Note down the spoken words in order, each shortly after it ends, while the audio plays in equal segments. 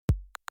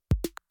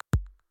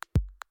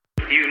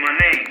Use my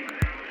name.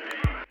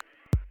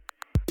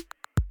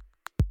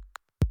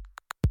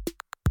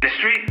 The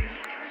street.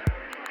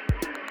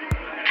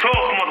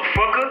 Talk,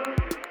 motherfucker.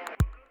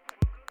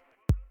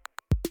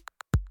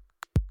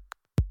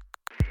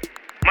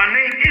 My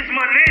name is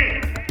my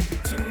name.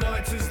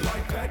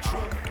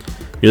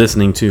 You're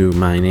listening to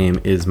My Name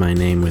Is My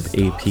Name with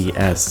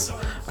APS.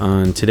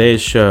 On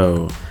today's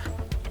show,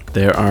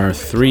 there are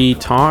 3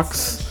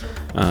 talks,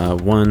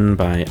 one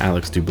by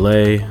Alex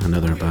Dublé,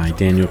 another by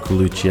Daniel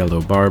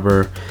Colucciello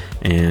Barber,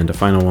 and a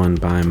final one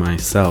by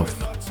myself.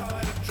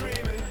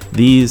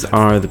 These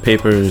are the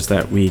papers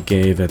that we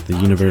gave at the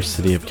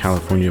University of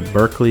California,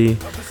 Berkeley,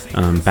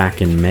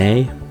 back in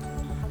May,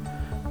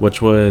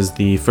 which was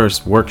the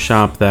first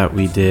workshop that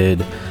we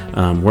did,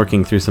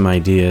 working through some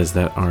ideas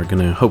that are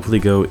going to hopefully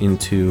go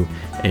into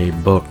a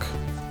book.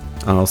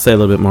 I'll say a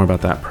little bit more about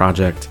that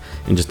project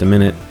in just a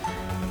minute.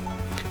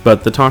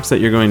 But the talks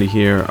that you're going to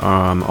hear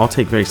all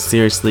take very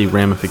seriously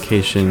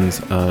ramifications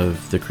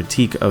of the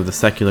critique of the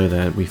secular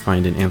that we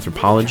find in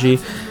anthropology,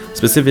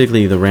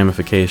 specifically the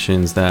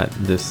ramifications that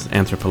this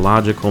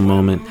anthropological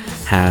moment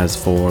has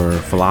for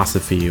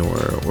philosophy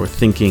or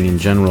thinking in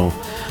general.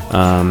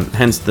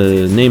 Hence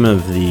the name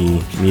of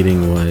the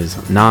meeting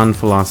was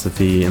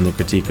Non-Philosophy and the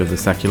Critique of the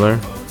Secular.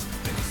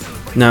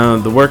 Now,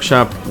 the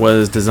workshop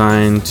was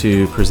designed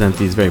to present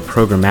these very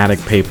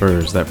programmatic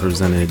papers that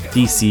presented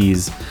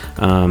theses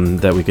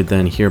that we could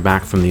then hear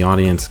back from the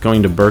audience.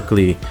 Going to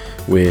Berkeley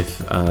with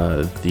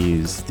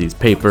these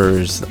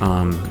papers,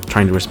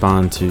 trying to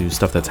respond to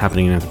stuff that's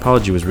happening in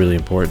anthropology was really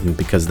important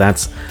because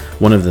that's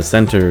one of the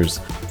centers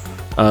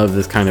of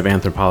this kind of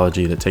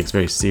anthropology that takes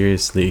very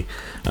seriously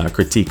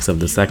critiques of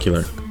the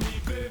secular.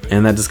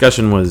 And that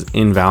discussion was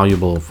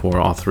invaluable for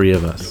all 3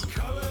 of us.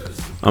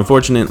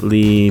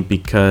 Unfortunately,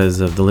 because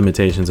of the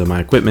limitations of my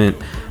equipment,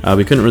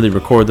 we couldn't really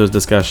record those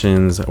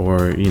discussions,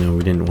 or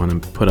we didn't want to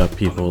put up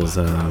people's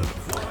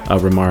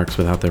remarks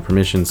without their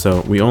permission.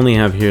 So we only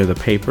have here the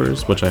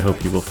papers, which I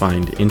hope you will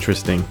find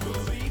interesting.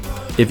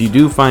 If you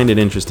do find it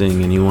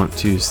interesting and you want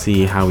to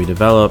see how we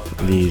develop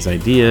these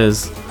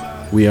ideas,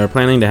 we are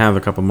planning to have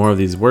a couple more of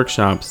these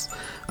workshops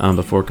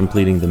before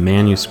completing the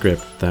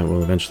manuscript that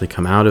will eventually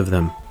come out of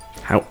them.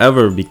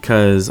 However,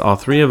 because all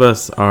 3 of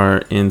us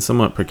are in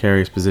somewhat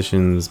precarious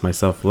positions,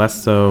 myself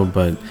less so,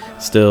 but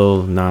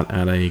still not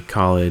at a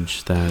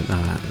college that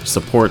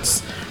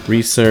supports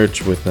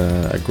research with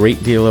a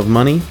great deal of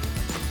money,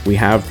 we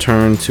have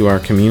turned to our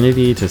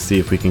community to see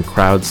if we can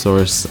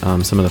crowdsource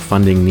some of the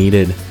funding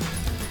needed.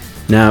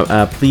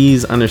 Now,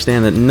 please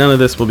understand that none of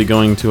this will be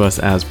going to us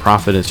as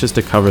profit. It's just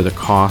to cover the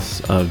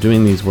costs of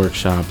doing these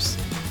workshops,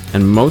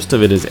 and most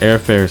of it is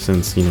airfare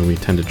since we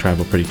tend to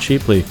travel pretty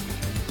cheaply.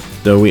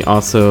 Though we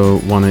also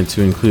wanted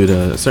to include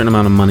a certain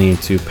amount of money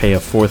to pay a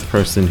 4th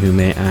person who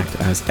may act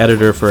as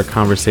editor for a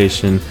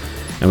conversation,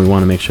 and we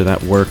want to make sure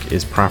that work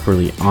is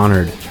properly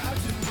honored.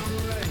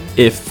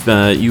 If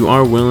you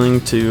are willing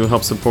to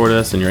help support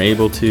us and you're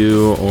able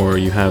to, or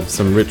you have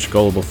some rich,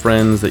 gullible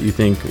friends that you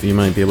think you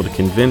might be able to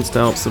convince to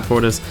help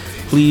support us,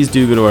 please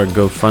do go to our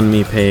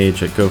GoFundMe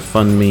page at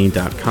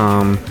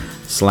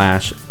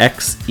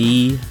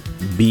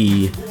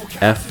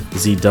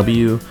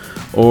gofundme.com/XEBFZW,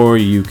 or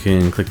you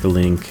can click the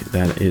link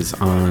that is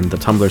on the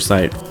Tumblr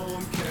site.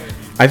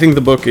 I think the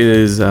book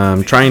is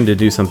trying to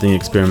do something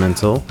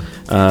experimental.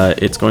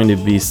 It's going to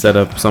be set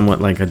up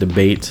somewhat like a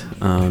debate,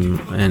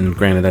 and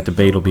granted that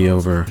debate will be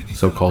over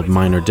so-called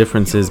minor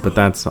differences, but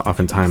that's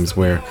oftentimes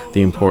where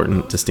the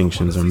important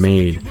distinctions are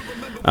made.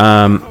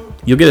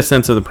 You'll get a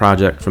sense of the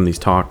project from these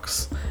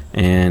talks,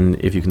 and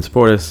if you can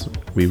support us,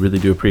 we really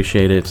do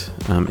appreciate it.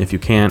 If you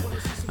can't,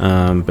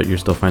 but you're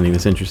still finding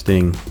this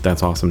interesting,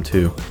 that's awesome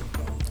too.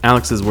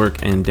 Alex's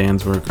work and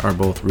Dan's work are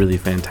both really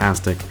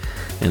fantastic,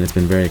 and it's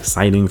been very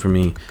exciting for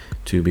me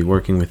to be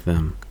working with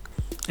them.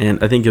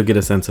 And I think you'll get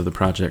a sense of the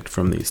project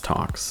from these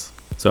talks.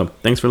 So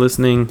thanks for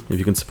listening. If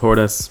you can support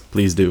us,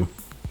 please do.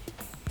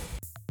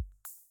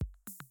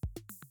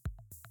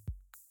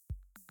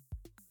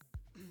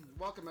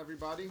 Welcome,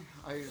 everybody.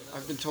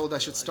 I've been told I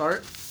should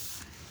start.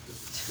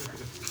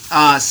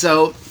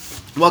 So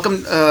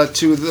welcome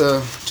to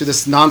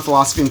this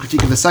Non-Philosophy and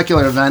Critique of the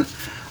Secular event.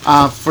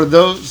 For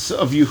those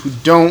of you who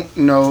don't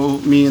know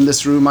me in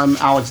this room, I'm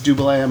Alex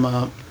Dublé. I'm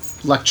a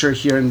lecturer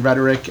here in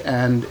rhetoric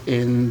and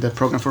in the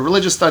program for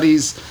religious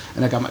studies,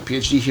 and I got my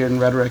PhD here in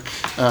rhetoric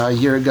a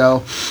year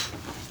ago.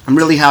 I'm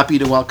really happy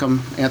to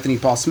welcome Anthony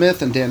Paul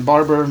Smith and Dan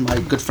Barber, my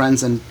good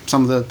friends and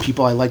some of the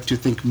people I like to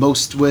think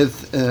most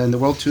with in the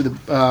world, to the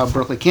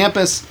Berkeley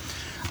campus.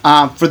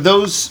 For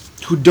those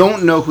who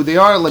don't know who they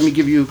are, let me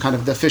give you kind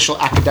of the official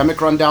academic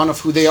rundown of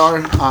who they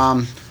are.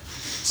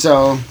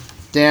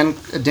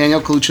 Daniel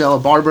Colucciello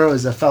Barber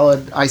is a fellow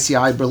at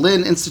ICI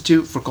Berlin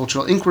Institute for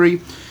Cultural Inquiry.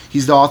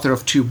 He's the author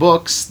of 2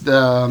 books,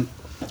 the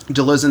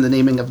Deleuze and the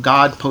Naming of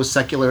God,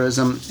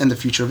 Post-Secularism and the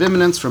Future of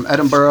Immanence from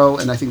Edinburgh,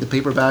 and I think the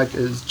paperback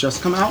is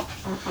just come out.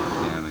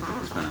 Yeah, I think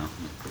it's been out.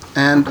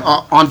 And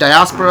on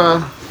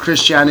diaspora,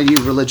 Christianity,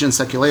 Religion,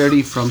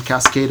 Secularity from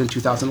Cascade in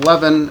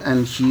 2011,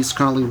 and he's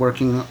currently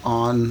working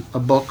on a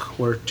book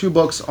or 2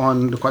 books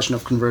on the question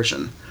of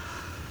conversion.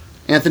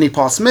 Anthony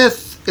Paul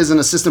Smith is an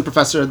assistant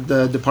professor at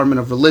the Department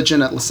of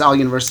Religion at LaSalle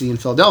University in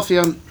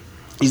Philadelphia.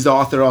 He's the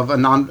author of a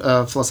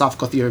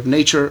non-philosophical theory of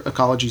nature,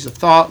 Ecologies of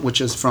Thought,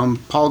 which is from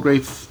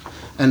Palgrave,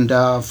 and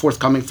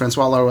forthcoming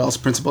Francois Laruelle's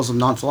Principles of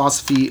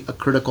Non-Philosophy, A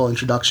Critical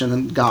Introduction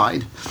and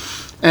Guide.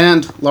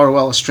 And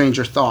Laruelle, A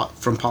Stranger Thought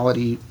from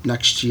Polity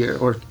next year,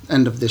 or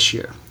end of this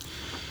year.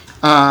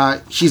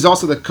 He's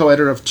also the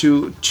co-editor of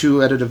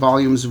two edited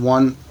volumes.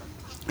 One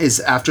is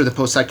After the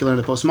Post-Secular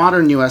and the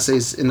Postmodern, New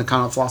Essays in the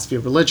Canon of Philosophy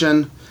of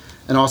Religion,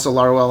 and also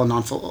Laruelle,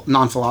 A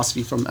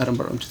Non-Philosophy from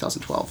Edinburgh in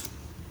 2012.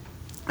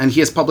 And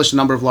he has published a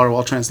number of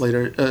Laruelle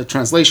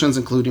translations,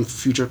 including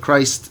Future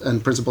Christ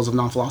and Principles of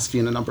Non-Philosophy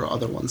and a number of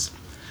other ones.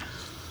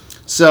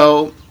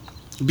 So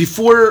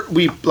before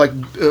we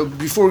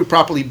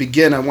properly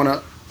begin, I want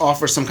to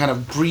offer some kind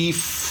of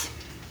brief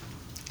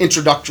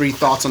introductory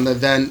thoughts on the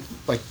event,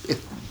 like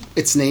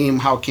its name,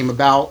 how it came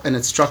about, and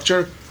its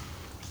structure.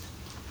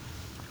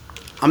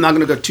 I'm not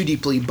going to go too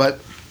deeply,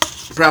 but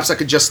perhaps I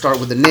could just start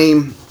with the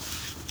name.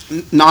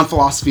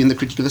 Non-Philosophy and the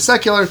Critique of the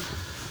Secular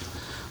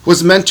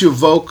was meant to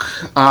evoke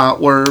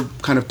or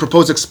kind of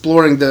propose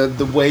exploring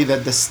the way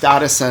that the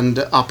status and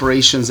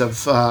operations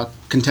of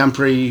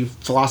contemporary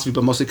philosophy,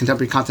 but mostly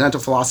contemporary continental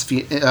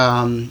philosophy,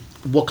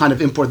 what kind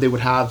of import they would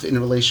have in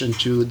relation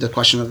to the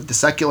question of the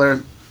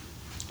secular.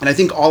 And I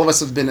think all of us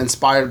have been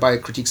inspired by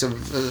critiques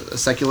of the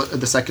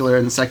secular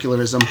and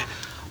secularism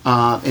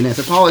in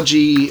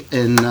anthropology,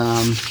 in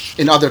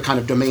other kind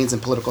of domains in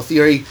political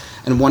theory,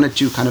 and wanted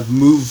to kind of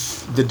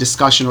move the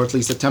discussion, or at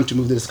least attempt to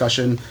move the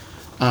discussion,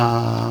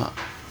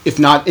 if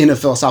not in a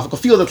philosophical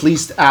field, at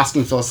least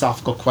asking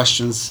philosophical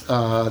questions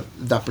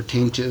that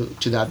pertain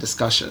to that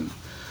discussion.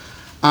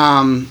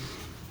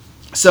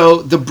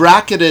 So the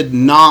bracketed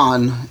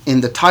non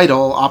in the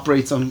title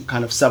operates on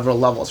kind of several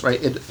levels,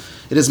 right?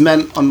 It is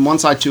meant on one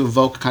side to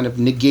evoke kind of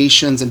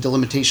negations and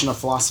delimitation of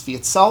philosophy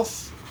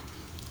itself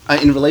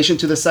in relation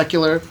to the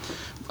secular.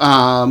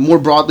 More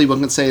broadly,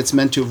 one can say it's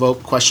meant to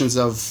evoke questions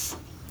of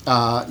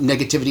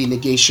negativity,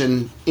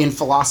 negation in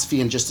philosophy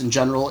and just in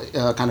general,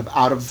 kind of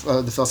out of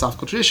the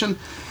philosophical tradition.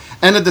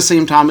 And at the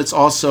same time, it's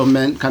also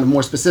meant kind of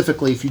more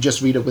specifically, if you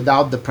just read it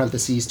without the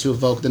parentheses, to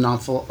evoke the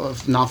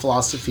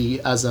non-philosophy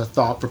as a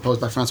thought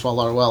proposed by Francois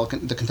Laruelle,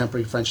 the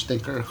contemporary French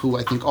thinker, who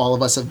I think all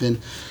of us have been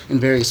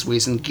in various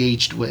ways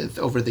engaged with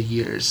over the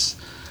years.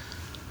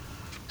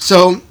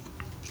 So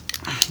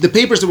the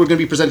papers that we're going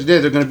to be presenting today,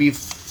 they're going to be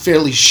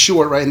fairly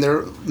short, right? And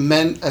they're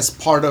meant as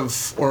part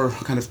of, or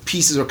kind of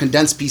pieces or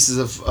condensed pieces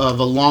of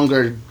a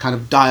longer kind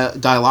of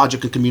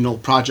dialogic and communal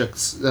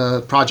project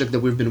that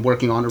we've been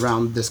working on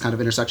around this kind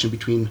of intersection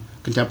between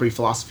contemporary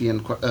philosophy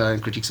and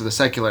critiques of the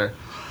secular.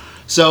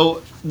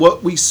 So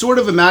what we sort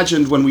of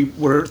imagined when we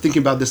were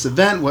thinking about this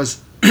event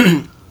was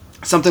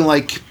something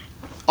like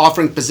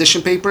offering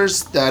position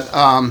papers that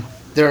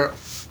they're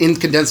in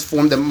condensed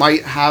form that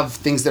might have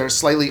things that are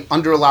slightly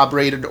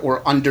under-elaborated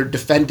or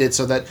under-defended,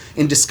 so that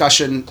in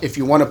discussion, if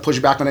you want to push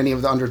back on any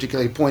of the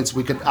under-articulated points,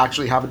 we could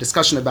actually have a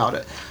discussion about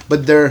it.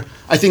 But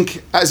I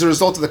think, as a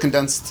result of the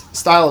condensed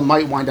style, it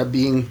might wind up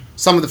being,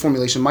 some of the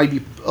formulation might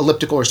be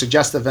elliptical or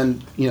suggestive,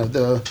 and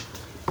the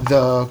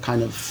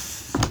kind of,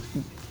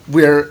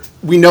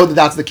 we know that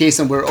that's the case,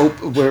 and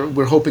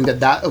we're hoping that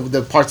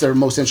the parts that are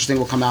most interesting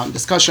will come out in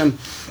discussion.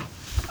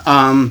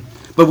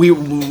 But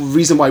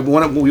reason why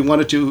we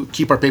wanted to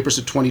keep our papers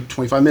to 20 to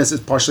 25 minutes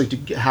is partially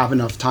to have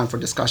enough time for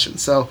discussion.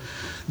 So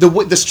the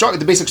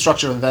basic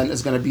structure of the event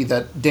is going to be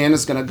that Dan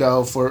is going to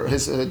go for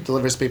his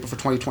deliver his paper for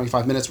 20 to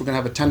 25 minutes. We're going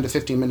to have a 10 to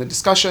 15 minute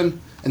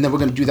discussion, and then we're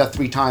going to do that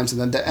 3 times. And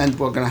then at the end,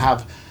 we're going to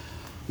have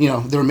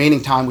the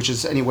remaining time, which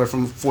is anywhere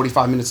from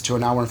 45 minutes to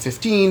an hour and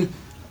 15,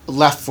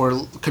 left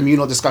for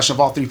communal discussion of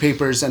all 3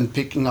 papers and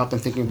picking up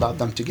and thinking about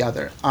them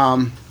together.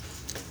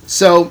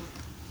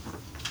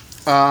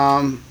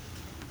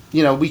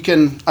 We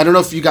can, I don't know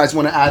if you guys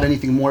want to add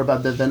anything more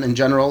about the event in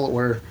general,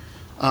 or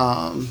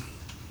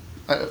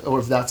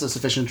if that's a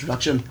sufficient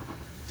introduction.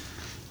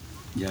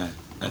 Yeah,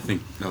 I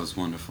think that was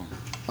wonderful.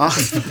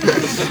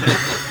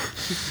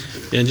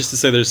 Yeah, and just to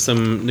say there's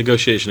some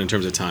negotiation in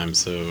terms of time,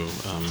 so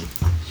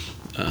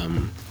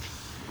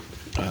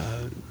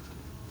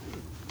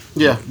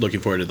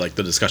looking forward to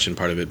the discussion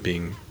part of it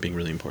being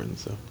really important.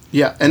 So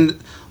yeah, and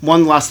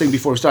one last thing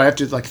before we start, I have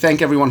to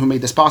thank everyone who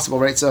made this possible,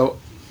 right? So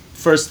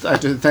first, I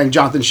have to thank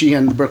Jonathan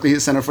Sheehan, the Berkeley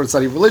Center for the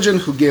Study of Religion,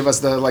 who gave us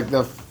the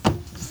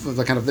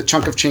kind of the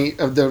chunk of change,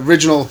 of the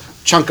original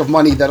chunk of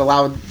money that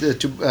allowed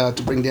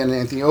to bring Dan and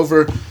Anthony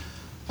over.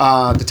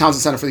 The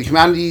Townsend Center for the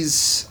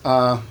Humanities,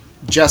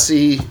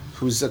 Jesse,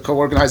 who's a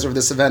co-organizer of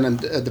this event,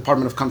 and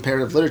Department of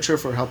Comparative Literature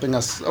for helping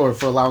us, or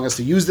for allowing us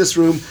to use this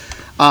room.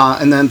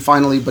 And then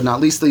finally, but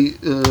not leastly,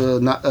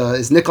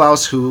 is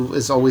Niklaus, who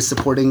is always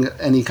supporting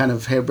any kind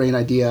of harebrained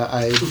idea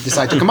I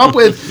decide to come up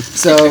with.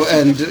 So,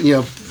 and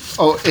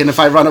and if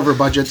I run over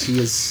budget,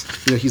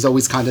 he's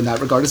always kind in that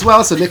regard as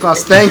well. So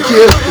Niklas, thank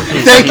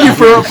you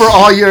for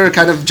all your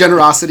kind of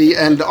generosity,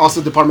 and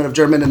also Department of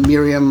German and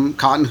Miriam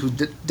Cotton, who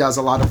does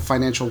a lot of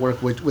financial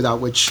work, without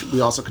which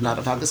we also could not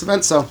have had this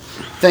event. So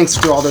thanks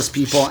to all those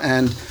people,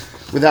 and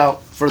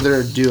without further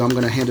ado, I'm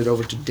going to hand it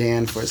over to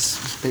Dan for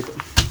his paper.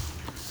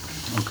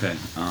 Okay.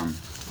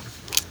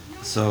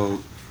 So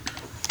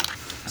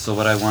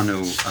what I want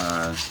to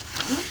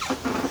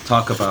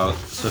talk about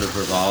sort of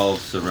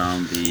revolves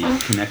around the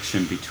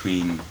connection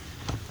between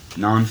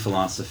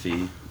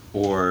non-philosophy,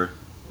 or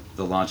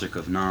the logic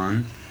of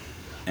non,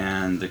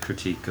 and the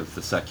critique of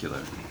the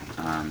secular.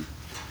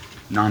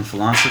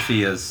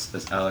 Non-philosophy, as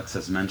Alex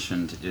has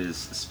mentioned, is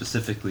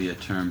specifically a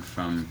term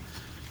from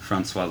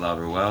Francois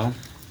Laruelle.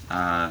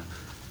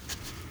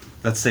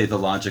 Let's say the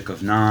logic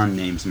of non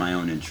names my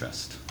own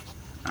interest.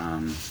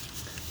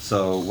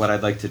 So what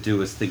I'd like to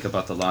do is think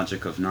about the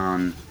logic of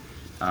non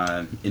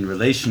in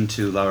relation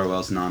to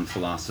Laruelle's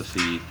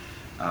non-philosophy,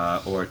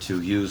 or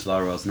to use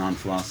Laruelle's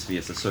non-philosophy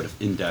as a sort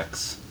of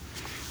index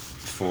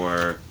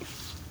for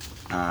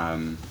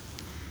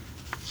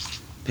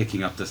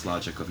picking up this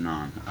logic of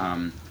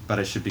non. But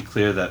I should be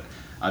clear that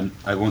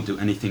I won't do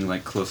anything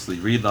like closely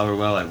read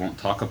Laruelle. I won't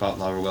talk about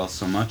Laruelle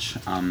so much,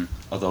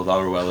 although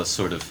Laruelle is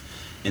sort of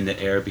in the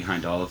air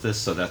behind all of this,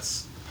 so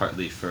that's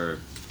partly for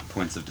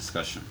points of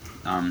discussion.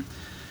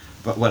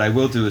 But what I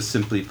will do is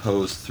simply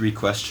pose 3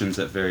 questions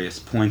at various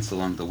points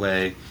along the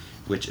way,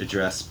 which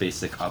address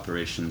basic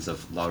operations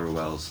of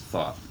Laruelle's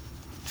thought.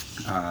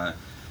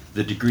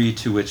 The degree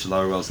to which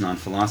Laruelle's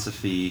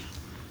non-philosophy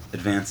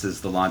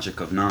advances the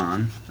logic of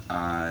non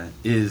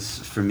is,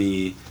 for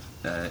me,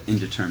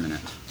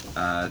 indeterminate.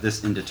 This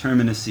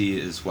indeterminacy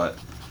is what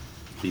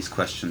these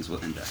questions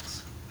will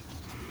index.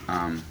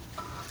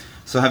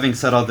 So having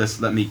said all this,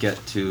 let me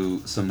get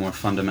to some more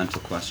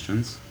fundamental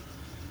questions.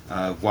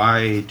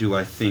 Why do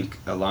I think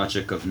a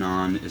logic of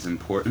non is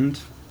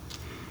important?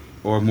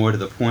 Or more to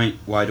the point,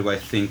 why do I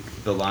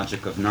think the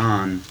logic of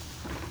non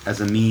as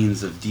a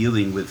means of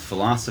dealing with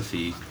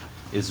philosophy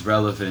is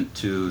relevant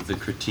to the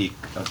critique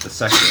of the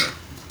secular?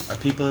 Are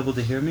people able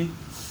to hear me?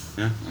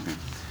 Yeah? Okay.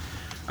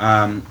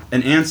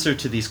 An answer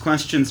to these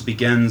questions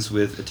begins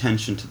with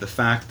attention to the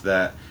fact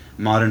that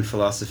modern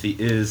philosophy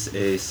is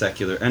a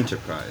secular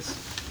enterprise.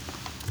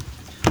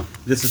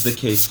 This is the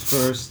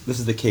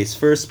case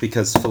first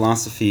because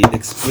philosophy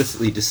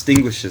explicitly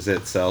distinguishes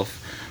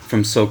itself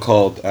from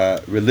so-called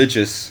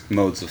religious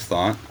modes of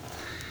thought.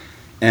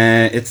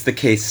 It's the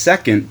case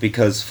second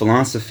because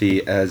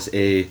philosophy, as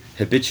a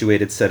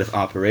habituated set of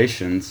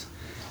operations,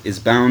 is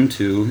bound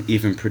to,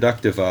 even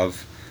productive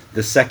of,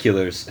 the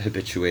secular's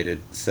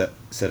habituated set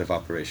of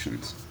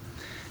operations.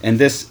 And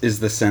this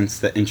is the sense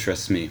that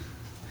interests me.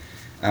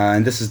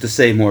 And this is to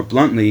say, more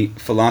bluntly,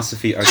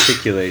 philosophy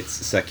articulates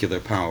secular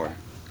power.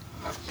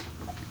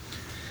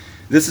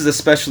 This is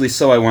especially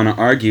so, I want to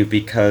argue,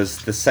 because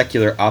the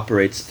secular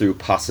operates through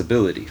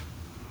possibility.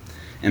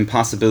 And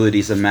possibility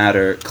is a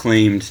matter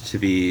claimed to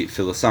be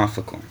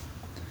philosophical.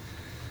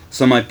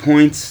 So my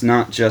point's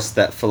not just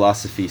that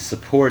philosophy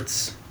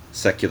supports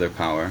secular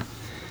power,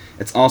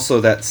 it's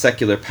also that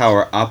secular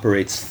power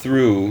operates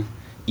through,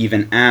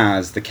 even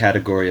as, the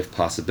category of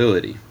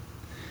possibility.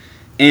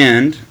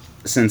 And,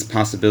 since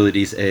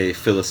possibility is a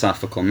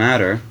philosophical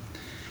matter,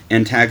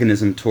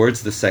 antagonism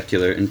towards the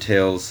secular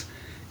entails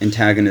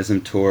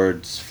antagonism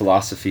towards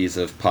philosophies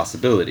of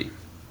possibility.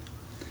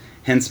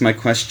 Hence my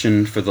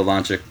question for the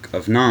logic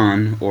of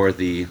non, or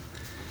the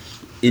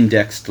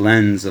indexed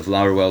lens of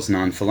Laruelle's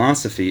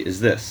non-philosophy, is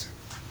this.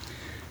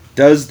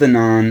 Does the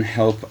non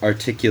help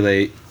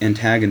articulate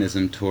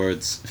antagonism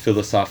towards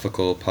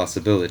philosophical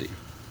possibility?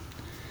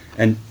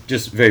 And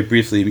just very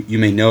briefly, you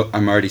may note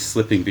I'm already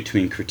slipping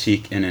between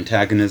critique and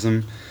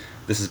antagonism.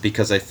 This is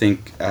because I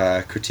think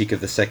critique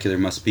of the secular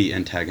must be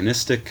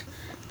antagonistic,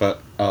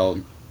 but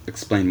I'll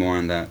explain more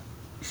on that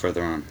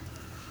further on.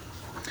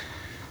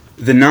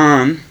 The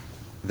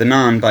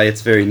non by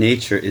its very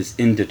nature is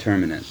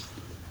indeterminate.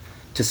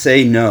 To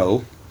say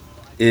no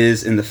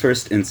is, in the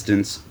first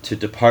instance, to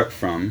depart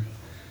from,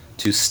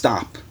 to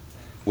stop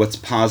what's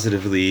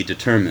positively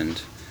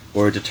determined,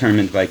 or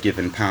determined by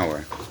given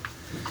power.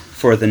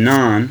 For the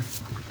non,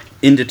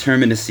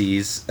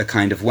 indeterminacy's a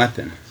kind of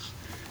weapon.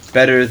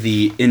 Better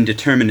the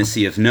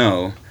indeterminacy of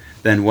no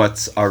than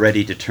what's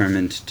already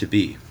determined to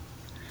be.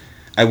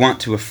 I want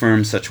to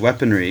affirm such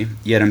weaponry,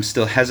 yet I'm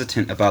still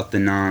hesitant about the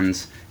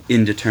non's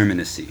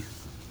indeterminacy.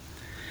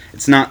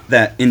 It's not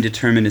that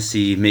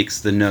indeterminacy makes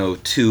the no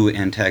too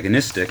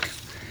antagonistic,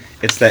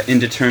 it's that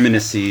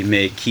indeterminacy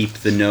may keep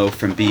the no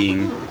from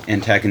being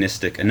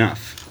antagonistic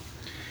enough.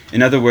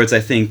 In other words, I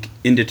think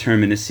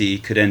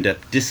indeterminacy could end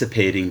up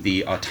dissipating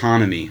the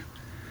autonomy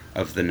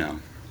of the no.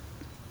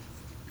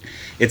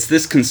 It's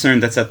this concern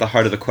that's at the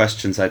heart of the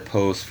questions I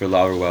pose for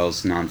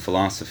Laruelle's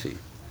non-philosophy.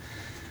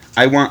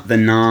 I want the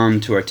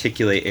non to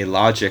articulate a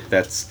logic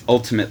that's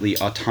ultimately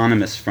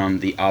autonomous from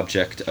the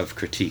object of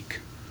critique,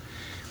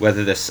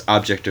 whether this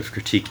object of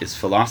critique is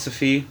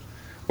philosophy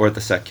or the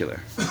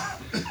secular.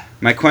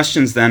 My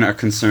questions then are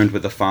concerned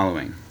with the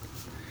following.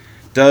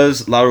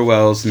 Does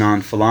Laruelle's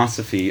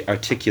non-philosophy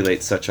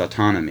articulate such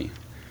autonomy?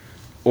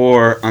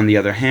 Or, on the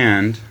other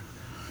hand,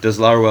 does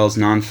Laruelle's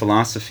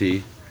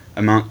non-philosophy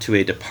amount to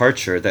a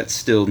departure that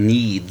still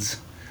needs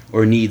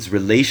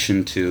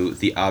relation to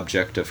the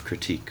object of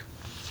critique?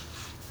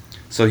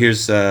 So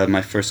here's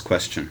my first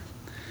question.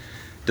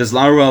 Does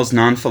Laruelle's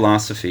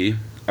non-philosophy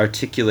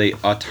articulate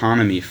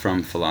autonomy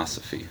from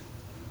philosophy?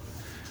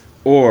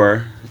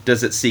 Or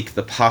does it seek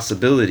the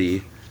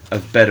possibility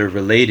of better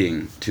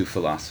relating to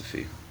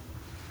philosophy?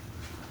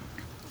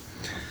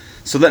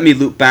 So let me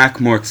loop back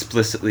more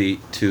explicitly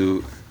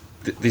to...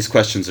 these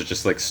questions are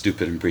just like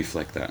stupid and brief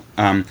like that.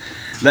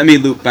 Let me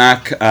loop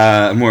back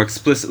more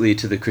explicitly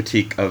to the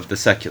critique of the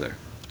secular.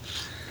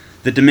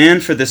 The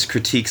demand for this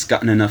critique's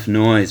gotten enough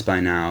noise by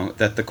now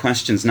that the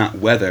question's not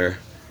whether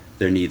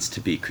there needs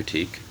to be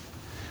critique.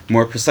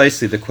 More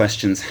precisely, the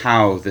question's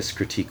how this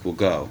critique will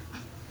go.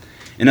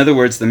 In other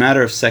words, the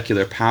matter of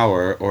secular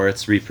power or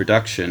its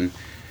reproduction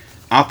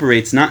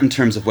operates not in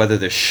terms of whether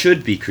there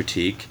should be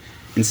critique.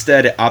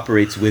 Instead, it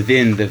operates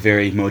within the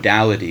very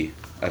modality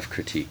of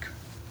critique.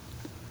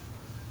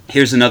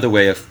 Here's another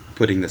way of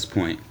putting this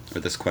point, or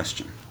this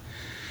question.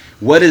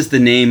 What is the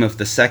name of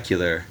the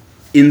secular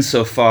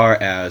insofar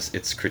as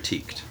it's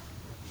critiqued?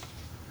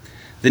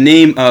 The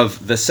name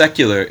of the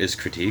secular is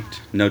critiqued,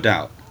 no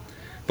doubt.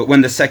 But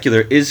when the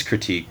secular is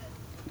critiqued,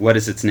 what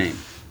is its name?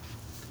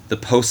 The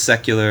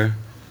post-secular,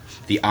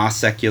 the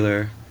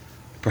asecular,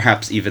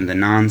 perhaps even the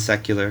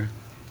non-secular?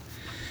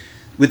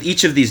 With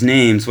each of these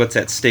names, what's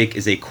at stake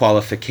is a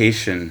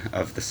qualification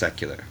of the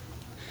secular.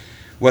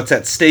 What's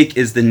at stake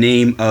is the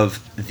name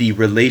of the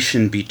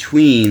relation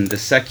between the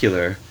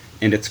secular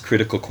and its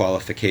critical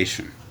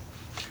qualification.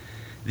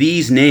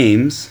 These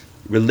names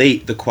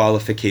relate the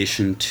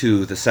qualification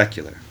to the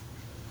secular.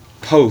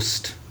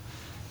 Post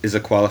is a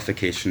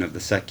qualification of the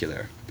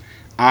secular.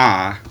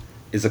 A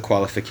is a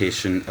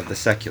qualification of the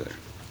secular.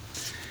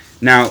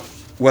 Now,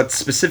 what's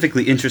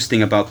specifically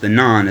interesting about the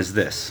non is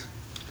this.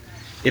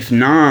 If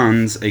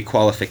non's a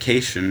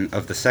qualification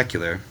of the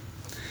secular,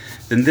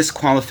 then this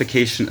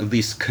qualification at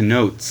least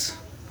connotes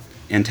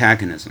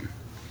antagonism.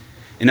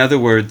 In other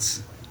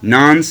words,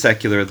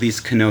 non-secular at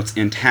least connotes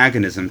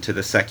antagonism to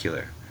the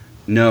secular,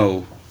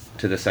 no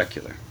to the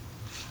secular.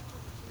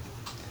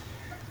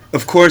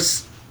 Of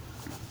course,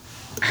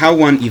 how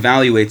one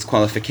evaluates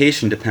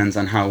qualification depends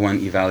on how one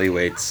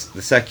evaluates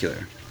the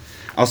secular.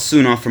 I'll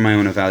soon offer my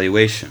own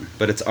evaluation,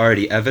 but it's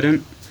already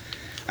evident.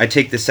 I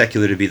take the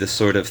secular to be the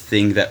sort of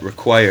thing that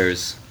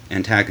requires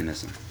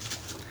antagonism.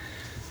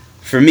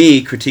 For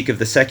me, critique of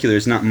the secular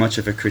is not much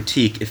of a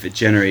critique if it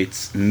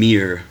generates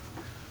mere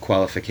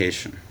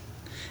qualification.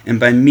 And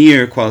by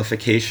mere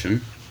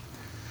qualification,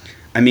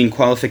 I mean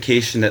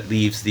qualification that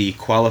leaves the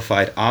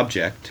qualified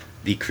object,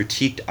 the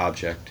critiqued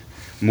object,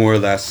 more or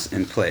less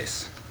in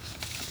place.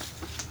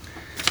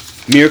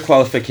 Mere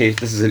qualification,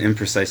 this is an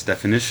imprecise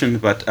definition,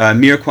 but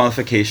mere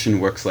qualification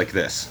works like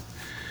this.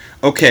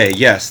 Okay,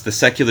 yes, the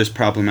secular is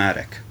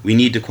problematic. We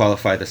need to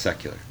qualify the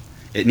secular.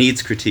 It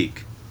needs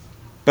critique.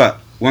 But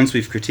once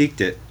we've critiqued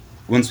it,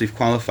 once we've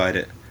qualified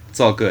it, it's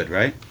all good,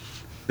 right?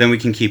 Then we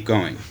can keep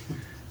going.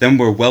 Then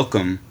we're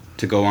welcome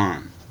to go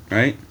on,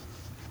 right?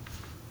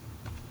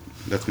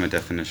 That's my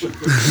definition.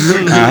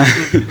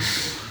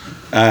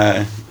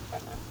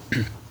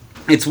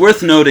 It's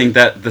worth noting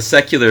that the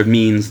secular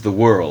means the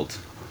world,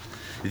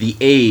 the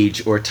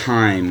age or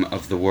time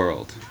of the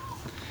world.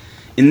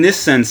 In this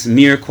sense,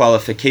 mere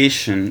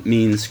qualification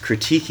means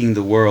critiquing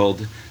the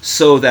world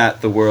so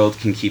that the world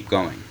can keep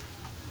going.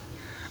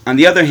 On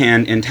the other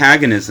hand,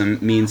 antagonism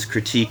means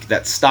critique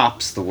that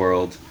stops the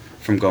world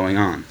from going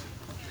on.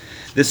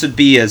 This would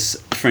be,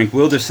 as Frank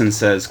Wilderson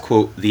says,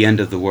 quote, the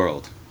end of the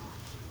world.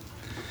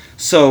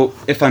 So,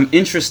 if I'm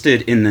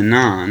interested in the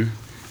non,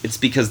 it's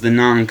because the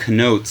non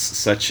connotes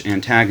such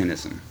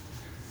antagonism.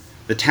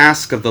 The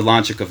task of the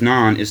logic of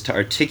non is to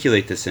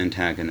articulate this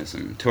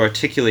antagonism, to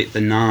articulate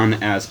the non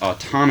as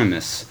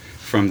autonomous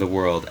from the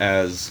world,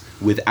 as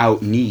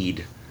without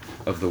need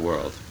of the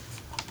world.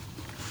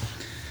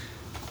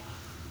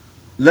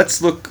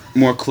 Let's look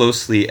more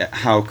closely at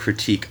how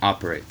critique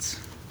operates.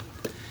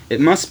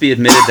 It must be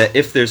admitted that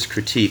if there's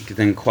critique,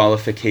 then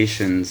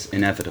qualification's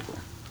inevitable.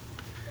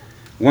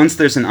 Once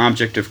there's an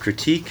object of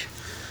critique,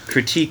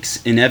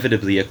 critique's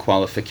inevitably a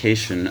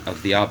qualification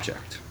of the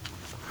object.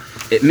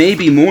 It may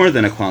be more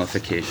than a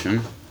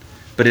qualification,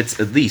 but it's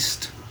at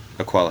least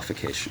a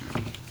qualification.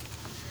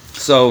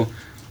 So,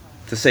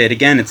 to say it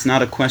again, it's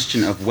not a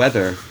question of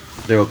whether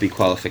there will be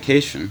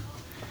qualification.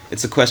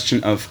 It's a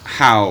question of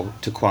how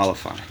to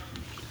qualify.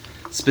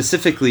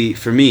 Specifically,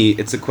 for me,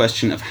 it's a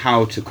question of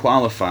how to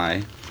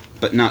qualify,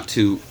 but not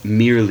to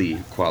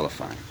merely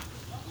qualify.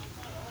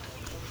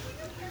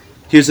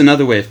 Here's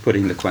another way of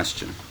putting the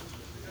question.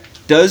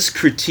 Does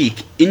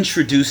critique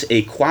introduce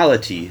a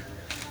quality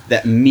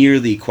that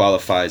merely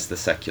qualifies the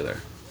secular?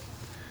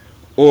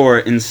 Or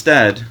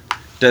instead,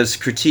 does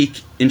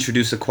critique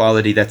introduce a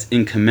quality that's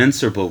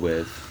incommensurable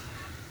with,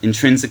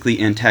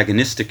 intrinsically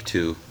antagonistic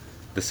to,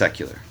 the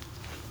secular?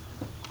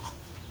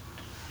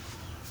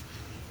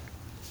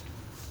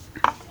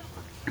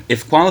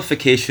 if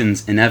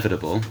qualification's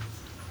inevitable,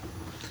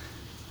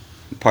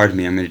 pardon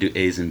me, I'm going to do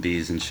A's and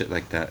B's and shit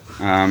like that.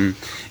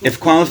 If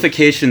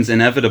qualification's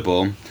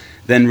inevitable,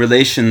 then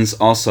relation's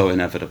also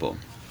inevitable.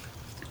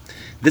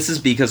 This is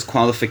because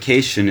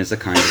qualification is a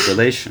kind of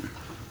relation.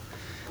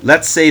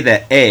 Let's say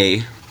that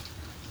A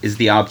is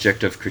the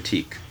object of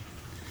critique,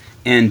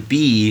 and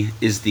B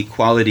is the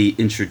quality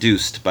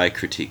introduced by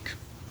critique.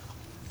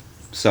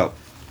 So,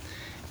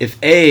 if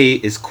A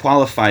is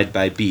qualified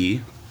by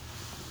B,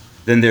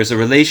 then there's a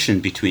relation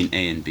between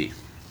A and B.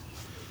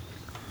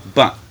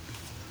 But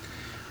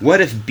what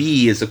if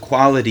B is a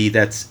quality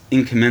that's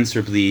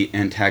incommensurably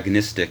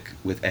antagonistic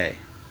with A?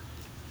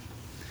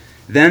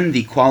 Then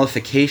the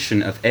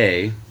qualification of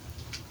A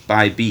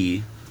by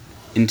B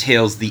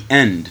entails the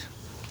end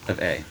of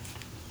A.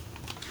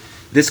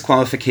 This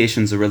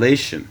qualification's a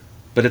relation,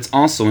 but it's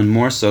also and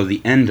more so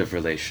the end of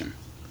relation.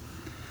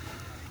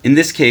 In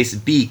this case,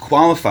 B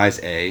qualifies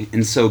A,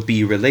 and so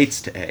B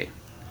relates to A.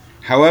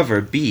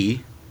 However,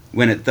 B,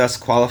 when it thus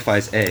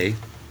qualifies A,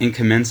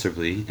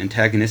 incommensurably,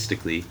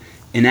 antagonistically,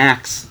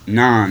 enacts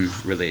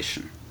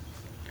non-relation.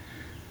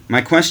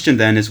 My question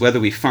then is whether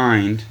we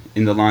find,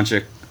 in the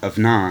logic of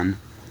non,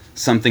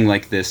 something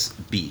like this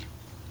B.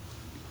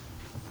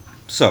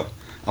 So,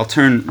 I'll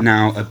turn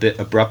now a bit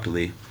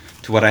abruptly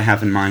to what I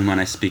have in mind when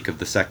I speak of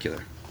the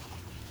secular.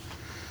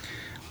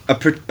 A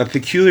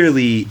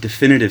peculiarly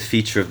definitive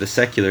feature of the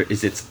secular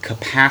is its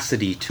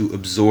capacity to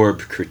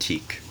absorb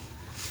critique,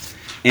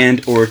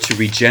 and or to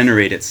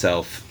regenerate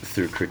itself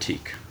through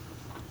critique.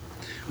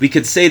 We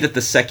could say that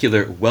the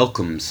secular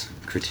welcomes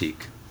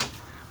critique.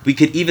 We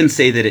could even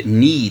say that it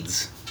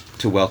needs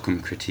to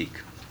welcome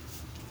critique.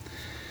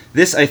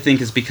 This, I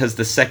think, is because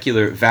the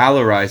secular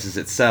valorizes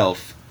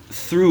itself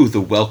through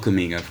the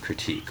welcoming of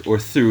critique, or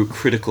through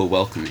critical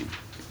welcoming.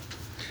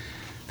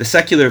 The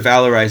secular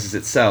valorizes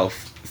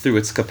itself through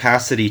its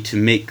capacity to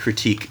make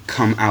critique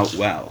come out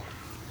well,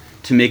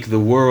 to make the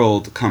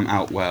world come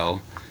out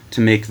well,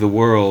 to make the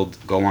world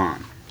go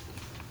on.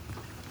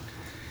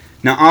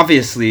 Now,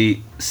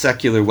 obviously,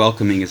 secular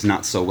welcoming is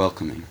not so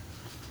welcoming.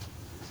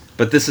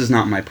 But this is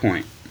not my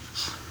point.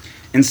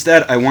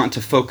 Instead, I want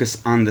to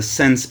focus on the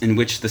sense in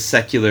which the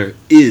secular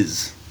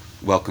is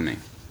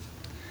welcoming.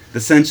 The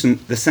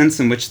sense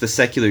in which the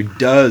secular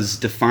does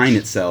define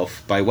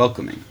itself by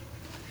welcoming.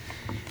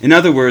 In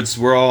other words,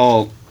 we're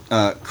all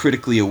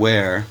critically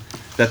aware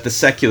that the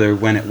secular,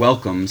 when it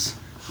welcomes,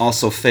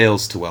 also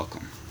fails to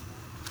welcome.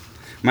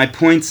 My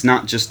point's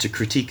not just to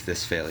critique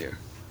this failure.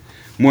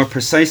 More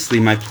precisely,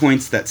 my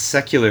point's that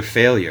secular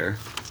failure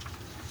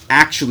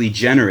actually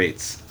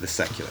generates the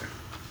secular.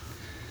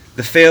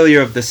 The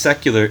failure of the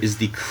secular is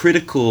the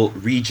critical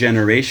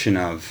regeneration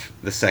of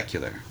the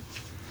secular.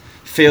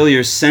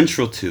 Failure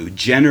central to,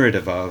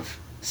 generative of,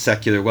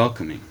 secular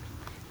welcoming.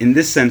 In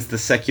this sense, the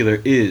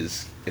secular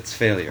is its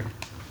failure.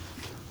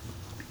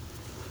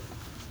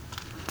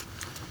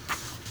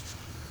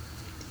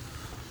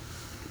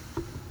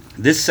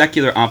 This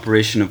secular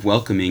operation of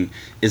welcoming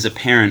is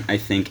apparent, I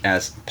think,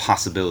 as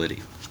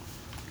possibility.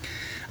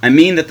 I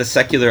mean that the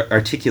secular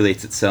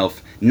articulates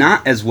itself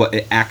not as what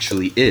it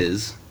actually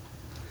is,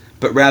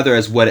 but rather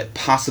as what it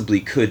possibly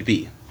could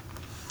be.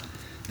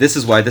 This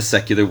is why the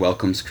secular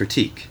welcomes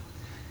critique.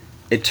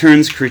 It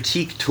turns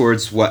critique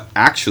towards what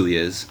actually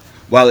is,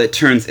 while it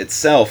turns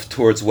itself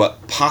towards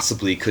what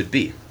possibly could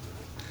be.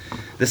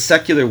 The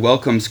secular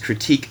welcomes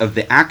critique of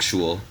the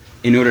actual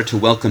in order to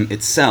welcome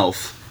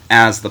itself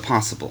as the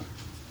possible.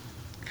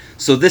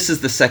 So this is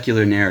the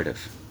secular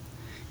narrative.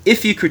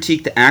 If you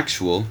critique the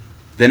actual,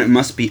 then it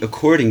must be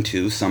according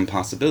to some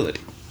possibility.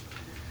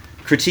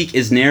 Critique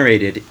is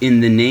narrated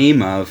in the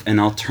name of an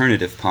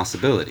alternative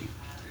possibility,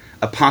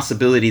 a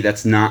possibility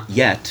that's not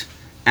yet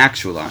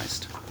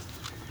actualized.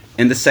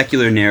 And the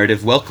secular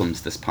narrative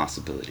welcomes this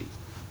possibility.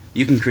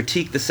 You can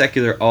critique the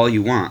secular all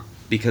you want,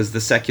 because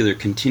the secular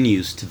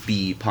continues to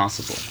be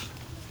possible.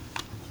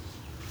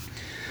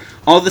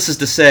 All this is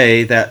to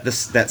say that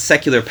that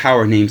secular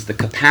power names the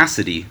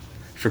capacity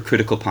for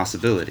critical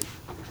possibility.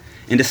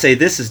 And to say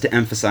this is to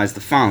emphasize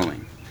the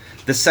following.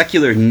 The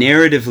secular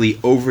narratively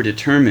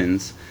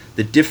overdetermines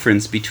the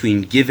difference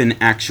between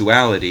given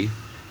actuality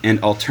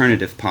and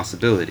alternative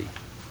possibility.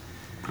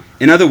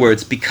 In other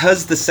words,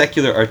 because the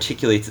secular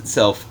articulates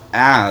itself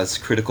as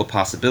critical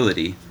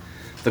possibility,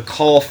 the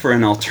call for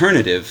an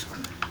alternative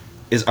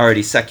is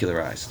already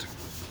secularized.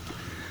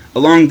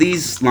 Along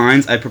these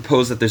lines, I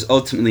propose that there's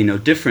ultimately no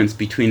difference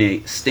between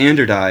a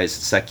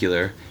standardized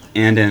secular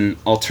and an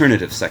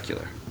alternative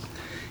secular.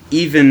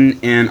 Even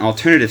an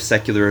alternative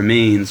secular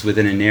remains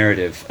within a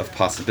narrative of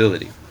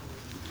possibility.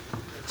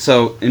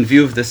 So, in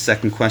view of this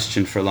second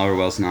question for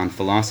Laruelle's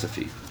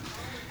non-philosophy,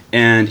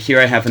 and here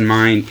I have in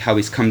mind how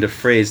he's come to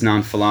phrase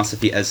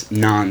non-philosophy as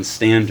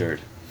non-standard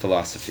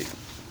philosophy.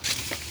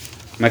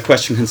 My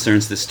question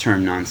concerns this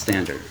term,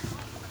 non-standard.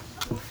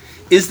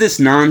 Is this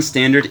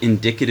non-standard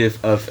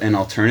indicative of an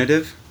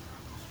alternative?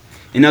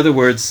 In other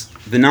words,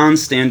 the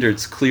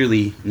non-standard's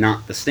clearly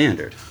not the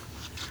standard.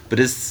 But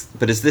is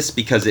this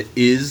because it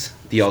is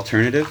the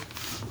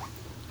alternative?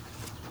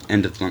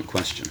 End of blunt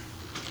question.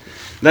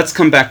 Let's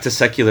come back to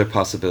secular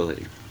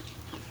possibility.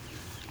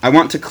 I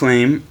want to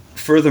claim,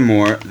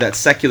 furthermore, that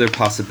secular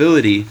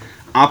possibility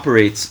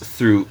operates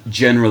through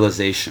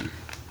generalization.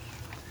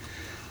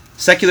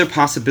 Secular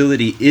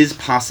possibility is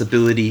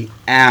possibility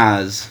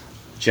as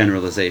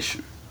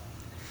generalization.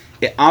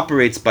 It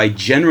operates by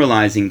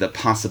generalizing the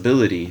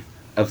possibility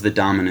of the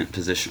dominant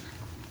position.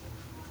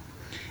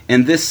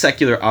 And this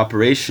secular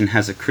operation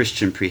has a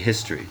Christian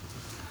prehistory,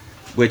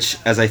 which,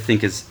 as I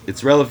think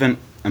it's relevant,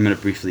 I'm going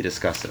to briefly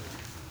discuss it.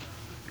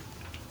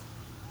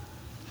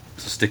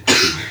 So stick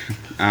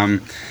with me.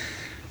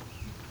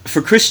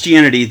 For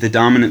Christianity, the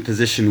dominant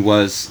position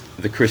was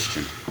the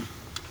Christian.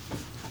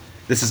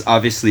 This is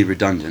obviously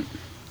redundant.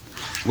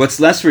 What's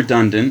less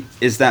redundant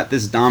is that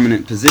this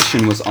dominant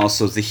position was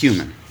also the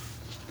human.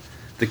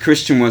 The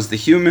Christian was the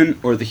human,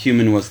 or the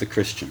human was the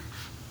Christian.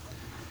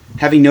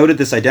 Having noted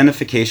this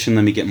identification,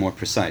 let me get more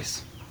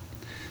precise.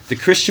 The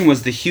Christian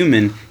was the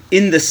human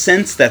in the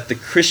sense that the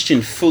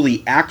Christian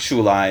fully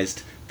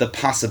actualized the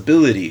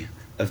possibility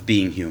of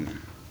being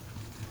human.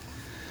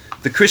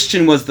 The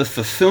Christian was the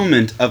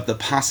fulfillment of the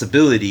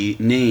possibility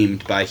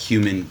named by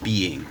human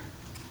being.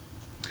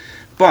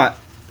 But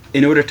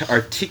in order to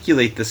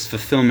articulate this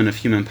fulfillment of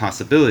human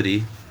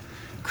possibility,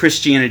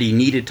 Christianity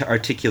needed to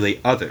articulate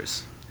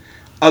others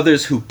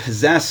who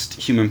possessed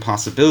human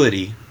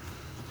possibility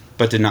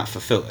but did not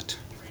fulfill it.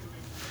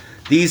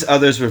 These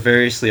others were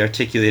variously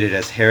articulated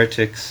as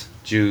heretics,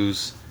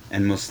 Jews,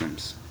 and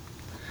Muslims.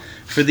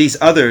 For these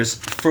others,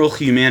 full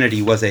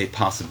humanity was a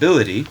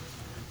possibility,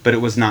 but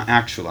it was not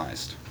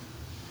actualized.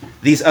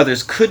 These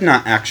others could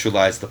not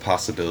actualize the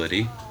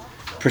possibility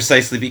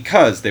precisely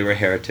because they were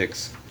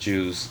heretics,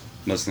 Jews,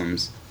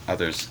 Muslims,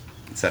 others,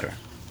 etc.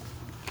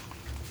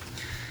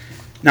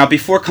 Now,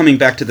 before coming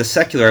back to the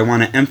secular, I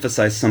want to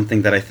emphasize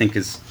something that I think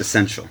is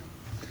essential.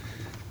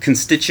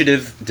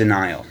 Constitutive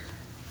denial.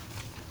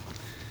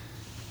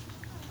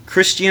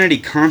 Christianity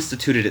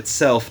constituted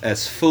itself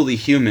as fully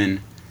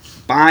human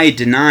by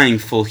denying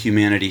full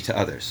humanity to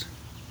others.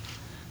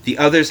 The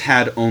others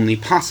had only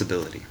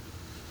possibility.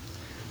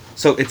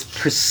 So it's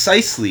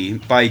precisely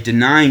by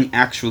denying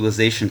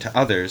actualization to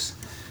others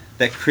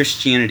that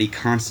Christianity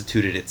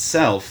constituted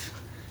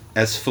itself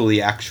as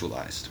fully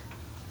actualized.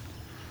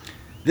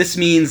 This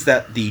means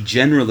that the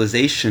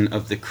generalization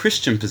of the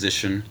Christian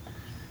position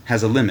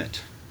has a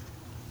limit.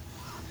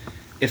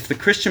 If the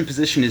Christian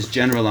position is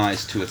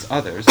generalized to its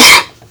others,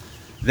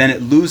 then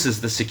it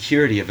loses the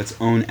security of its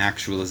own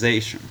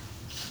actualization.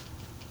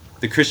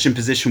 The Christian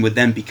position would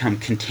then become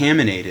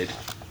contaminated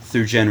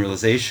through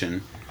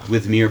generalization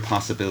with mere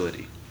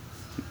possibility,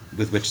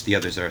 with which the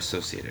others are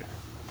associated.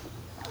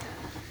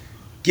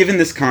 Given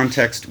this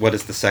context, what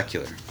is the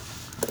secular?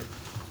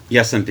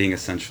 Yes, I'm being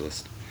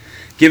essentialist.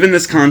 Given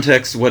this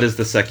context, what is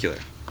the secular?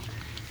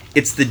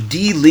 It's the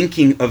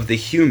delinking of the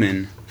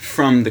human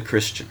from the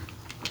Christian.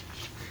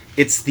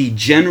 It's the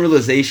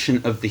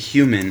generalization of the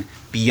human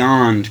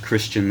beyond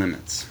Christian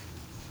limits.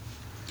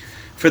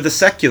 For the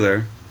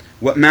secular,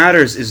 what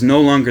matters is no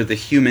longer the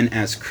human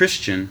as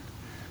Christian,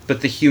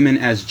 but the human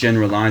as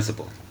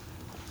generalizable.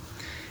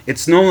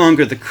 It's no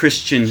longer the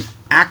Christian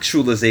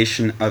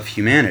actualization of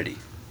humanity.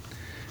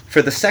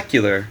 For the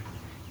secular,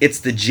 it's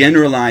the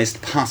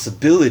generalized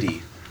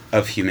possibility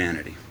of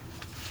humanity.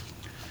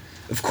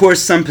 Of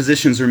course, some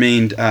positions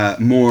remained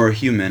more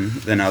human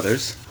than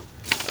others,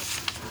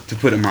 to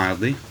put it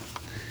mildly.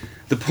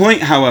 The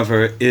point,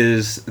 however,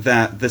 is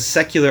that the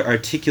secular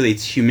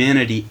articulates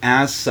humanity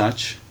as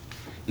such,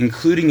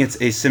 including its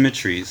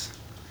asymmetries,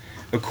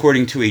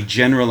 according to a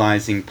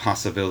generalizing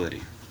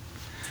possibility.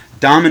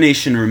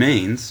 Domination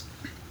remains,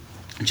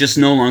 just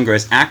no longer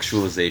as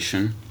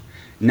actualization,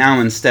 now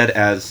instead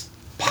as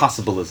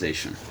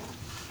possibilization.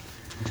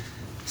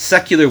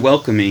 Secular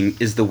welcoming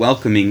is the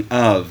welcoming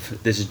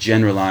of this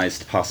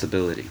generalized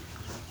possibility.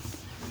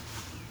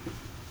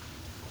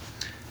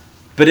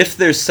 But if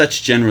there's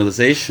such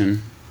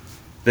generalization,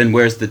 then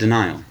where's the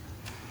denial?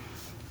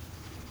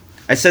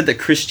 I said that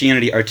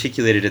Christianity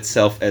articulated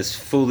itself as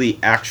fully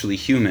actually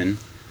human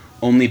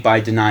only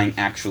by denying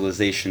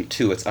actualization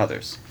to its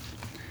others.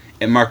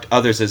 It marked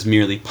others as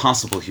merely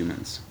possible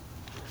humans.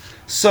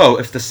 So,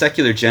 if the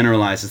secular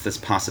generalizes this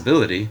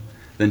possibility,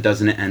 then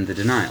doesn't it end the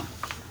denial?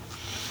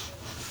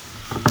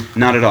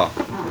 Not at all.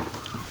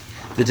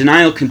 The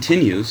denial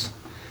continues,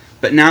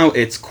 but now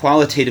it's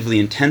qualitatively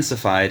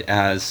intensified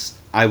as,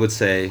 I would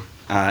say,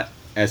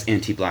 as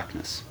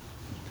anti-blackness.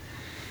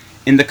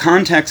 In the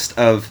context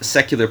of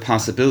secular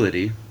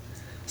possibility,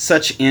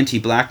 such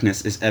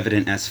anti-blackness is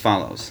evident as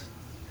follows.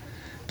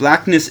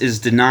 Blackness is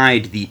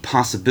denied the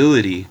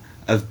possibility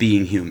of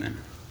being human.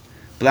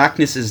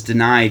 Blackness is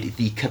denied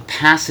the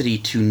capacity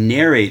to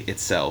narrate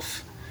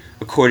itself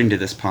according to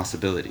this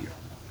possibility.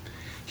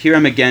 Here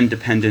I'm again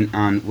dependent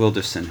on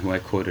Wilderson, who I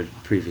quoted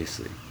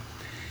previously.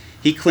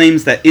 He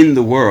claims that in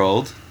the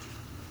world,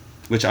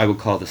 which I would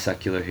call the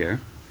secular here,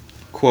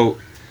 quote,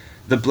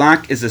 the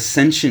black is a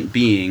sentient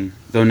being,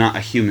 though not a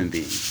human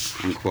being,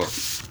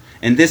 unquote.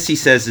 And this, he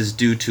says, is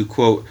due to,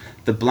 quote,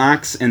 the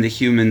blacks and the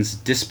humans'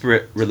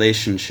 disparate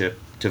relationship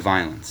to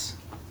violence,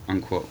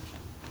 unquote.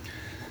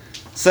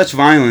 Such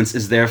violence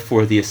is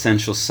therefore the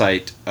essential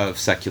site of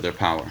secular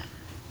power.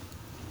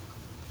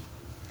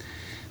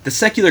 The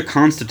secular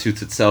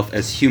constitutes itself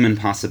as human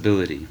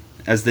possibility,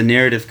 as the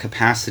narrative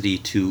capacity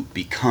to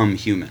become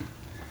human,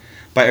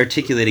 by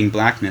articulating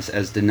blackness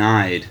as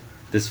denied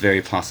this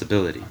very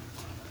possibility.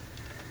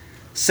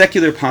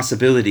 Secular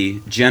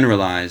possibility,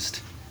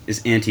 generalized,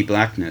 is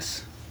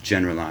anti-blackness,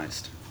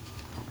 generalized.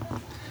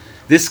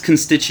 This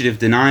constitutive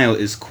denial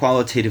is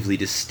qualitatively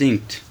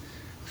distinct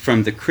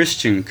from the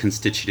Christian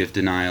constitutive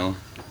denial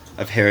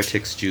of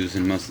heretics, Jews,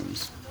 and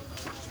Muslims.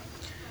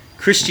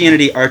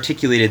 Christianity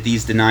articulated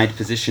these denied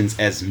positions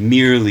as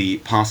merely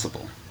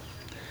possible.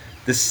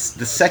 The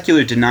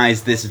secular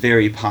denies this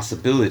very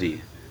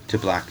possibility to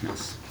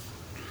blackness.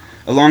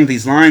 Along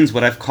these lines,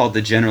 what I've called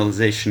the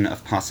generalization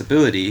of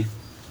possibility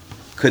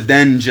could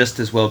then just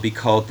as well be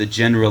called the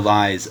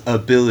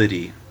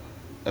generalizability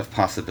of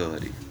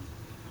possibility.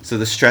 So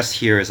the stress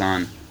here is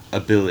on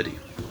ability.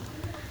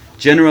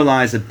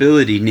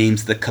 Generalizability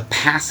names the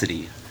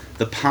capacity,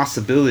 the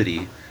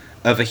possibility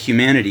of a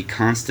humanity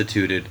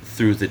constituted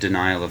through the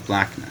denial of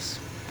blackness.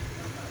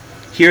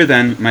 Here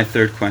then, my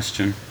third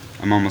question,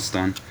 I'm almost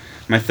done,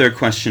 my third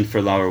question for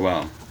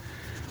Laruelle.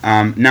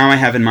 Now I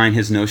have in mind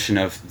his notion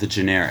of the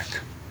generic.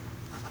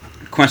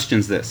 The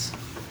question's this: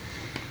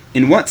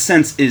 in what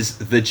sense is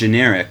the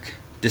generic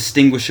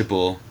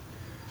distinguishable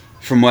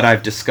from what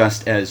I've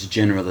discussed as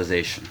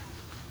generalization?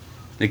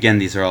 Again,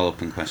 these are all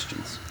open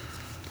questions.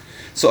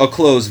 So I'll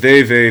close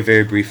very, very,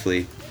 very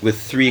briefly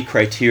with three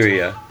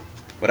criteria,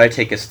 what I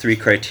take as three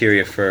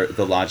criteria for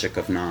the logic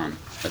of non,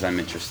 as I'm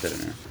interested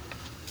in it.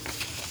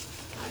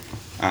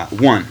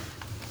 One,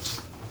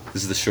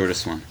 this is the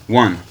shortest one.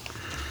 One,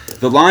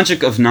 the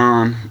logic of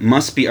non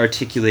must be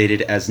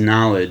articulated as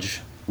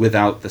knowledge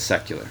without the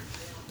secular.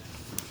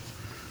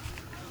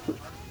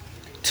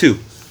 Two,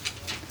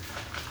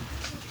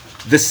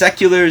 the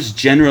secular's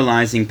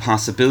generalizing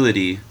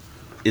possibility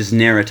is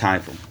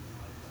narratival.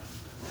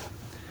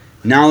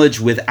 Knowledge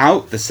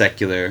without the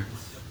secular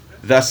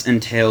thus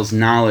entails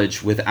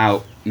knowledge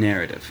without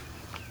narrative.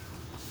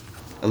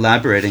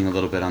 Elaborating a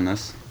little bit on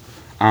this.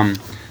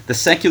 The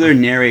secular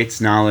narrates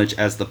knowledge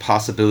as the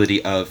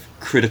possibility of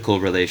critical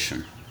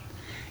relation.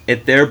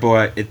 It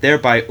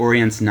thereby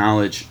orients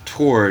knowledge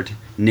toward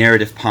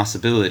narrative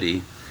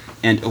possibility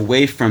and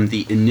away from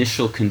the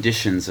initial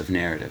conditions of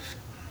narrative.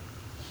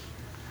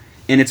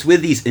 And it's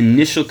with these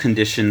initial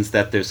conditions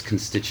that there's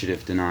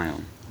constitutive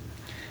denial.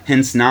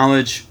 Hence,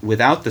 knowledge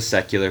without the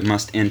secular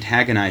must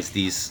antagonize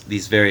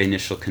these very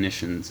initial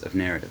conditions of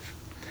narrative.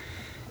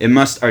 It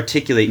must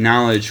articulate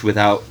knowledge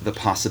without the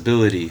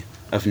possibility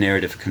of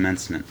narrative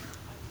commencement.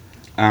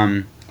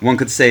 One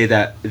could say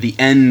that the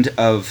end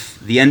of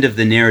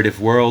the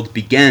narrative world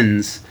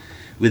begins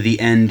with the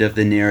end of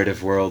the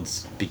narrative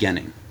world's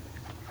beginning.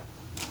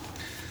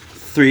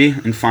 Three,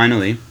 and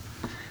finally,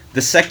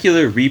 the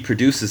secular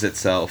reproduces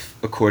itself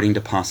according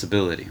to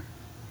possibility.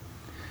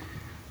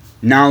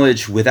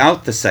 Knowledge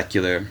without the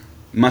secular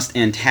must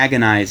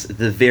antagonize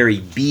the very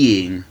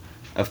being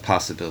of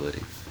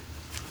possibility.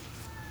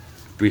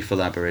 Brief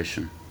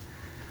elaboration.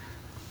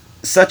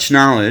 Such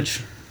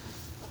knowledge,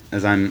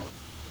 as I'm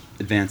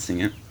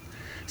advancing it,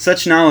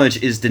 such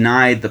knowledge is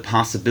denied the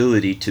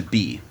possibility to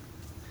be,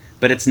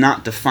 but it's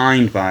not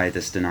defined by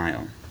this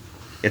denial.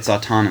 It's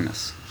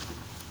autonomous.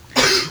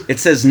 It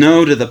says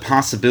no to the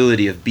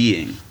possibility of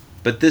being,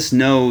 but this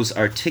knows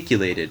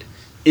articulated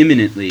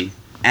imminently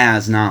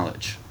as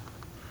knowledge.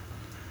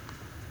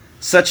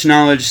 Such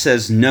knowledge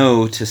says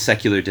no to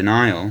secular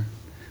denial,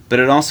 but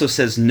it also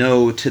says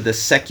no to the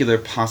secular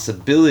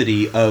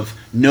possibility of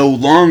no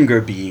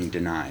longer being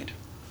denied.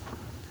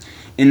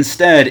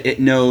 Instead, it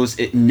knows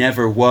it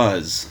never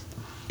was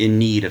in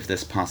need of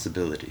this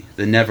possibility.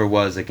 The never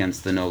was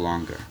against the no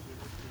longer.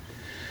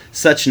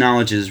 Such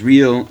knowledge is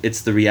real.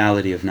 It's the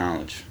reality of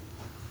knowledge.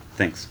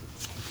 Thanks.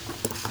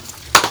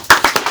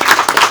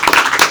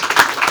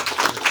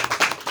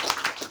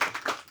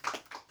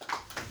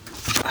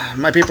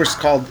 My paper is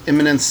called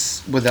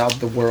Immanence Without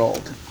the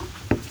World.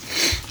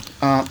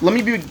 Let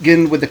me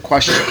begin with the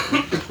question.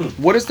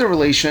 What is the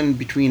relation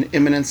between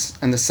immanence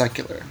and the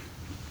secular?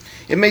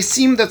 It may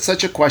seem that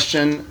such a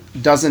question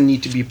doesn't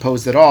need to be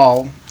posed at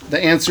all.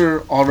 The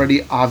answer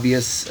already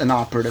obvious and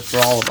operative for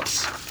all of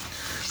us.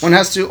 One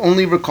has to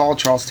only recall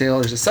Charles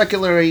Taylor's The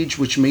Secular Age,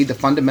 which made the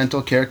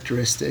fundamental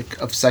characteristic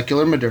of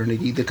secular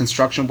modernity the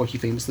construction of what he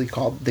famously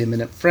called the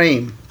immanent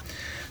frame.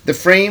 The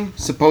frame,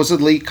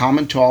 supposedly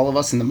common to all of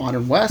us in the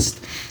modern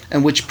West,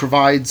 and which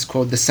provides,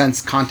 quote, the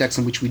sense context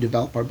in which we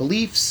develop our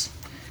beliefs,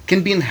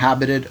 can be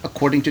inhabited,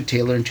 according to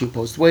Taylor, in two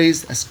opposed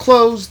ways: as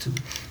closed,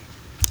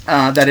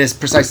 that is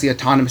precisely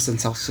autonomous and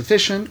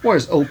self-sufficient, or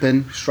as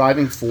open,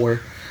 striving for,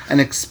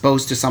 and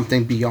exposed to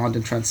something beyond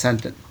and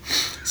transcendent.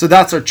 So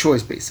that's our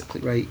choice,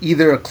 basically, right?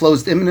 Either a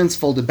closed immanence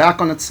folded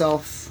back on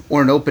itself,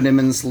 or an open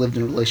immanence lived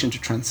in relation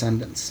to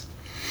transcendence.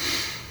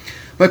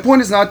 My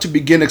point is not to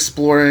begin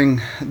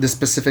exploring the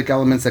specific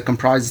elements that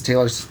comprise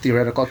Taylor's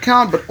theoretical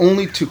account, but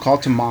only to call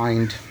to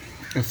mind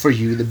for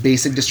you the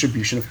basic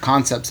distribution of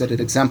concepts that it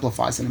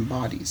exemplifies and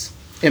embodies.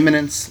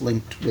 immanence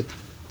linked with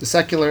the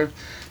secular,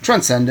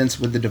 transcendence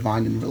with the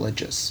divine and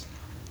religious.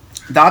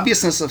 The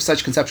obviousness of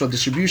such conceptual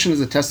distribution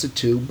is attested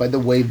to by the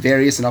way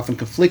various and often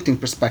conflicting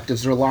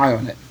perspectives rely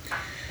on it.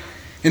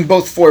 In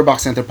both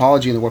Feuerbach's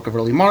Anthropology and the work of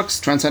early Marx,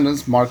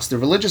 transcendence marks the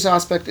religious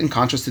aspect in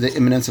contrast to the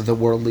immanence of the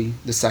worldly,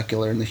 the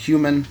secular, and the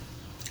human.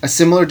 A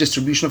similar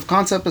distribution of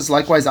concept is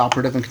likewise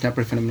operative in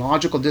contemporary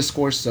phenomenological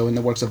discourse, so in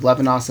the works of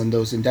Levinas and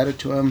those indebted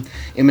to him,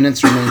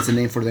 immanence remains the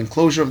name for the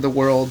enclosure of the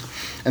world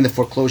and the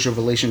foreclosure of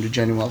relation to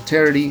genuine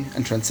alterity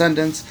and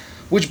transcendence,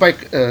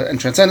 and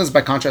transcendence by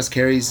contrast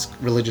carries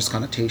religious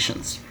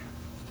connotations.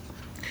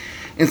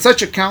 In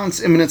such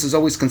accounts, immanence is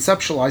always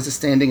conceptualized as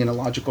standing in a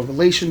logical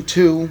relation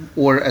to,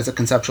 or as a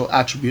conceptual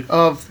attribute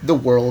of, the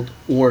world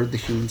or the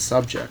human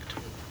subject.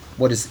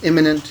 What is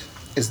immanent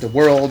is the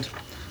world,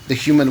 the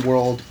human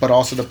world, but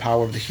also the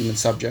power of the human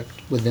subject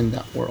within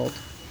that world.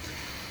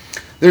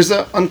 There's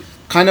a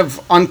kind of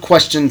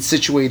unquestioned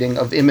situating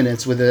of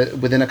immanence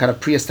within a kind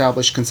of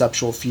pre-established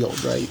conceptual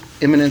field, right?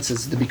 Immanence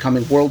is the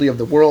becoming worldly of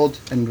the world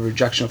and the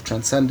rejection of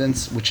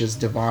transcendence, which is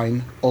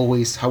divine,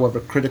 always, however,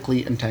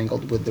 critically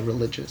entangled with the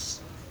religious.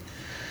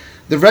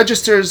 The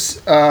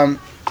registers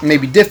may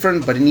be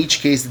different, but in each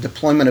case, the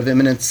deployment of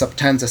immanence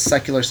subtends a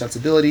secular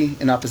sensibility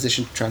in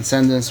opposition to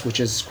transcendence, which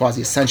is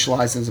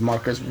quasi-essentialized as a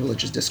marker of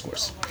religious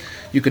discourse.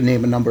 You could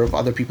name a number of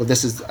other people.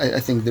 This is, I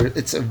think,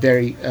 it's a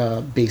very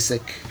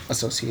basic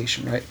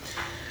association, right?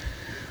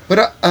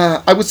 But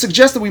I would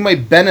suggest that we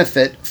might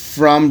benefit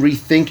from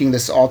rethinking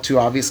this all too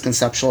obvious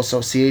conceptual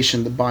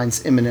association that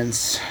binds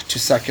immanence to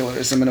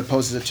secularism and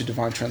opposes it to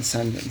divine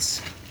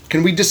transcendence.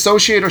 Can we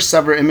dissociate or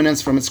sever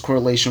immanence from its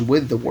correlation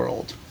with the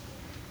world?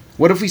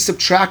 What if we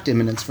subtract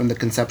immanence from the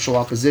conceptual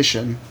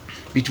opposition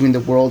between the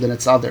world and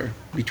its other,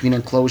 between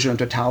enclosure and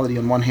totality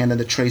on one hand and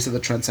the trace of the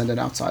transcendent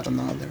outside on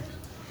the other?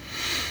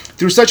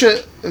 Through such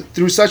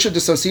a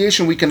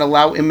dissociation, we can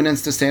allow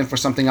immanence to stand for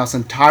something else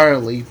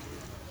entirely,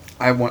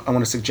 I want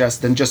to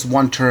suggest, than just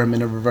one term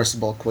in a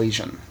reversible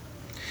equation.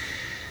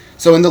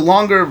 So in the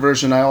longer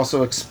version, I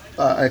also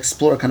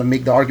explore, kind of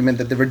make the argument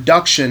that the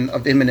reduction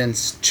of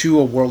immanence to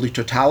a worldly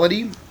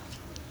totality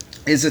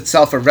is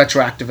itself a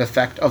retroactive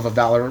effect of a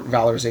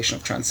valorization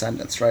of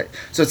transcendence, right?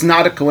 So it's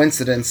not a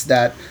coincidence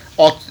that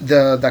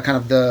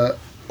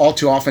all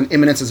too often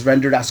immanence is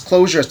rendered as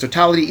closure, as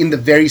totality, in the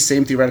very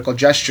same theoretical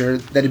gesture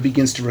that it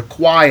begins to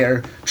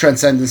require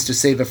transcendence to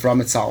save it from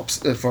its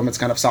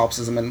kind of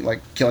solipsism and like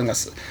killing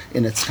us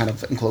in its kind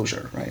of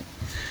enclosure, right?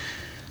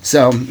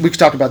 So we could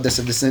talk about this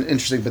if this is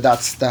interesting, but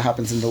that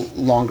happens in the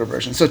longer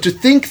version. So to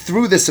think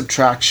through this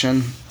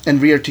subtraction and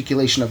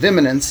rearticulation of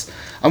immanence,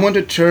 I want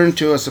to turn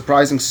to a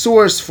surprising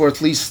source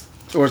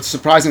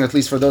surprising at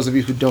least for those of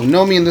you who don't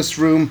know me in this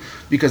room,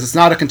 because it's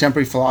not a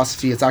contemporary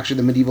philosophy, it's actually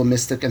the medieval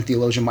mystic and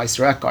theologian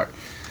Meister Eckhart.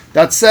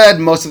 That said,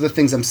 most of the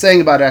things I'm saying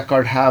about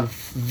Eckhart have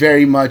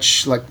very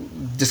much like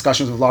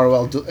discussions with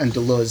Laruelle and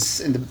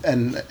Deleuze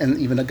and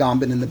even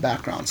Agamben in the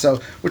background.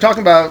 So we're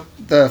talking about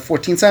the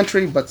 14th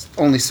century, but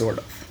only sort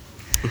of.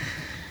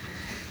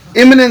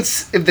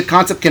 Immanence, if the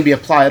concept can be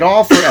applied at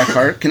all for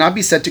Eckhart, cannot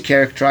be said to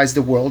characterize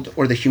the world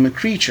or the human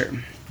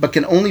creature, but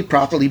can only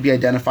properly be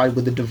identified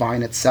with the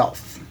divine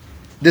itself.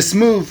 This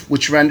move,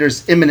 which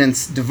renders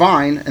immanence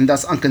divine and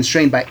thus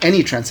unconstrained by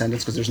any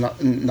transcendence, because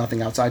there's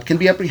nothing outside, can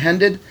be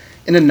apprehended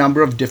in a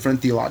number of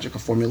different theological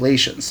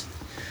formulations.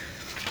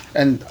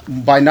 And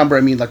by number,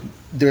 I mean like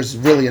there's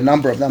really a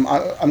number of them.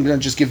 I'm going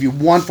to just give you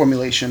one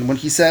formulation. When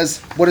he says,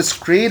 what is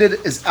created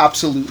is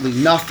absolutely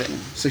nothing.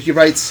 So he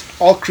writes,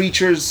 all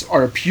creatures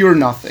are a pure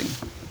nothing.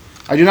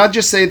 I do not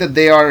just say that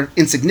they are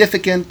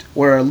insignificant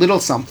or a little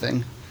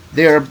something.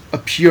 They are a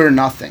pure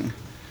nothing.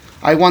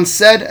 I once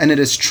said, and it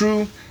is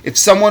true, if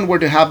someone were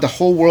to have the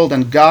whole world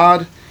and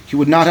God, he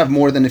would not have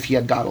more than if he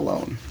had God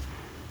alone.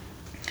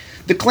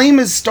 The claim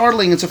is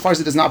startling insofar as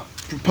it does not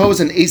propose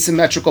an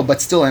asymmetrical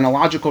but still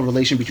analogical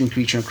relation between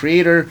creature and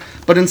creator,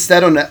 but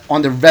instead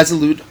on the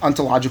resolute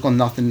ontological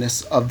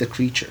nothingness of the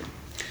creature.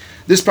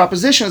 This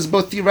proposition is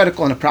both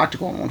theoretical and a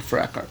practical one for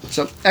Eckhart.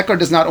 So Eckhart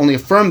does not only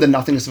affirm the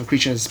nothingness of a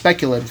creature as a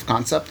speculative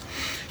concept,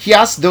 he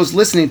asks those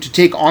listening to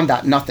take on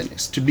that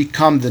nothingness, to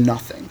become the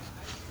nothing.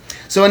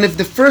 So, and if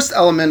the first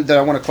element that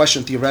I want to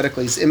question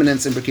theoretically is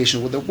immanence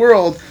implication with the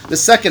world, the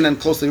second and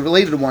closely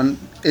related one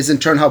is in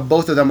turn how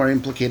both of them are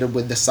implicated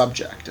with the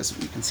subject, as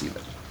we conceive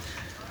it.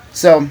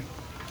 So,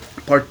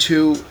 part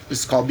 2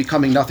 is called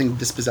Becoming Nothing,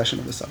 Dispossession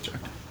of the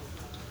Subject.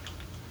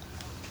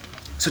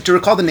 So to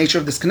recall the nature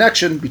of this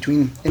connection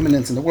between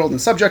immanence and the world and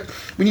the subject,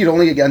 we need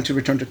only again to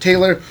return to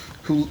Taylor,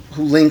 who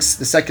links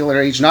the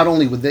secular age not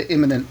only with the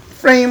immanent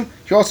frame,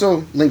 he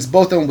also links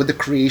both of them with the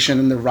creation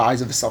and the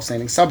rise of a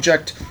self-standing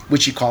subject,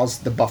 which he calls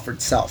the buffered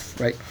self,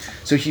 right?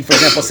 So he, for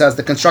example, says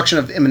the construction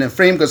of the immanent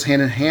frame goes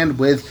hand in hand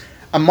with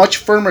a much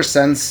firmer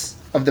sense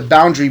of the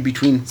boundary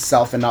between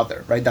self and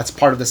other, right? That's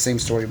part of the same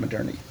story of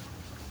modernity.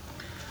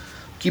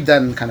 Keep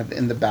that kind of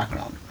in the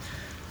background.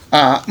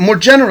 More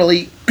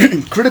generally,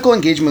 critical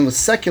engagement with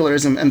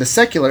secularism and the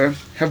secular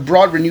have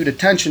brought renewed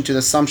attention to the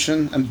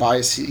assumption and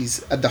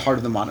biases at the heart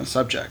of the modern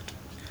subject.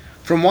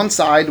 From one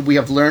side, we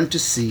have learned to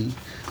see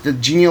the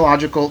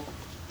genealogical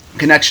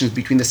connections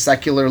between the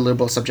secular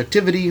liberal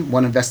subjectivity,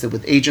 one invested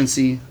with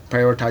agency,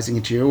 prioritizing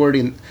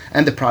interiority,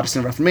 and the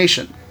Protestant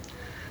Reformation.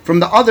 From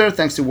the other,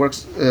 thanks to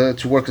works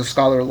of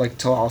scholars like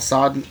Talal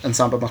Asad and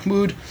Samba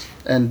Mahmoud,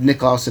 and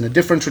Nicklaus in a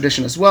different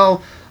tradition as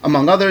well,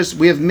 among others,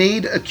 we've been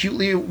made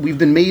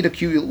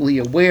acutely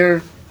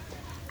aware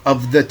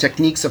of the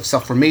techniques of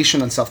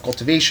self-formation and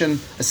self-cultivation,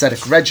 ascetic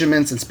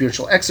regimens, and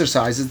spiritual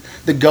exercises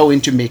that go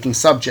into making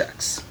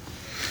subjects.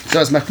 So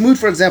as Mahmoud,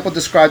 for example,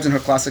 describes in her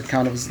classic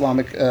account of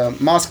Islamic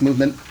mosque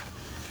movement,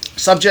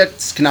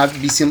 subjects cannot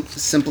be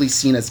simply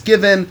seen as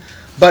given,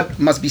 but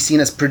must be seen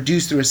as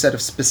produced through a set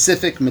of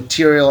specific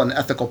material and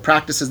ethical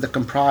practices that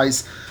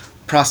comprise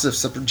process of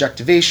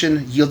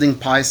subjectivation, yielding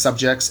pious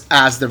subjects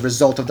as the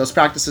result of those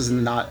practices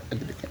and not at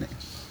the beginning.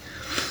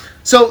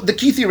 So the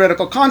key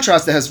theoretical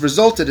contrast that has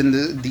resulted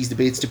in these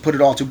debates, to put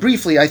it all too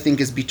briefly, I think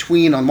is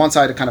between, on one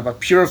side, a kind of a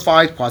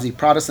purified,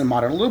 quasi-Protestant,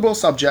 modern liberal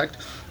subject,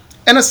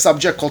 and a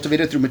subject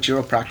cultivated through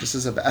material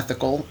practices of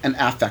ethical and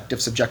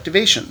affective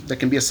subjectivation that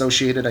can be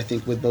associated, I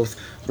think, with both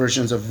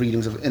versions of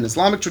readings in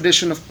Islamic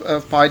tradition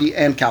of piety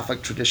and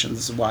Catholic tradition.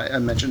 This is why I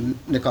mentioned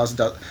Nicklaus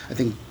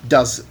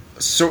does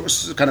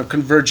kind of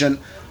convergent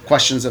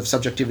questions of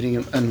subjectivity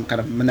and kind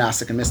of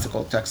monastic and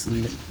mystical texts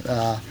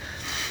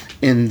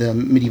in the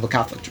medieval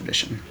Catholic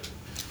tradition.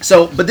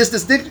 So, but this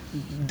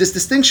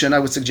distinction, I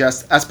would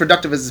suggest, as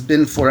productive as it's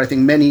been for, I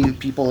think, many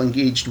people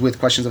engaged with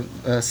questions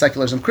of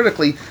secularism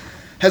critically,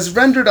 has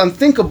rendered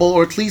unthinkable,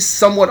 or at least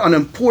somewhat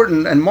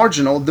unimportant and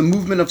marginal, the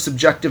movement of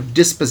subjective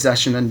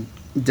dispossession and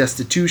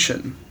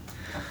destitution.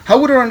 How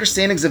would our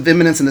understandings of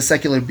immanence in the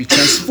secular be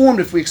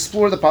transformed if we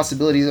explore the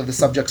possibilities of the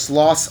subject's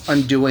loss,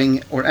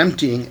 undoing, or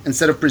emptying,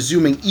 instead of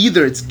presuming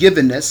either its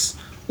givenness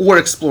or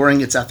exploring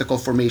its ethical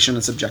formation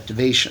and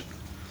subjectivation?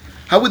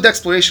 How would the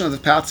exploration of the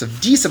paths of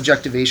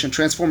desubjectivation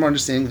transform our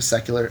understanding of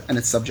secular and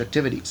its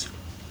subjectivities?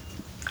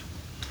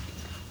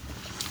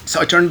 So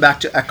I turn back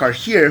to Eckhart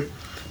here,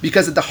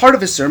 because at the heart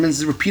of his sermons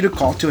is a repeated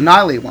call to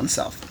annihilate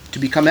oneself, to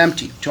become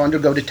empty, to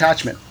undergo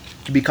detachment,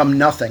 to become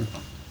nothing.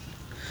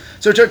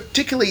 So to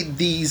articulate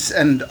these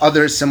and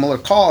other similar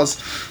calls,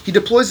 he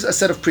deploys a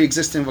set of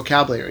pre-existing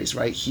vocabularies,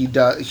 right?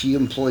 He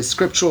employs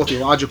scriptural,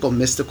 theological,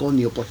 mystical,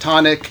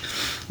 Neoplatonic,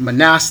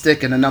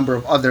 monastic, and a number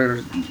of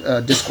other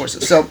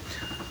discourses. So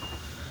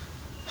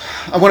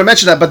I want to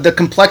mention that, but the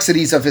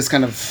complexities of his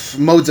kind of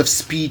modes of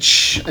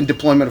speech and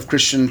deployment of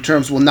Christian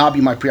terms will not be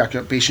my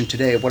preoccupation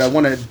today. What I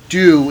want to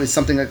do is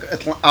something like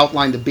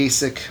outline the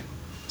basic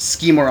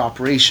scheme or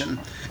operation.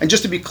 And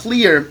just to be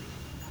clear,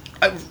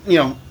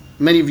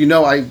 many of you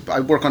know I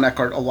work on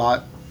Eckhart a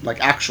lot,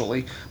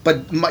 actually,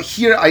 but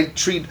here I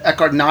treat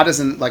Eckhart not as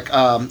an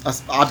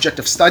object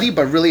of study,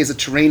 but really as a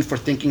terrain for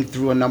thinking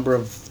through a number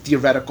of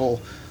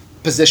theoretical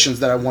positions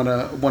that I want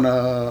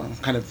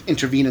to kind of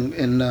intervene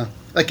in.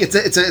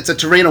 It's a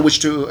terrain on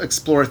which to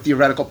explore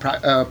theoretical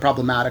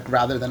problematic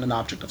rather than an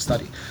object of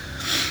study.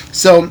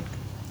 So,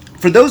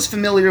 for those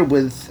familiar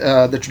with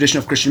the tradition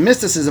of Christian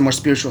mysticism or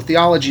spiritual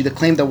theology, the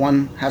claim that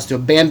one has to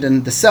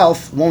abandon the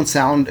self won't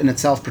sound in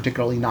itself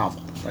particularly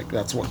novel.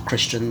 That's what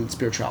Christian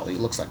spirituality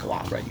looks like a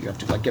lot, right? You have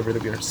to get rid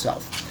of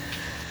yourself.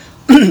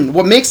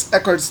 What makes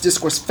Eckhart's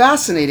discourse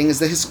fascinating is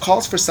that his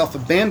calls for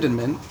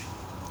self-abandonment,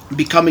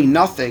 becoming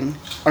nothing,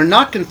 are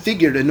not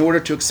configured in order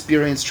to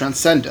experience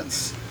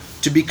transcendence,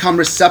 to become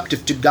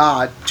receptive to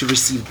God, to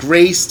receive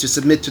grace, to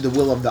submit to the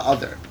will of the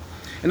other.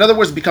 In other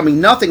words,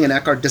 becoming nothing in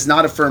Eckhart does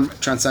not affirm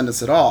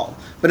transcendence at all,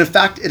 but in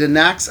fact it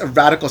enacts a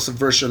radical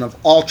subversion of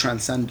all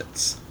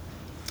transcendence.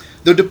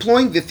 Though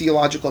deploying the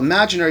theological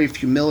imaginary of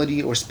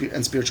humility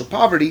and spiritual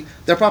poverty,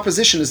 their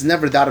proposition is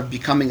never that of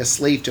becoming a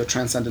slave to a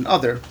transcendent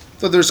other,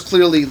 though there's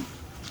clearly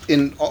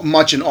in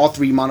all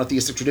three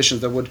monotheistic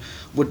traditions that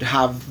would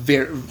have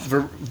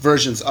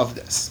versions of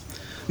this.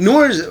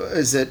 Nor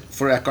is it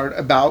for Eckhart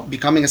about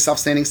becoming a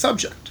self-standing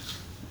subject.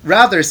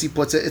 Rather, as he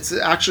puts it, it's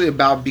actually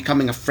about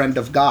becoming a friend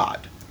of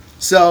God.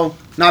 So,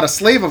 not a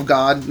slave of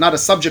God, not a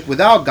subject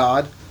without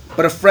God,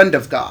 but a friend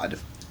of God,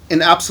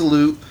 in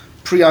absolute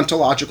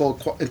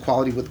pre-ontological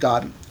equality with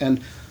God.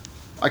 And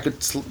I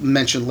could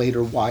mention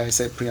later why I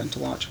say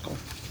pre-ontological.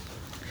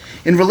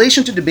 In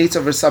relation to debates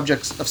over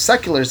subjects of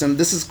secularism,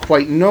 this is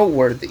quite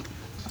noteworthy.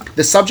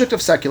 The subject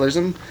of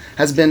secularism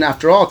has been,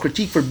 after all, a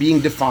critique for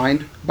being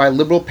defined by a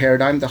liberal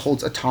paradigm that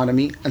holds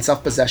autonomy and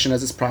self-possession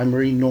as its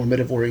primary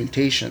normative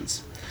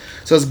orientations.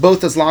 So as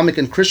both Islamic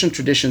and Christian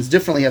traditions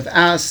differently have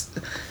asked,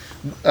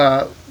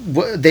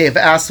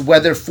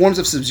 whether forms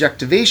of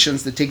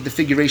subjectivations that take the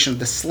figuration of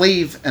the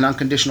slave and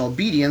unconditional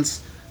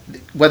obedience,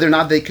 whether or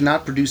not they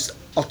cannot produce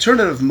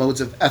alternative modes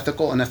of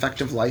ethical and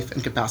effective life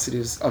and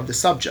capacities of the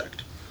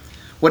subject.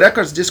 What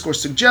Eckhart's discourse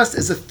suggests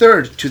is a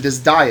third to this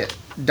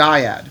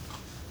dyad.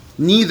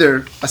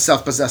 Neither a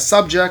self-possessed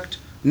subject,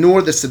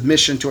 nor the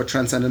submission to a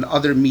transcendent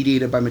other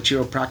mediated by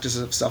material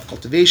practices of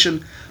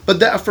self-cultivation, but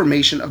the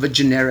affirmation of a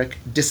generic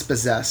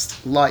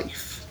dispossessed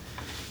life.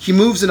 He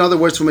moves, in other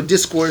words, from a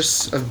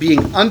discourse of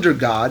being under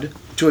God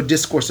to a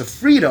discourse of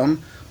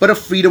freedom, but of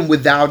freedom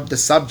without the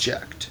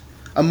subject,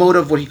 a mode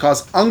of what he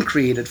calls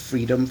uncreated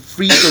freedom,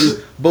 free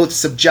from both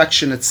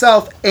subjection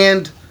itself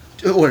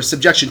or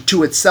subjection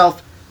to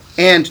itself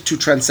and to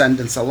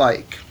transcendence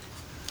alike.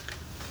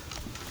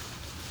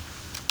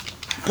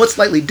 Put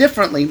slightly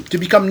differently, to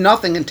become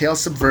nothing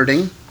entails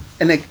subverting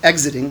and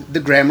exiting the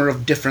grammar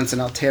of difference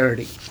and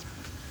alterity.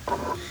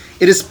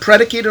 It is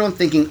predicated on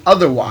thinking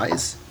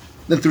otherwise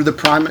than through the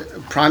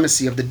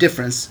primacy of the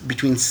difference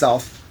between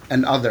self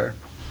and other.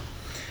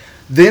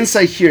 The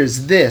insight here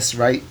is this,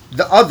 right?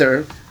 The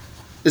other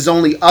is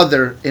only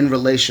other in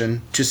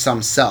relation to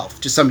some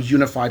self, to some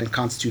unified and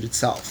constituted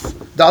self.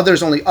 The other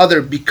is only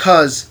other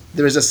because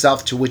there is a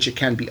self to which it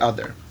can be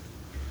other.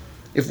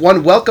 If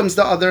one welcomes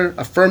the other,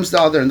 affirms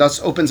the other, and thus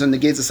opens and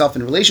negates the self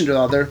in relation to the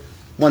other,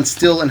 one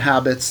still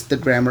inhabits the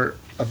grammar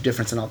of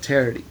difference and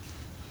alterity.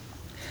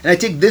 And I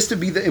take this to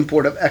be the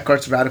import of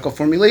Eckhart's radical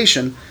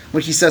formulation,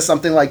 when he says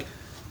something like,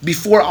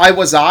 before I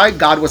was I,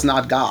 God was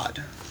not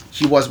God.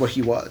 He was what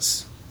he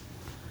was.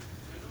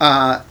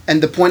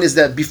 And the point is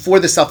that before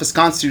the self is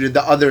constituted,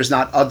 the other is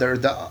not other,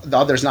 the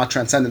other is not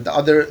transcendent. The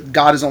other,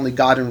 God is only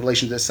God in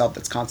relation to the self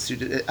that's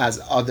constituted as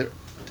other,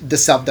 the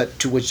self that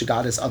to which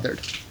God is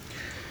othered.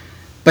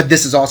 But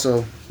this is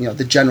also,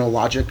 the general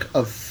logic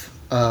of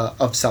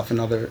self and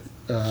other,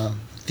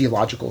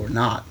 theological or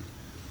not.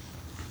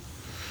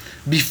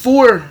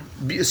 Before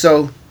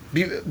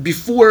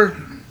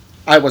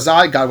I was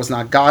I, God was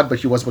not God, but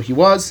he was what he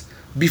was.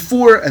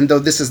 Before, and though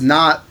this is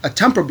not a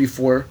temporal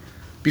before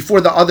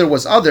the other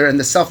was other and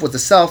the self was the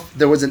self,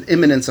 there was an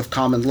immanence of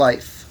common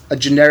life, a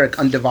generic,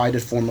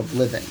 undivided form of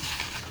living.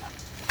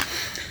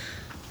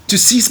 To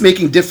cease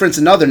making difference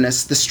and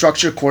otherness, the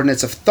structure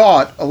coordinates of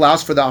thought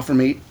allows for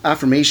the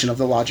affirmation of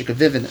the logic of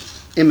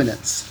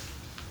immanence,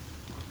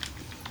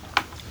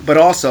 but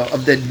also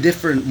of the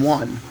different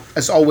one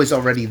as always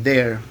already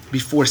there,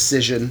 before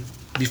scission,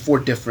 before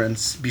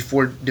difference,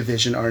 before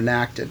division are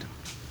enacted.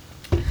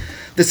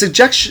 The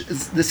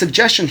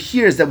suggestion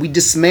here is that we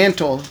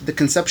dismantle the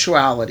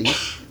conceptuality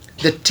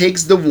that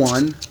takes the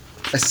one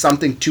as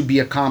something to be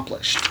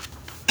accomplished,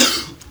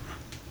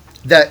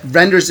 that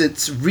renders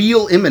its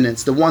real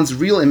immanence, the one's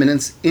real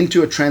immanence,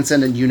 into a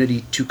transcendent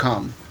unity to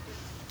come.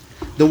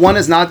 The one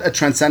is not a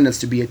transcendence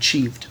to be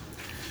achieved.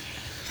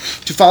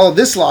 To follow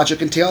this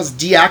logic entails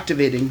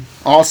deactivating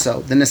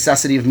also the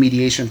necessity of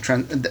mediation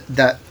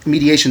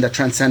that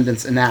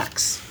transcendence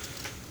enacts.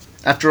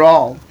 After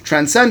all,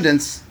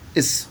 transcendence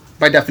is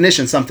by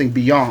definition something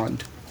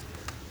beyond,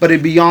 but a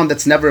beyond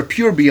that's never a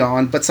pure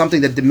beyond, but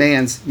something that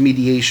demands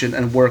mediation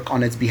and work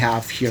on its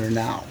behalf here and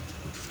now.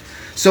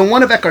 So in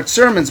one of Eckhart's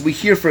sermons, we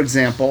hear, for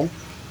example,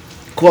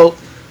 quote,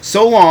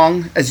 "So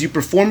long as you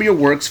perform your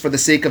works for the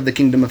sake of the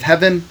kingdom of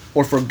heaven,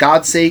 or for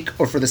God's sake,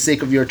 or for the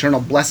sake of your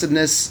eternal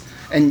blessedness,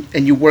 and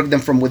you work them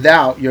from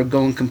without, you're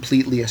going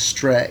completely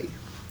astray."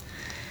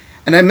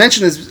 And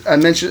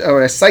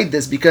I cite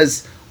this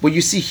because what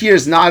you see here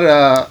is not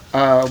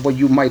what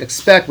you might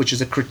expect, which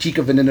is a critique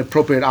of an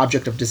inappropriate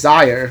object of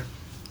desire.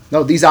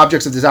 No, these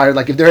objects of desire,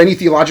 like if there are any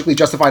theologically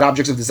justified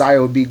objects of desire,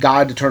 it would be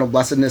God, eternal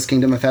blessedness,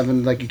 kingdom of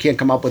heaven. Like you can't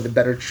come up with a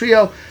better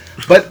trio.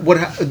 But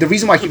the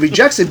reason why he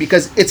rejects it,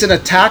 because it's an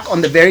attack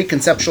on the very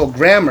conceptual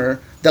grammar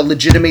that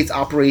legitimates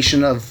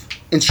operation of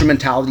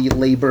instrumentality,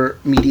 labor,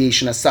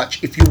 mediation as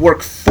such. If you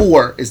work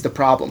for is the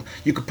problem.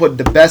 You could put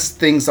the best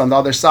things on the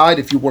other side.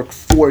 If you work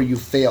for, you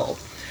failed.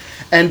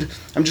 And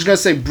I'm just going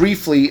to say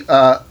briefly,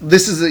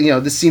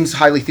 this seems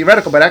highly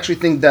theoretical, but I actually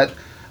think that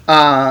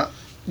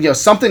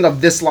something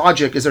of this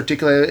logic is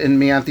articulated in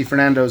Mianthi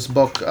Fernando's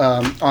book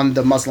on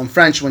the Muslim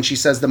French, when she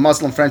says the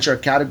Muslim French are a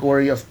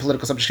category of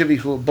political subjectivity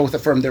who both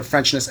affirm their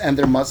Frenchness and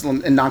their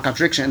Muslim in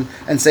non-contradiction,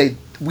 and say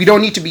we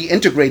don't need to be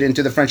integrated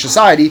into the French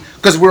society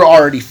because we're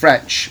already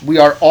French. We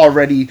are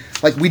already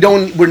we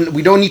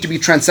don't need to be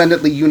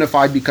transcendently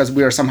unified because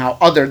we are somehow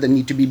other than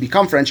need to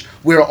become French.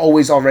 We're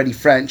always already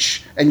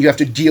French, and you have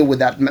to deal with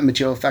that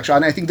material factual.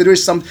 And I think that there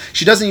is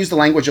she doesn't use the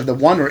language of the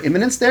one or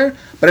immanence there,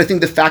 but I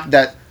think the fact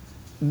that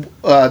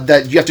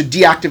you have to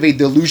deactivate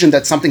the illusion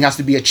that something has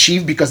to be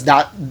achieved because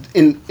that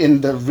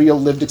in the real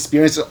lived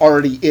experience it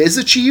already is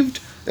achieved,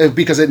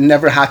 because it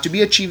never had to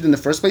be achieved in the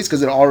first place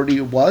because it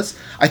already was,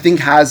 I think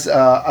has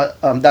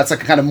that's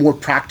like a kind of more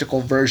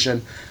practical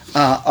version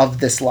of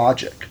this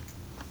logic.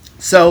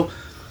 So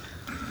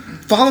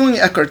following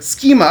Eckhart's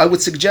schema, I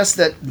would suggest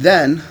that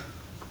then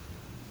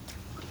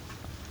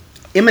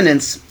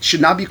immanence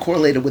should not be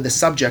correlated with the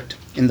subject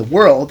in the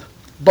world,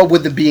 but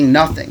with the being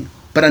nothing.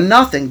 But a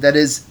nothing that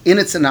is, in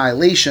its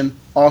annihilation,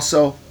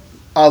 also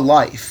a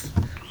life,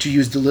 to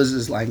use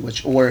Deleuze's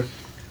language, or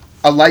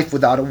a life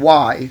without a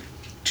Y,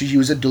 to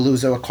use a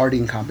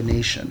Deleuze-Accardian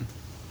combination.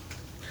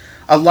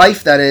 A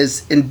life that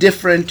is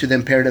indifferent to the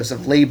imperatives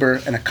of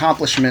labor and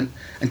accomplishment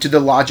and to the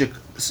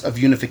logics of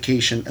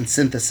unification and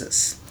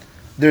synthesis.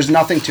 There's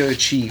nothing to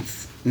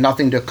achieve,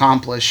 nothing to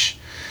accomplish,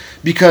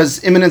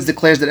 because immanence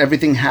declares that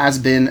everything has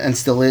been and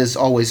still is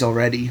always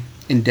already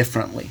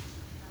indifferently.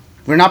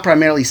 We're not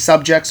primarily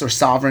subjects or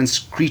sovereigns,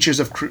 creatures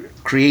of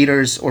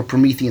creators or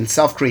Promethean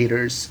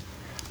self-creators,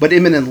 but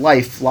immanent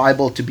life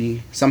liable to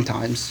be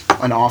sometimes,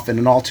 and often,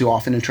 and all too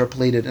often,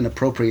 interpolated and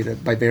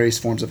appropriated by various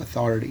forms of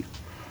authority.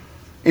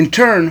 In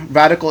turn,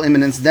 radical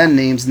immanence then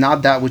names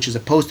not that which is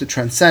opposed to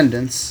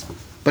transcendence,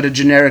 but a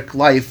generic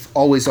life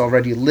always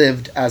already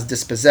lived as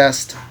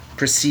dispossessed,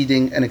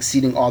 preceding and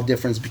exceeding all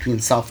difference between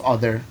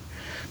self-other,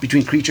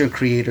 between creature and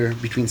creator,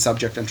 between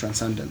subject and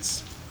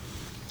transcendence.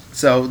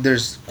 So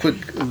there's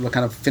quick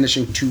kind of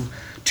finishing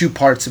two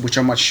parts which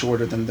are much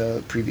shorter than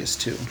the previous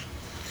two.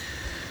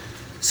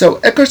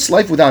 So Eckhart's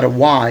life without a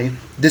why,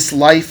 this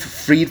life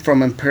freed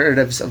from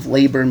imperatives of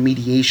labor,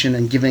 mediation,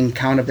 and giving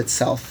account of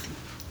itself,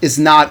 is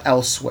not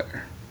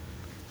elsewhere.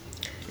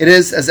 It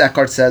is, as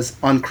Eckhart says,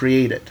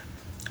 uncreated,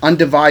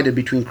 undivided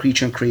between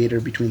creature and creator,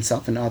 between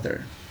self and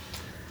other.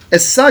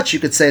 As such,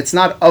 you could say it's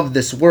not of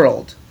this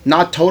world,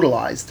 not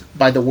totalized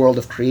by the world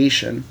of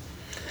creation,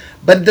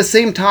 but at the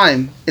same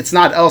time, it's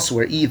not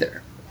elsewhere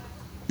either.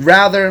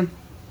 Rather,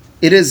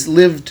 it is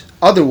lived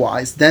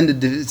otherwise than the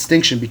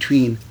distinction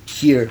between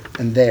here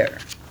and there.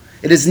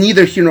 It is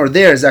neither here nor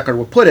there, as Eckhart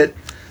would put it,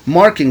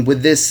 marking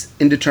with this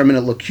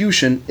indeterminate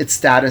locution its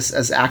status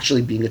as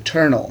actually being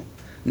eternal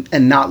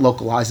and not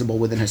localizable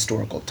within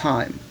historical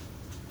time.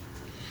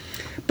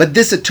 But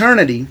this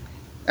eternity,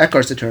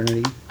 Eckhart's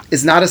eternity,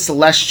 is not a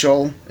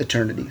celestial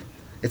eternity.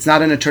 It's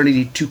not an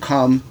eternity to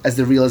come as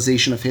the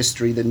realization of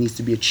history that needs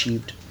to be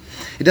achieved.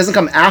 It doesn't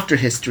come after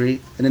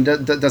history, and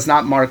it does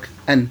not mark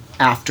an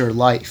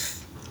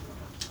afterlife.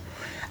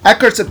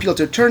 Eckhart's appeal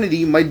to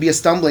eternity might be a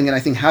stumbling, and I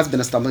think has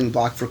been a stumbling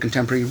block for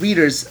contemporary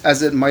readers,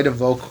 as it might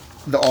evoke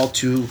the all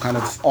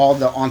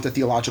the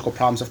ontotheological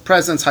problems of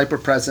presence,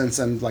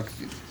 hyperpresence, and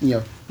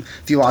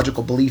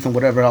theological belief and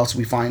whatever else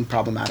we find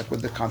problematic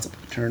with the concept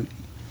of eternity.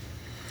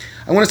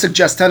 I want to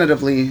suggest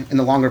tentatively, in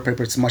the longer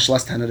paper it's much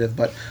less tentative,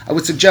 but I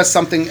would suggest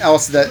something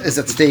else that is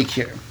at stake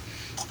here.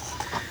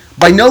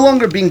 By no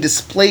longer being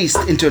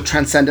displaced into a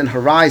transcendent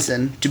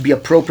horizon to be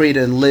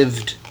appropriated and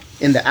lived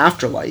in the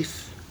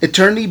afterlife,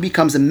 eternity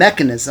becomes a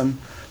mechanism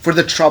for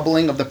the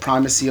troubling of the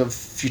primacy of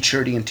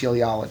futurity and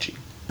teleology.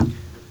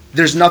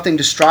 There's nothing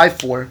to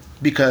strive for,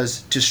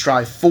 because to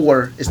strive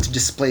for is to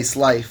displace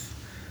life,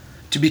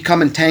 to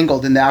become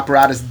entangled in the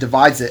apparatus that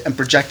divides it and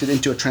project it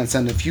into a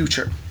transcendent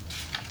future,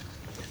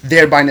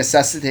 thereby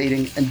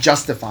necessitating and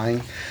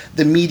justifying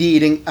the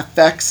mediating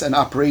effects and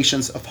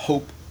operations of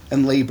hope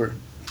and labor.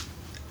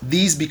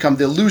 These become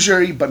the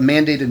illusory but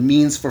mandated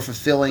means for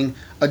fulfilling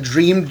a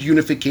dreamed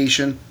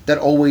unification that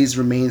always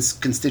remains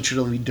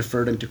constitutively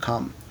deferred and to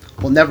come.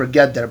 We'll never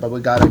get there, but we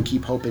gotta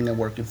keep hoping and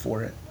working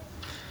for it.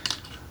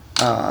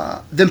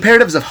 The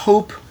imperatives of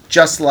hope,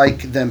 just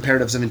like the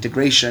imperatives of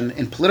integration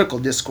in political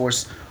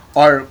discourse,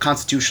 are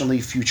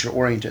constitutionally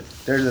future-oriented.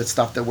 They're the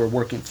stuff that we're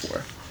working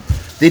for.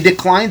 They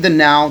decline the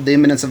now, the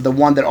immanence of the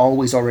one that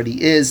always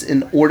already is,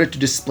 in order to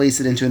displace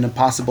it into an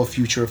impossible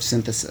future of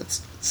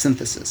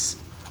synthesis.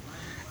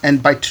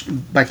 And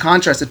by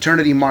contrast,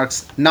 eternity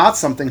marks not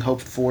something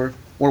hoped for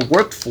or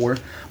worked for,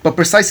 but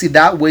precisely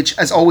that which,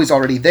 as always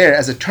already there,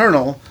 as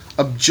eternal,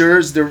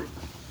 abjures the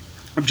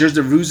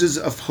ruses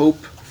of hope,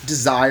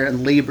 desire,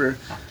 and labor,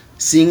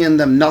 seeing in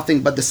them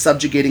nothing but the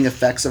subjugating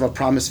effects of a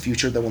promised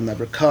future that will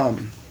never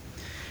come.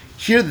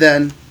 Here,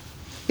 then,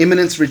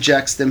 immanence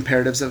rejects the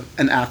imperatives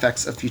and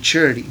affects of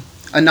futurity,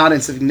 a not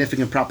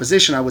insignificant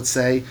proposition, I would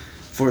say,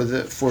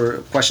 for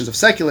questions of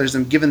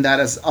secularism, given that,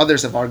 as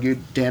others have argued,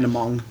 Dan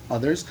among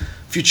others,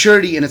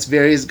 futurity in its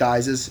various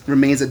guises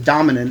remains a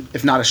dominant,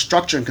 if not a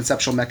structure and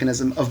conceptual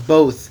mechanism of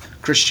both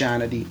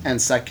Christianity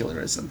and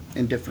secularism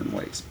in different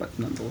ways, but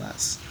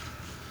nonetheless.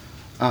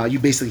 You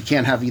basically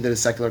can't have either the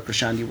secular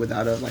Christianity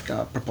without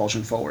a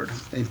propulsion forward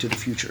into the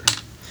future.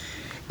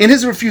 In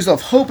his refusal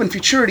of hope and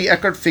futurity,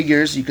 Eckhart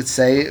figures, you could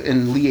say,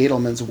 in Lee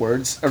Edelman's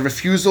words, a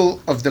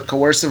refusal of the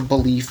coercive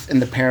belief in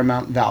the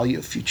paramount value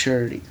of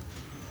futurity.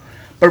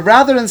 But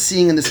rather than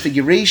seeing in this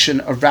figuration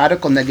a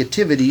radical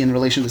negativity in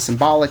relation to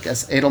symbolic,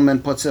 as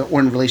Edelman puts it, or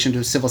in relation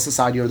to civil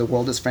society or the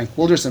world, as Frank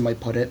Wilderson might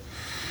put it,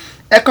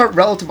 Eckhart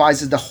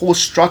relativizes the whole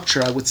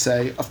structure, I would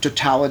say, of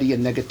totality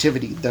and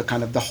negativity, the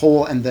kind of the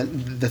whole and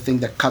the thing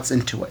that cuts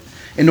into it,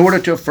 in order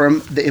to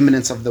affirm the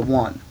immanence of the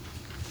one.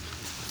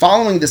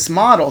 Following this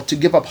model, to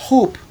give up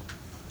hope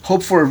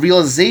for a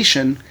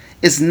realization,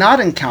 is not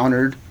to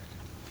encounter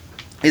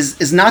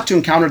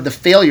the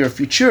failure of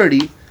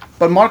futurity,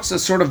 but marks a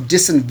sort of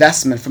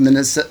disinvestment from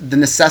the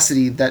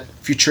necessity that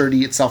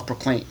futurity itself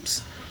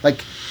proclaims.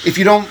 Like, if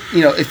you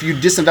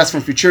disinvest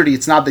from futurity,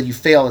 it's not that you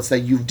fail, it's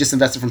that you've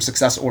disinvested from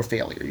success or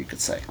failure, you could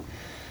say.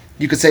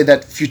 You could say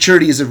that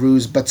futurity is a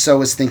ruse, but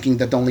so is thinking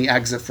that the only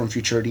exit from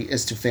futurity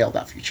is to fail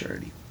that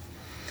futurity.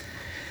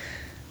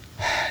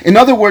 In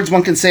other words,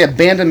 one can say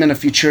abandonment of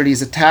futurity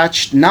is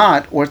attached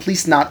not, or at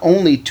least not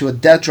only, to a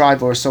death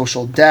drive or a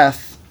social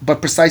death,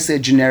 but precisely a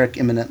generic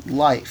immanent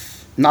life.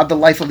 Not the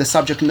life of the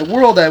subject in the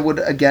world, I would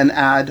again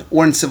add,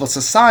 or in civil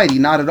society,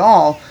 not at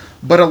all,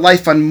 but a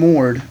life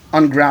unmoored,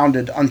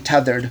 ungrounded,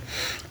 untethered.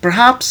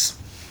 Perhaps,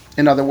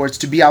 in other words,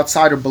 to be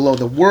outside or below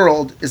the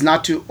world is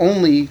not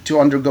only to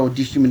undergo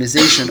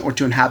dehumanization or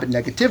to inhabit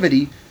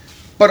negativity,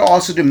 but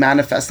also to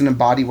manifest and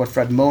embody what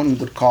Fred Moten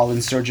would call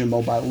insurgent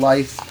mobile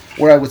life,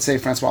 or I would say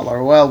Francois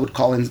Laruelle would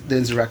call the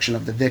insurrection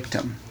of the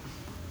victim.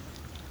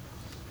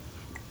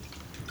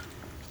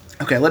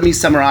 Okay, let me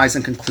summarize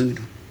and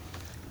conclude.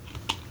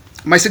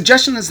 My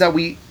suggestion is that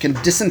we can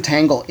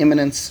disentangle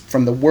immanence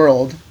from the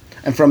world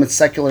and from its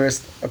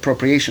secularist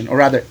appropriation, or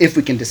rather, if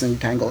we can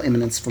disentangle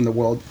immanence from the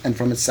world and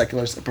from its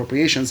secularist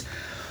appropriations,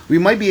 we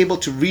might be able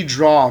to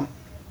redraw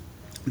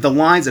the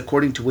lines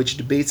according to which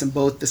debates in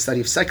both the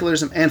study of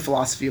secularism and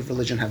philosophy of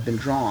religion have been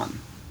drawn.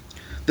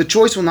 The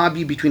choice will not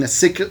be between a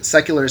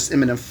secularist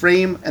immanent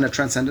frame and a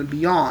transcendent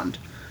beyond,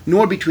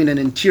 nor between an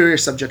interior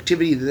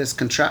subjectivity that is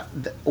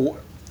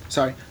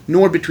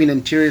nor between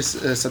interior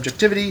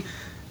subjectivity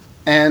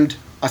and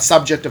a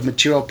subject of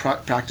material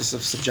practice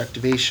of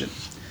subjectivation.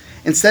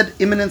 Instead,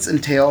 immanence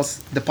entails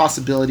the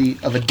possibility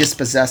of a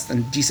dispossessed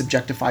and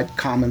desubjectified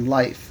common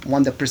life,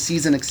 one that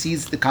precedes and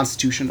exceeds the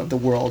constitution of the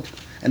world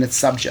and its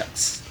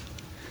subjects.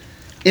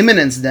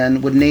 Immanence,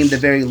 then, would name the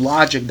very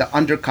logic that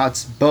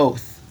undercuts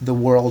both the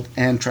world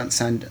and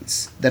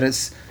transcendence. That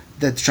is,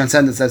 the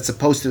transcendence that's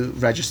supposed to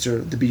register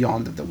the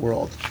beyond of the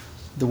world.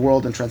 The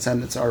world and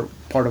transcendence are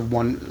part of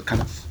one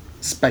kind of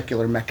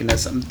specular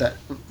mechanism that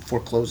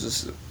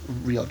forecloses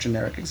real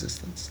generic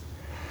existence.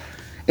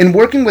 In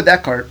working with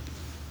Eckhart,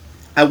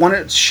 I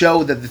wanted to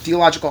show that the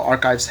theological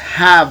archives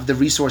have the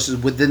resources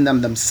within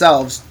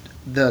themselves,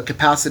 the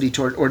capacity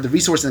or the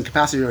resources and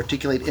capacity to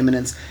articulate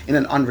immanence in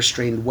an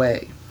unrestrained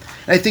way.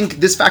 And I think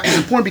this fact is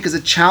important because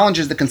it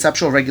challenges the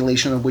conceptual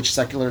regulation on which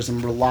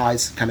secularism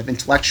relies kind of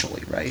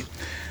intellectually, right?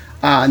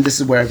 And this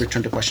is where I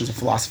return to questions of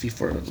philosophy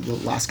for the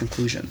last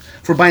conclusion.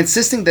 For by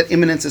insisting that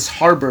immanence is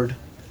harbored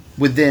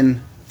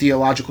within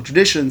theological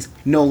traditions,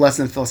 no less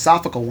than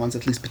philosophical ones,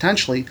 at least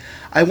potentially,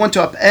 I want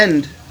to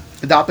upend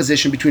the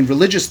opposition between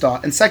religious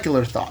thought and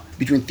secular thought,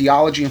 between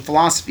theology and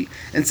philosophy,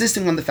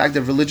 insisting on the fact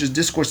that religious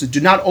discourses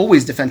do not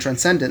always defend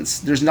transcendence.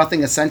 There's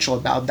nothing essential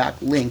about that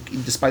link,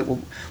 despite what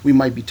we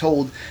might be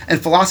told,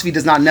 and philosophy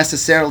does not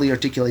necessarily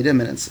articulate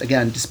immanence,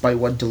 again, despite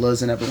what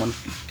Deleuze and everyone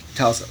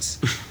tells us.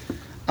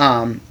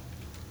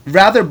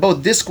 Rather,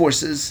 both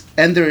discourses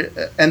and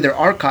their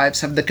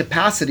archives have the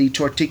capacity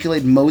to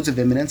articulate modes of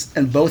immanence,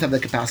 and both have the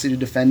capacity to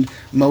defend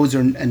modes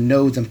and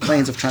nodes and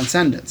planes of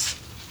transcendence.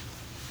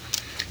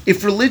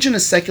 If religion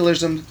is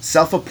secularism's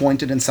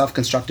self-appointed and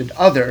self-constructed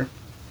other,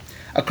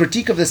 a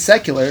critique of the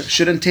secular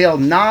should entail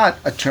not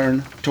a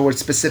turn towards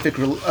a specific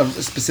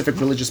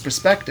religious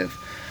perspective,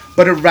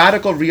 but a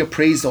radical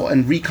reappraisal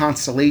and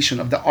reconstellation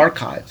of the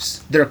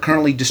archives that are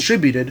currently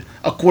distributed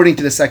according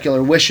to the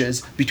secular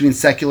wishes between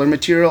secular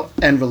material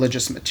and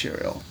religious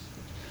material.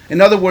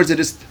 In other words,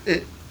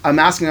 I'm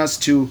asking us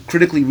to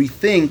critically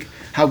rethink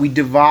how we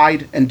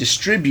divide and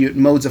distribute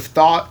modes of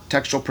thought,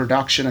 textual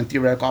production, and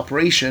theoretical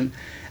operation,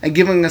 and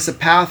giving us a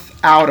path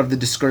out of the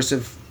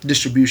discursive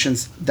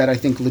distributions that I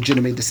think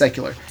legitimate the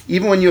secular.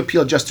 Even when you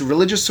appeal just to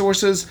religious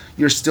sources,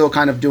 you're still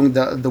kind of doing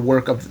the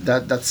work of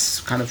that's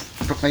kind of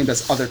proclaimed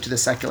as other to the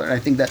secular. And I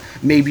think that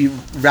maybe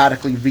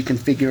radically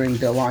reconfiguring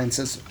the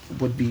alliances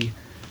would be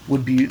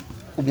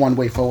one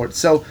way forward.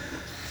 So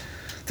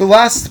the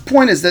last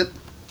point is that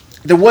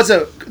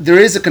there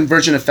is a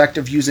convergent effect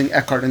of using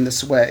Eckhart in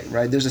this way,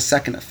 right? There's a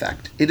second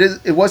effect. It is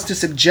to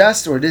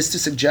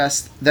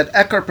suggest that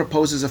Eckhart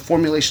proposes a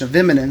formulation of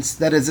immanence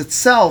that is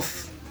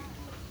itself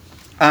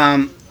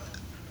that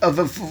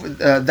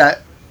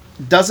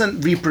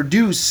doesn't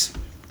reproduce.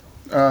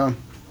 The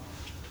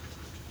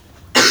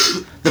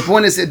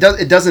point is, it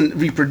doesn't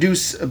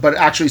reproduce, but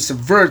actually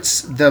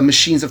subverts the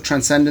machines of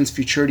transcendence,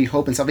 futurity,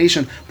 hope, and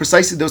salvation.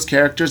 Precisely those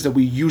characters that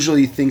we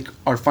usually think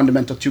are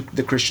fundamental to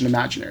the Christian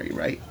imaginary,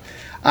 right?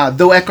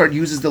 Though Eckhart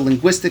uses the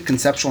linguistic,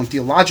 conceptual, and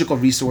theological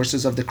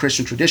resources of the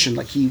Christian tradition,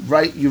 like you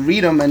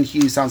read him and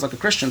he sounds like a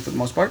Christian for the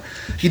most part.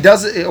 He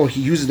does it, or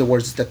he uses the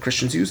words that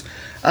Christians use.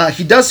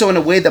 He does so in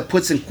a way that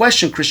puts in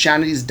question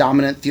Christianity's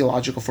dominant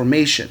theological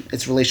formation,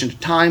 its relation to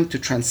time, to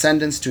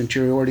transcendence, to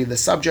interiority of the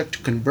subject, to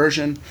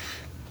conversion.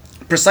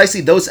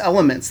 Precisely those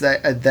elements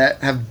that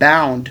have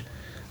bound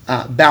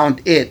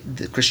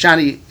the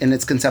Christianity in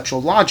its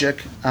conceptual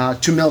logic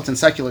to militant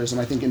secularism,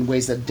 I think, in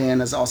ways that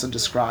Dan has also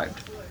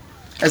described.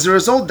 As a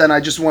result, then, I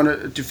just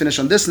wanted to finish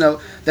on this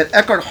note that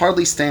Eckhart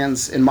hardly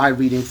stands, in my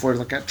reading, for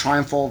like a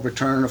triumphal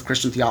return of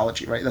Christian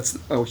theology, right?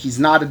 He's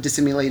not a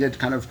dissimulated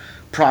kind of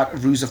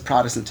ruse of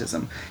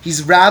Protestantism.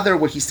 He's rather,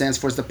 what he stands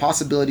for is the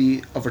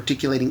possibility of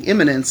articulating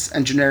immanence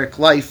and generic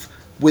life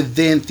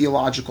within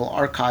theological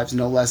archives,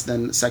 no less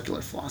than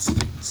secular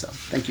philosophy. So,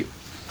 thank you.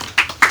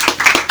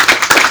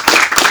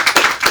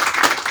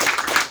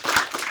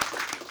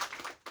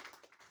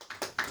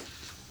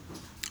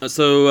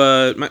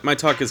 So my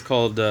talk is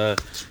called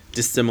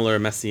Dissimilar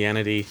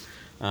Messianity.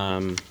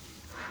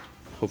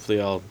 Hopefully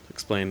I'll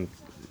explain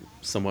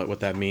somewhat what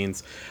that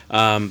means.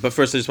 But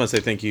first I just want to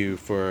say thank you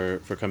for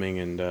coming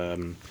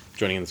and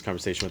joining in this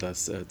conversation with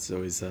us. It's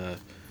always a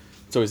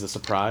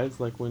surprise,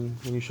 like when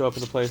you show up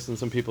at a place and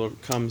some people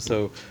come.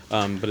 So,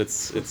 but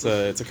it's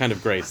a kind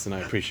of grace, and I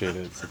appreciate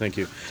it. So thank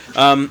you.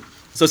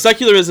 So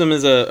secularism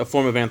is a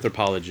form of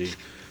anthropology.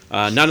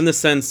 Not in the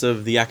sense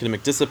of the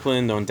academic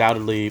discipline, though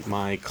undoubtedly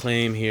my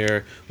claim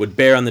here would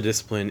bear on the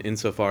discipline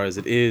insofar as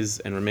it is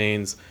and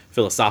remains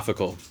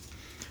philosophical.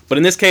 But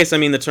in this case, I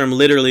mean the term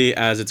literally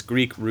as its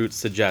Greek root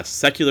suggests.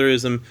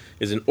 Secularism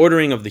is an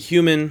ordering of the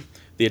human,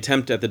 the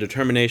attempt at the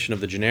determination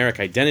of the generic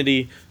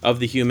identity of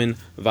the human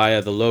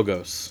via the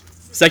logos.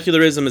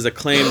 Secularism is a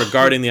claim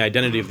regarding the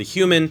identity of the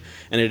human,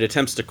 and it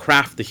attempts to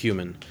craft the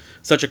human.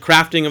 Such a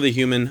crafting of the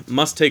human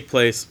must take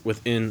place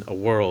within a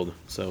world.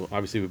 So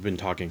obviously we've been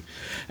talking.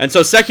 And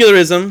so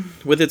secularism,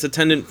 with its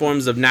attendant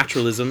forms of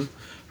naturalism,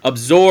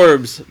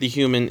 absorbs the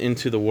human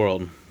into the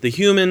world. The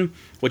human,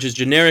 which is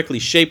generically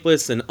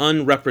shapeless and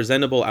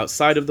unrepresentable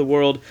outside of the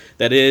world,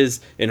 that is,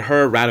 in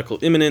her radical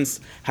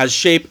immanence, has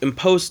shape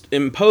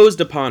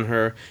imposed upon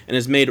her and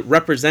is made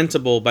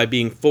representable by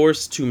being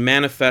forced to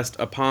manifest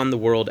upon the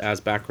world as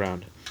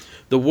background.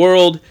 The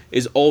world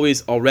is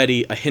always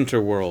already a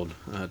hinterworld,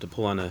 to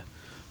pull on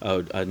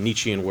a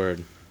Nietzschean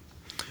word.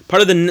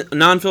 Part of the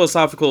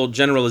non-philosophical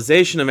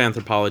generalization of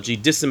anthropology,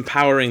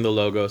 disempowering the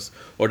logos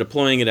or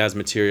deploying it as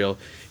material,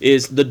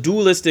 is the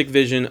dualistic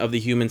vision of the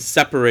human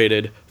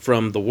separated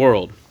from the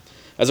world.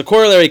 As a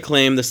corollary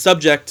claim, the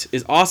subject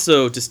is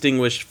also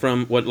distinguished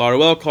from what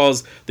Laruelle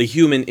calls the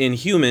human in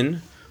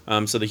human,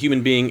 so the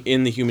human being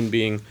in the human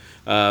being,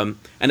 and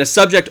a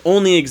subject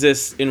only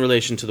exists in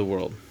relation to the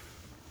world.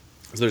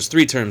 So there's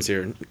three terms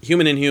here: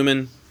 human in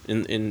human,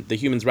 in the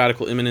human's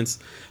radical immanence,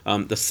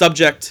 the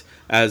subject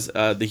as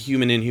the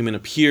human in human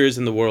appears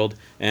in the world,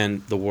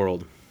 and the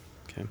world.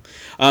 Okay,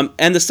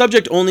 and the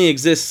subject only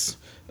exists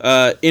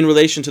in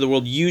relation to the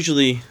world,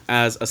 usually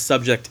as a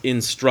subject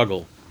in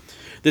struggle.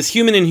 This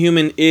human in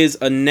human is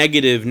a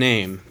negative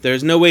name.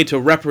 There's no way to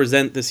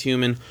represent this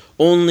human,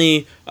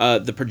 only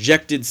the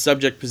projected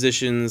subject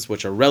positions,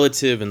 which are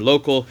relative and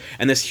local,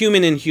 and this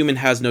human in human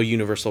has no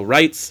universal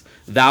rights,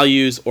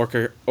 values,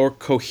 or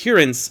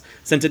coherence,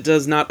 since it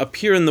does not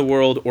appear in the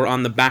world or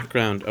on the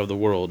background of the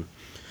world.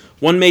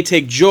 One may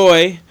take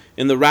joy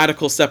in the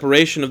radical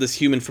separation of this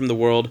human from the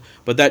world,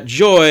 but that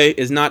joy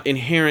is not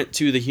inherent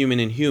to the human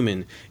in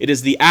human. It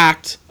is the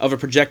act of a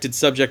projected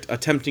subject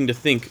attempting to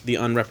think the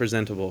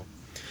unrepresentable.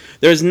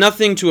 There is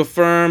nothing to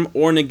affirm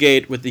or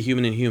negate with the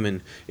human in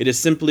human. It is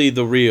simply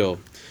the real.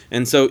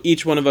 And so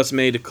each one of us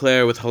may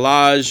declare with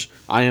Halage,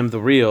 I am the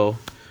real.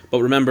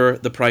 But remember,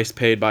 the price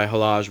paid by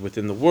Halage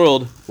within the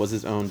world was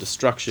his own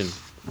destruction.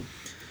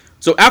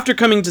 So after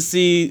coming to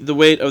see the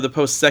weight of the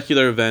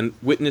post-secular event,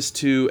 witnessed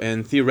to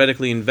and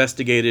theoretically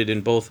investigated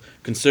in both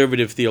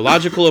conservative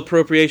theological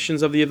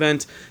appropriations of the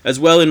event, as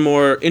well in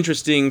more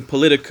interesting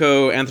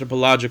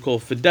politico-anthropological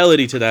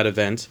fidelity to that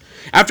event,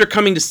 after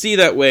coming to see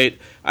that weight,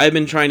 I have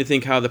been trying to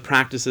think how the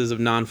practices of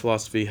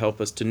non-philosophy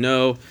help us to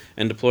know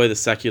and deploy the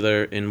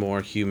secular in more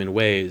human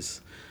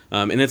ways.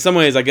 And in some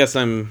ways, I guess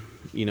I'm,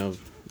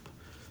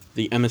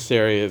 the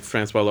emissary of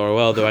Francois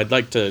Laruelle, though I'd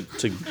like to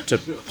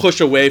push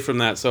away from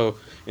that. So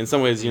in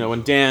some ways,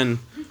 when Dan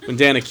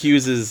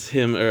accuses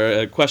him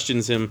or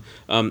questions him,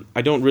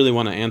 I don't really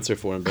want to answer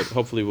for him, but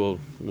hopefully we'll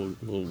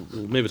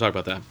maybe talk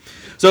about that.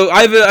 So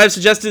I've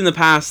suggested in the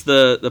past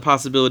the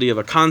possibility of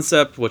a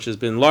concept which has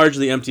been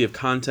largely empty of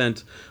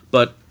content,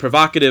 but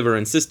provocative or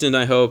insistent,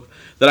 I hope,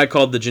 that I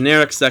called the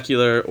generic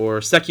secular,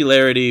 or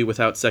secularity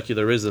without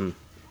secularism.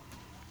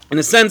 In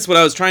a sense, what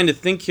I was trying to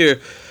think here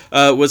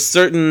was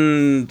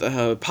certain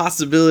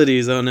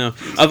possibilities,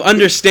 of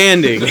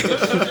understanding.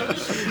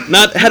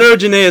 Not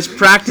heterogeneous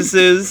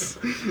practices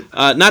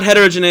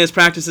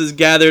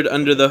gathered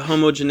under the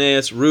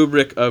homogeneous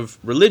rubric of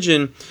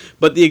religion,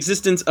 but the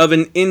existence of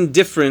an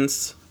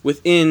indifference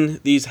within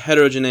these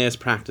heterogeneous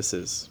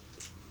practices.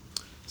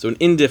 So an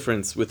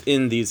indifference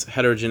within these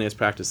heterogeneous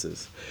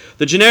practices.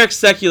 The generic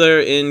secular,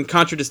 in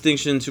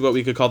contradistinction to what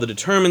we could call the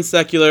determined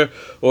secular,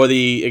 or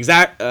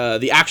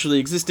the actually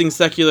existing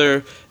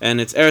secular, and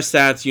its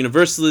ersatz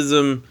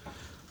universalism.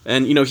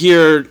 And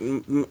here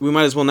we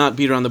might as well not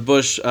beat around the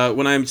bush.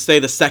 When I say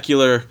the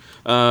secular,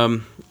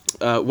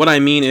 what I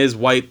mean is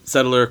white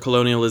settler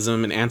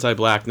colonialism and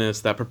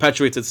anti-blackness that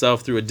perpetuates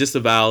itself through a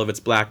disavowal of its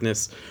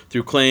blackness,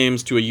 through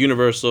claims to a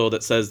universal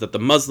that says that the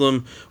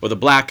Muslim or the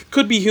black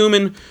could be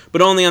human,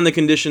 but only on the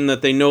condition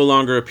that they no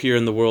longer appear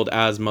in the world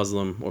as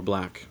Muslim or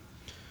black.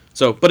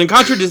 So, but in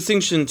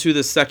contradistinction to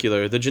this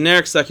secular, the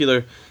generic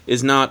secular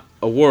is not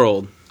a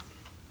world.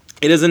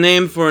 It is a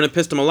name for an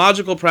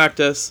epistemological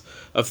practice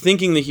of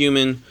thinking the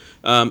human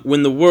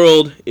when the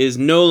world is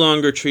no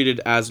longer treated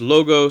as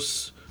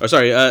logos,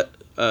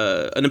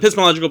 an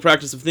epistemological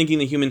practice of thinking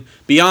the human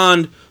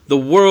beyond the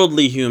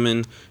worldly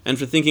human, and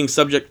for thinking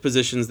subject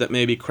positions that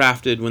may be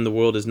crafted when the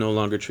world is no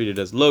longer treated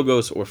as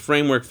logos or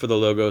framework for the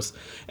logos,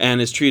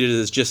 and is treated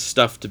as just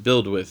stuff to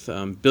build with,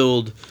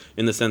 build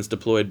in the sense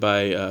deployed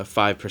by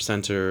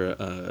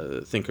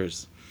 5%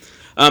 thinkers.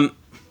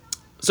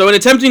 So in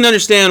attempting to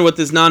understand what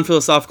this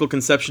non-philosophical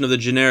conception of the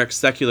generic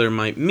secular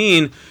might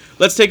mean,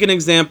 let's take an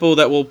example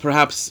that will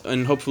perhaps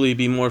and hopefully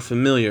be more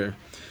familiar.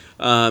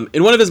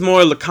 In one of his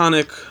more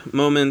laconic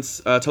moments,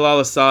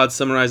 Talal Asad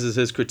summarizes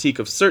his critique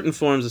of certain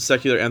forms of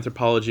secular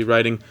anthropology,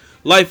 writing,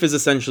 "Life is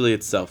essentially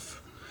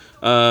itself."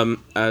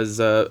 As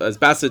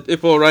Bassett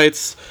Iqbal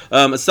writes,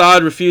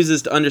 Assad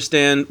refuses to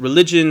understand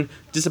religion,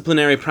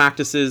 disciplinary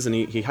practices, and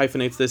he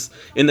hyphenates this,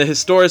 in the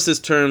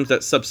historicist terms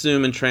that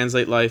subsume and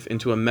translate life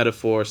into a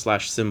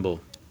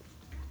metaphor/symbol.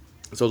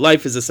 So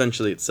life is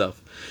essentially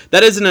itself.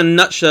 That is in a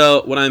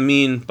nutshell what I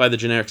mean by the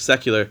generic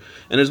secular,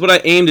 and is what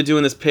I aim to do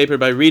in this paper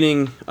by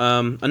reading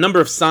a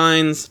number of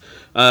signs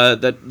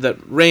that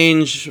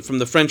range from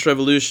the French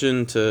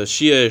Revolution to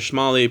Shia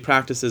Ismaili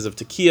practices of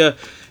taqiyya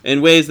in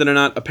ways that are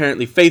not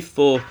apparently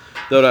faithful,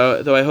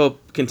 though I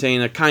hope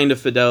contain a kind of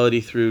fidelity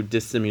through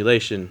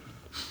dissimulation.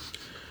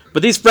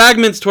 But these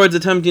fragments towards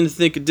attempting to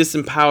think a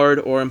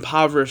disempowered or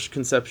impoverished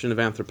conception of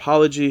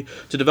anthropology,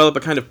 to develop a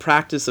kind of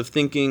practice of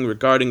thinking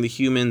regarding the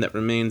human that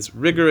remains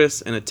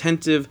rigorous and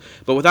attentive,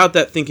 but without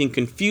that thinking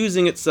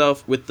confusing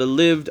itself with the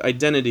lived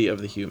identity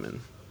of the human.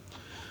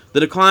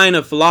 The decline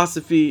of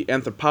philosophy,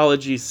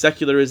 anthropology,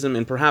 secularism,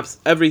 and perhaps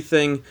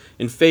everything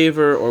in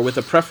favor or with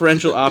a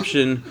preferential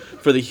option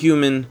for the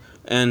human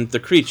and the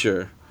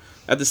creature.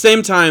 At the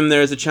same time,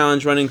 there is a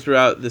challenge running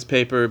throughout this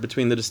paper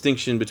between the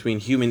distinction between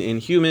human and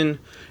inhuman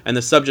and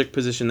the subject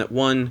position that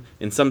one,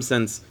 in some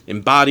sense,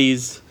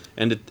 embodies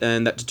and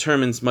that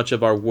determines much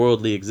of our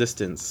worldly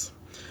existence.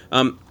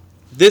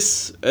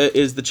 This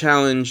is the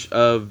challenge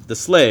of the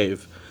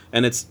slave,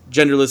 and its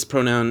genderless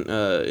pronoun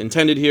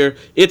intended here,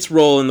 its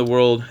role in the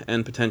world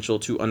and potential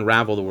to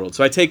unravel the world.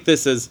 So I take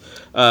this as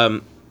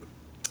the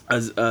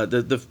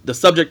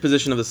subject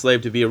position of the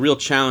slave to be a real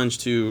challenge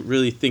to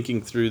really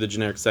thinking through the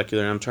generic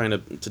secular, and I'm trying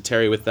to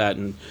tarry with that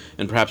and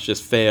perhaps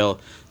just fail,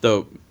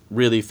 though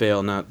really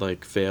fail, not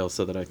like fail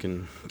so that I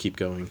can keep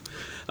going.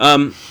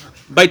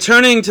 By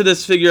turning to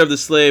this figure of the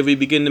slave, we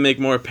begin to make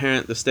more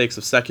apparent the stakes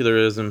of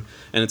secularism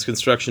and its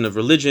construction of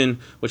religion,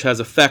 which has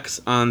effects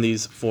on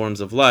these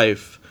forms of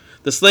life.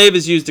 The slave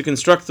is used to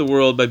construct the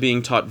world by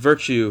being taught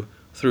virtue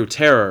through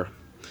terror.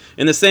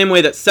 In the same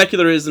way that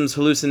secularism's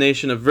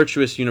hallucination of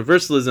virtuous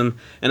universalism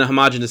and a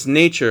homogeneous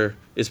nature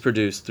is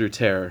produced through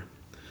terror.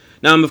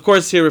 Now, I'm of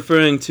course here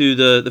referring to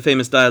the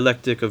famous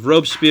dialectic of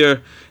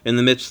Robespierre in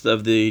the midst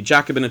of the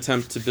Jacobin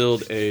attempt to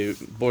build a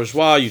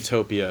bourgeois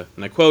utopia.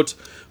 And I quote,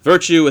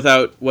 "Virtue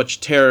without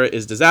which terror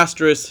is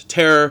disastrous,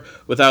 terror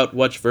without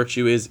which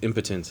virtue is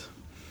impotent."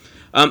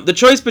 The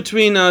choice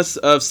between us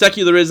of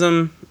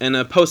secularism and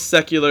a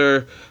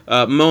post-secular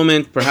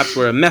moment, perhaps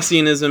where a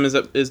messianism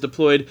is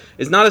deployed,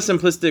 is not a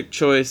simplistic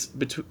choice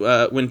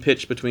when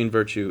pitched between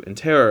virtue and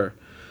terror.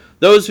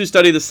 Those who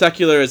study the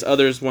secular as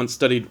others once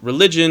studied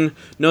religion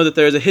know that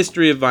there is a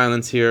history of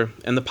violence here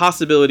and the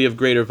possibility of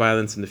greater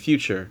violence in the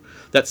future,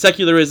 that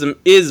secularism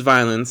is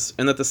violence,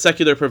 and that the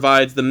secular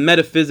provides the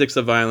metaphysics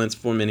of violence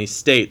for many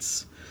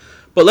states.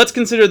 But let's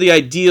consider the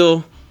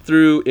ideal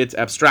through its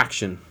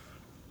abstraction.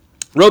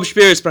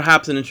 Robespierre is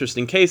perhaps an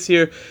interesting case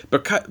here,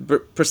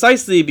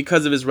 precisely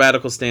because of his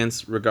radical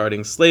stance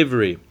regarding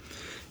slavery.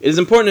 It is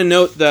important to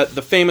note that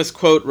the famous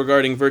quote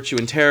regarding virtue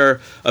and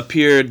terror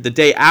appeared the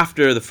day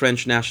after the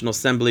French National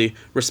Assembly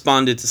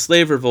responded to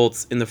slave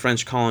revolts in the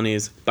French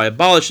colonies by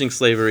abolishing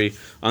slavery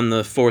on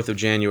the 4th of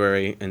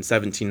January in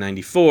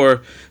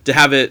 1794, to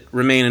have it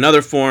remain in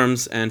other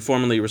forms and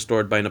formally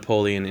restored by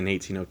Napoleon in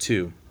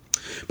 1802.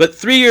 But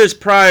 3 years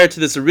prior to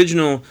this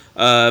original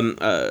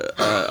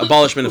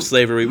abolishment of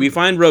slavery, we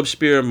find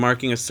Robespierre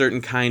marking a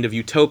certain kind of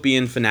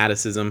utopian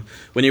fanaticism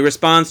when he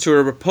responds to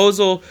a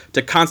proposal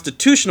to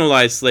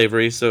constitutionalize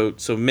slavery,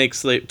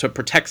 to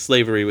protect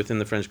slavery within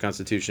the French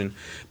Constitution,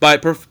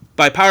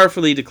 by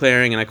powerfully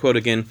declaring, and I quote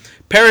again,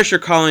 "Perish your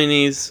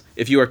colonies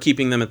if you are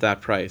keeping them at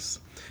that price.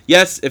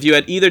 Yes, if you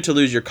had either to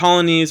lose your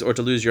colonies or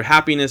to lose your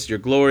happiness, your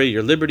glory,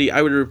 your liberty,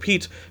 I would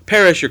repeat,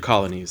 perish your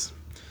colonies."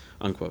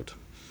 Unquote.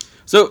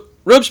 So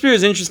Robespierre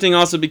is interesting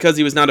also because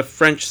he was not a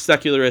French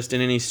secularist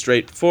in any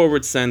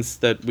straightforward sense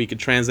that we could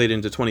translate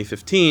into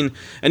 2015,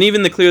 and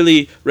even the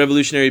clearly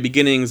revolutionary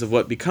beginnings of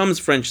what becomes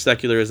French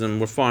secularism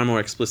were far more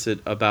explicit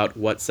about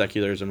what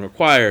secularism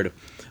required.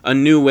 A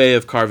new way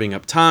of carving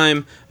up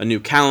time, a new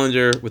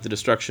calendar with the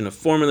destruction of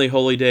formerly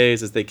holy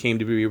days as they came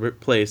to be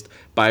replaced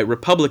by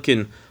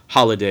republican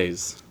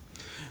holidays.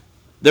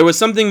 There was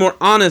something more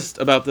honest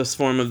about this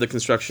form of the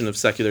construction of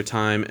secular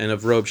time and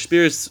of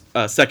Robespierre's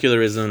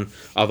secularism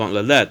avant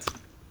la lettre.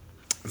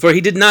 For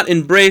he did not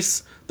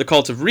embrace the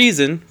cult of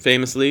reason,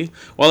 famously,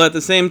 while at the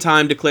same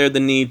time declared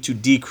the need to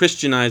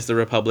de-Christianize the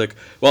Republic,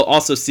 while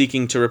also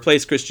seeking to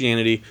replace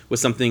Christianity with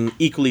something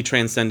equally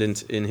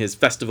transcendent in his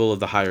festival of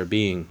the higher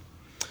being.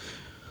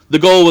 The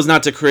goal was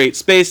not to create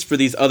space for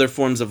these other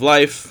forms of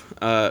life,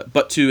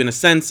 but to, in a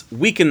sense,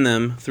 weaken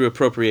them through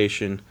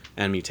appropriation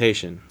and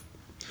mutation.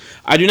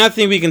 I do not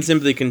think we can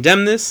simply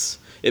condemn this.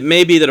 It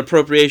may be that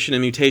appropriation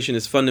and mutation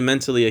is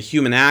fundamentally a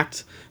human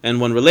act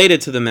and one related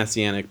to the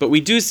messianic, but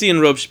we do see in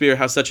Robespierre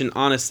how such an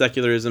honest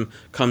secularism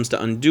comes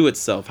to undo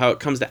itself, how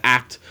it comes to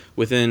act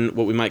within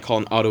what we might call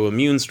an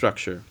autoimmune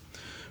structure.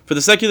 For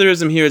the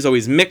secularism here is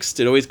always mixed,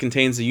 it always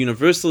contains a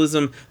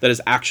universalism that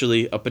is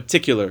actually a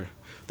particular.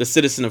 The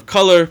citizen of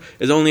color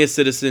is only a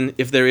citizen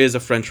if there is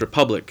a French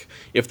Republic.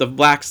 If the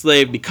black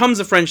slave becomes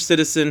a French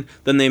citizen,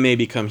 then they may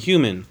become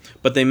human,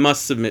 but they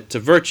must submit to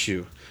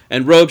virtue.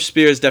 And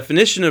Robespierre's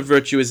definition of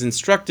virtue is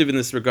instructive in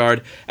this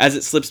regard, as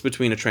it slips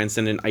between a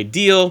transcendent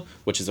ideal,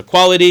 which is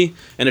equality,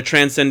 and a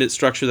transcendent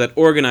structure that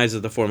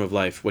organizes the form of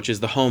life, which is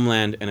the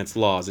homeland and its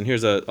laws. And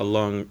here's a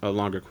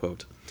longer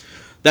quote.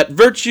 That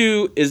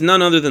virtue is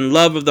none other than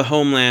love of the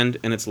homeland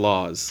and its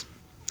laws.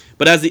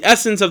 But as the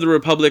essence of the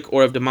republic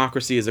or of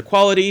democracy is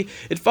equality,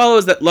 it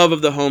follows that love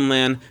of the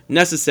homeland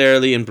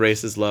necessarily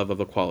embraces love of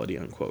equality,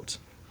 unquote.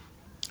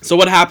 So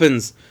what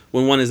happens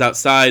when one is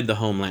outside the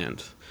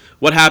homeland?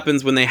 What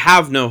happens when they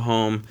have no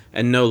home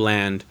and no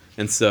land,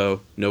 and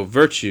so no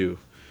virtue?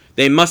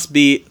 They must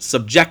be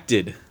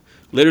subjected,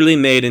 literally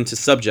made into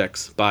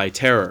subjects by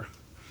terror.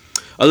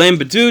 Alain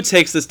Badiou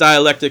takes this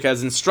dialectic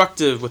as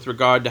instructive with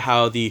regard to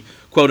how the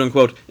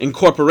quote-unquote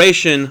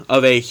incorporation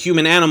of a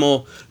human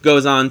animal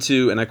goes on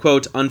to, and I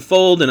quote,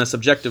 unfold in a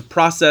subjective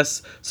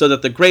process so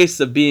that the grace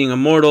of being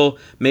immortal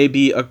may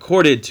be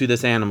accorded to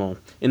this animal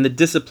in the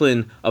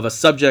discipline of a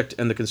subject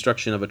and the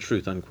construction of a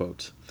truth,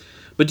 unquote.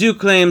 Badiou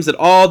claims that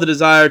all the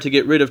desire to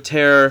get rid of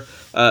terror,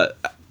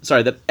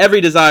 that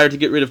every desire to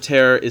get rid of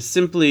terror is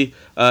simply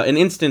an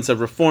instance of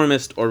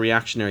reformist or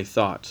reactionary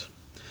thought.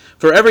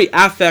 For every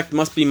affect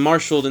must be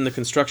marshaled in the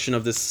construction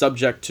of this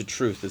subject to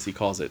truth, as he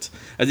calls it.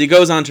 As he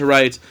goes on to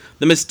write,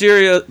 the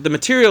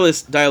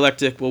materialist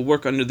dialectic will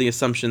work under the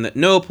assumption that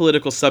no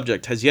political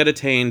subject has yet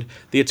attained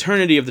the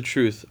eternity of the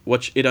truth,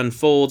 which it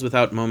unfolds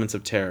without moments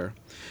of terror.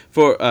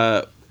 For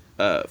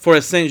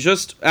as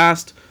Saint-Just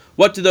asked,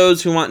 what do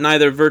those who want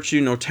neither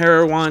virtue nor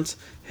terror want?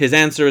 His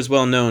answer is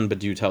well known,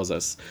 Badiou tells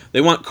us.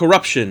 They want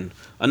corruption,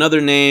 another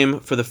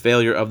name for the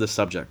failure of the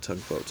subject,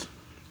 unquote.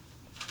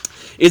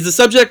 Is the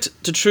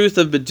subject to truth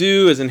of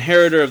Badiou, as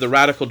inheritor of the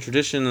radical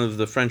tradition of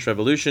the French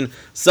Revolution,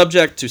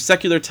 subject to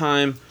secular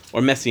time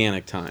or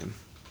messianic time?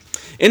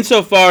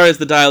 Insofar as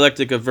the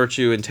dialectic of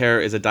virtue and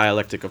terror is a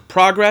dialectic of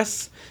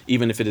progress,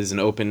 even if it is an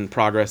open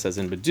progress as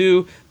in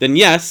Badiou, then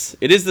yes,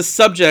 it is the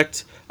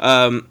subject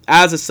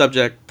as a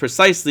subject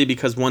precisely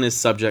because one is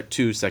subject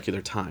to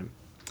secular time.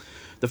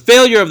 The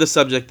failure of the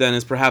subject, then,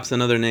 is perhaps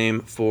another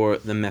name for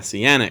the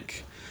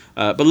messianic.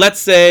 But let's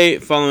say,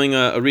 following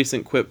a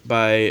recent quip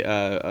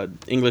by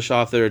English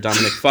author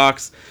Dominic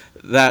Fox,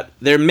 that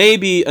there may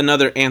be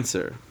another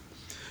answer.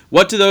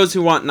 What do those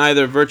who want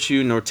neither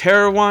virtue nor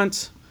terror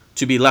want?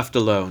 To be left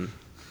alone.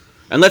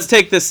 And let's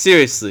take this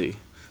seriously,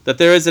 that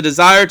there is a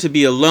desire to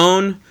be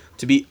alone,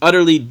 to be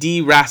utterly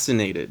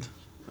deracinated.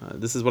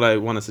 This is what I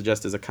want to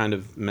suggest as a kind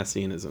of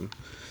messianism,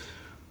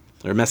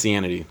 or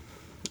messianity.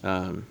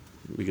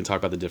 We can talk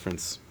about the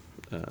difference.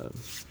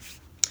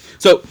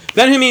 So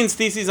Benjamin's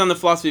theses on the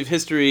philosophy of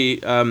history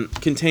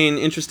contain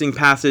interesting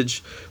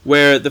passage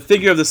where the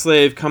figure of the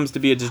slave comes to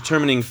be a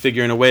determining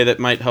figure in a way that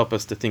might help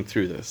us to think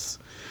through this.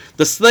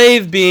 The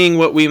slave being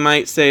what we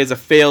might say is a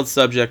failed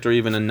subject or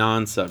even a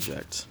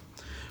non-subject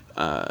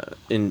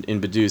in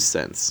Badiou's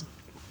sense.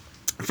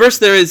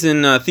 First, there is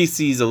in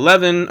Thesis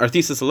 11,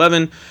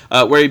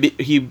 where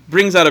he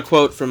brings out a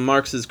quote from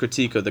Marx's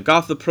critique of the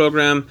Gotha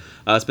program,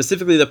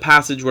 specifically the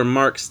passage where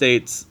Marx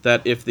states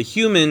that if the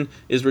human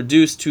is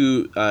reduced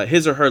to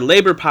his or her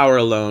labor power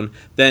alone,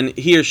 then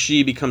he or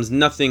she becomes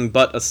nothing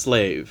but a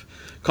slave,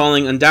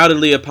 calling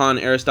undoubtedly upon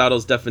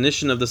Aristotle's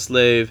definition of the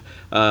slave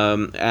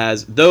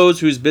as those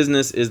whose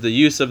business is the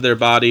use of their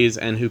bodies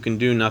and who can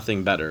do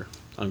nothing better,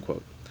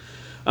 unquote.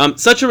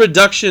 Such a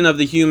reduction of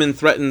the human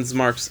threatens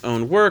Marx's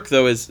own work,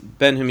 though, as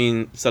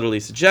Benjamin subtly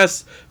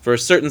suggests, for a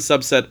certain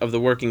subset of the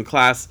working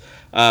class,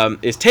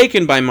 is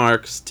taken by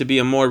Marx to be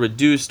a more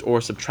reduced or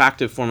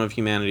subtractive form of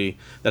humanity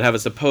that have a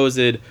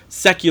supposed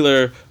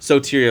secular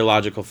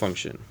soteriological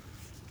function.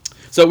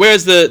 So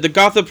whereas the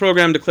Gotha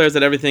program declares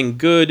that everything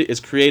good is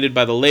created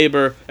by the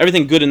labor,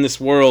 everything good in this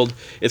world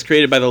is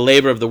created by the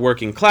labor of the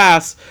working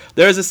class,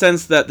 there is a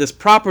sense that this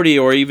property,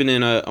 or even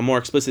in a more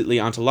explicitly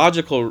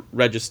ontological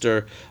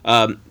register,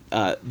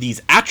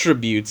 these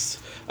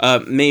attributes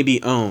may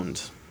be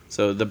owned.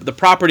 So the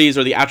properties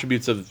or the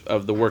attributes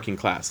of the working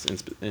class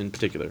in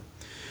particular.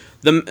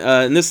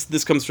 And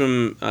this comes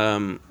from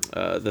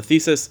the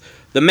thesis.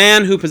 The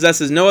man who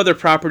possesses no other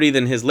property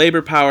than his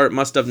labor power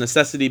must of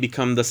necessity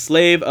become the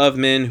slave of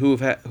men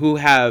who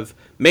have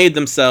made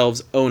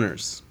themselves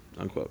owners,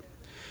 unquote.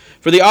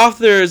 For the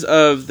authors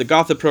of the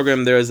Gotha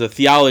program, there is a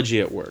theology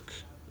at work.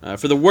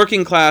 For the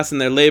working class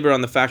and their labor on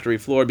the factory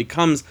floor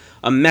becomes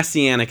a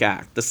messianic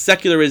act, the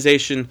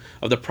secularization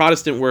of the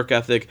Protestant work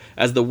ethic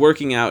as the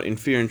working out in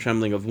fear and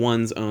trembling of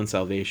one's own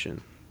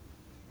salvation.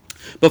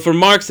 But for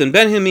Marx and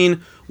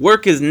Benjamin,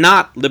 work is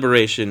not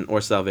liberation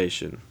or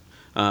salvation,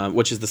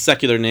 which is the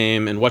secular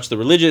name, and which the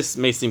religious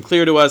may seem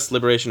clear to us,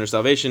 liberation or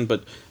salvation,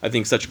 but I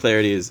think such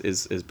clarity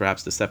is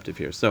perhaps deceptive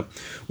here. So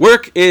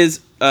work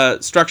is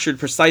structured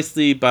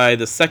precisely by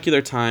the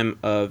secular time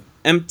of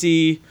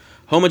empty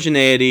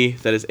homogeneity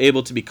that is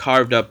able to be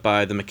carved up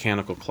by the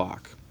mechanical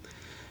clock.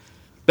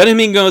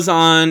 Benjamin goes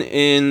on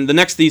in the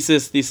next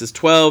thesis, Thesis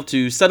 12,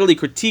 to subtly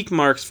critique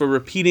Marx for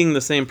repeating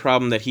the same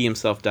problem that he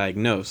himself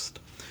diagnosed.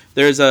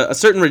 there is a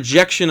certain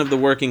rejection of the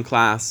working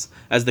class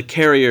as the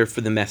carrier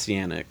for the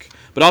messianic,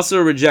 but also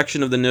a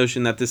rejection of the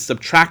notion that this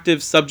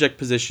subtractive subject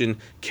position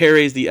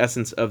carries the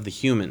essence of the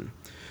human.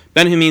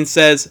 Benjamin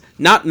says,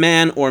 not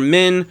man or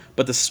men,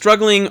 but the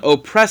struggling,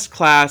 oppressed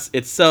class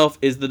itself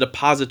is the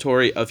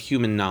depository of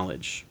human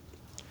knowledge.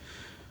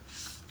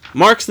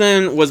 Marx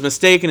then was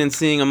mistaken in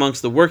seeing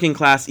amongst the working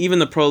class, even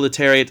the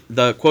proletariat,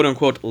 the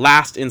quote-unquote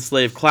last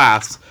enslaved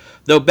class,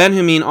 though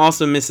Benjamin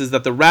also misses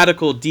that the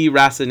radical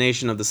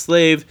deracination of the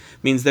slave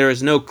means there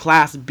is no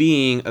class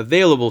being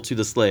available to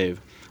the slave,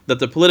 that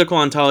the political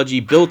ontology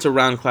built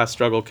around class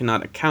struggle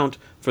cannot account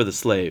for the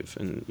slave.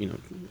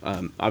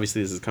 And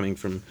obviously this is coming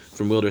from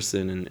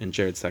Wilderson and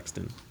Jared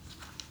Sexton.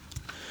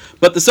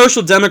 But the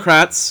Social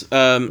Democrats,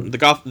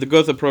 the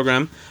Gotha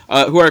program,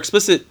 who are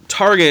explicit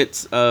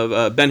targets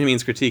of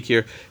Benjamin's critique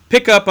here,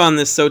 pick up on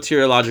this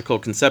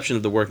soteriological conception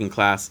of the working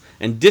class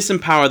and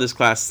disempower this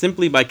class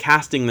simply by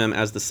casting them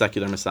as the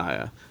secular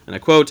messiah. And I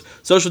quote,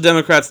 Social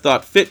Democrats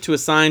thought fit to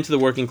assign to the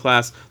working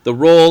class the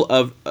role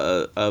of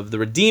the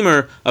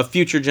redeemer of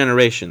future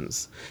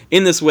generations,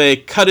 in this way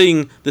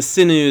cutting the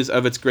sinews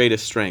of its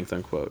greatest strength,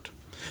 unquote.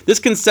 This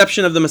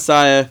conception of the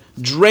Messiah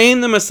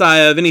drained the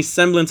Messiah of any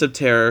semblance of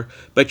terror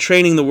by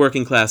training the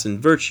working class in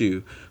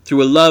virtue,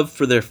 through a love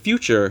for their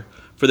future,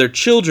 for their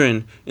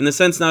children, in the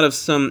sense not of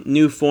some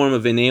new form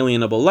of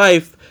inalienable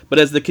life, but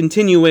as the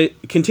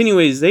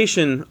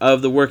continuation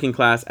of the working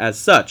class as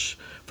such,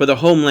 for the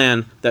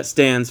homeland that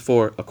stands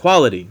for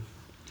equality.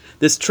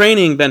 This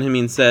training,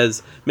 Benjamin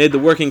says, made the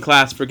working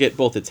class forget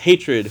both its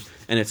hatred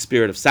and its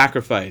spirit of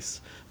sacrifice,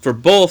 for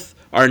both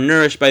are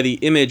nourished by the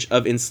image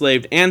of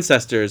enslaved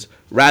ancestors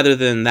rather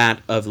than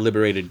that of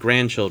liberated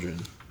grandchildren.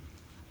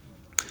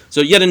 So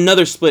yet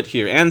another split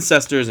here,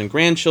 ancestors and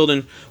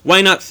grandchildren.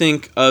 Why not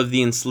think of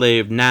the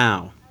enslaved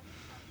now?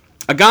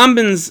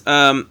 Agamben's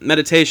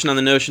meditation on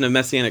the notion of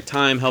messianic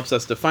time helps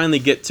us to finally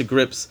get to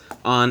grips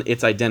on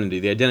its identity,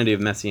 the identity of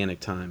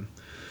messianic time.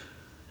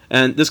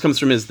 And this comes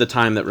from his The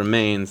Time That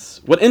Remains.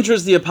 What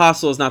interests the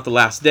apostle is not the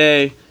last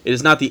day, it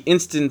is not the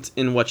instant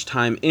in which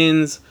time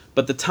ends,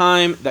 but the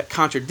time that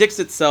contradicts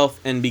itself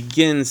and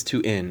begins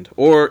to end.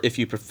 Or, if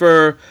you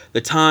prefer,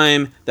 the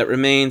time that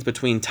remains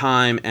between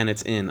time and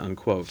its end,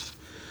 unquote.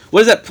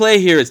 What is at play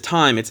here is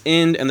time, its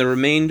end, and the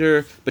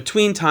remainder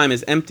between time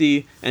is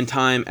empty and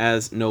time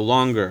as no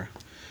longer.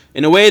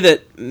 In a way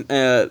that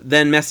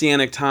then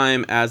messianic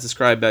time, as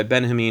described by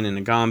Benjamin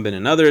and Agamben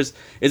and others,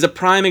 is a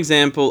prime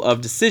example of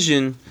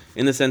decision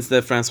in the sense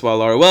that Francois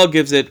Laruelle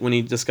gives it when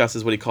he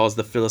discusses what he calls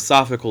the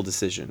philosophical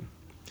decision.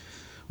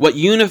 What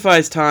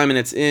unifies time and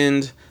its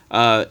end?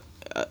 What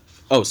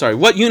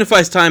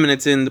unifies time and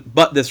its end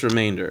but this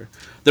remainder?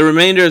 The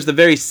remainder is the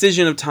very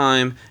scission of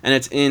time, and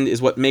its end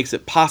is what makes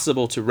it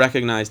possible to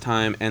recognize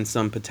time and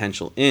some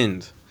potential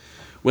end.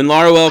 When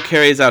Laruelle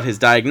carries out his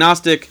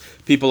diagnostic,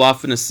 people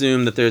often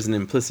assume that there's an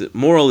implicit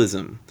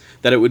moralism,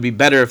 that it would be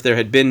better if there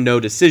had been no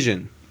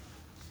decision.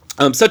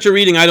 Such a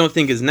reading I don't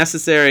think is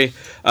necessary.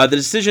 The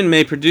decision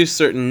may produce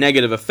certain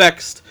negative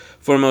effects,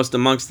 foremost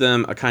amongst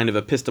them a kind of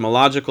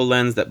epistemological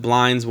lens that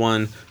blinds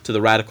one to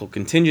the radical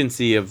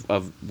contingency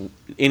of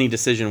any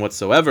decision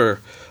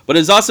whatsoever, but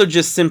is also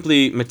just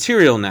simply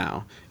material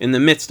now, in the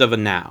midst of a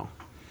now.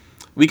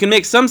 We can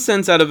make some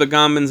sense out of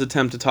Agamben's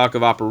attempt to talk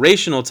of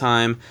operational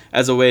time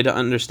as a way to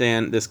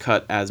understand this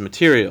cut as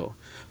material.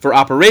 For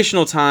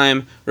operational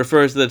time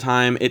refers to the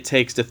time it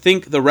takes to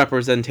think the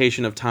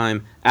representation of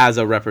time as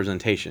a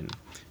representation.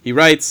 He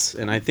writes,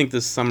 and I think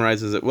this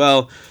summarizes it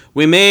well,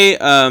 we may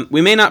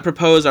now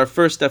propose our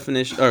first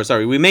definition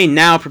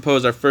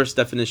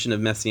of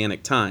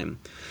messianic time.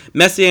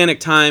 Messianic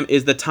time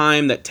is the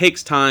time that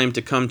takes time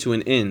to come to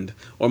an end,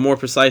 or more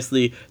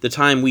precisely, the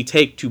time we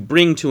take to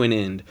bring to an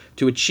end,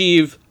 to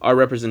achieve our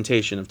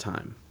representation of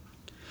time.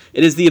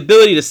 It is the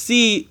ability to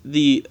see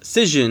the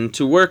scission,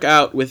 to work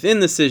out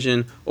within the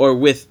scission or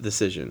with the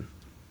scission.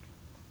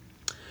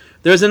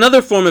 There's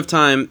another form of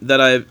time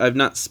that I've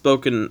not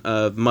spoken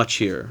of much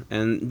here,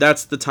 and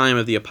that's the time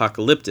of the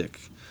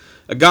apocalyptic.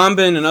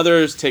 Agamben and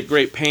others take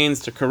great pains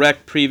to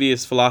correct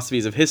previous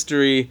philosophies of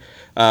history,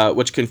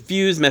 which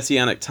confuse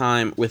messianic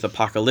time with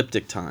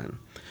apocalyptic time.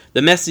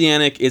 The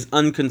messianic is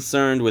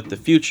unconcerned with the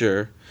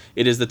future.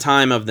 It is the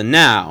time of the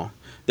now.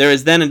 There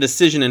is then a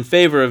decision in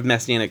favor of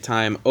messianic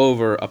time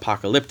over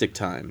apocalyptic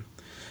time.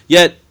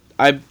 Yet,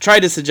 I've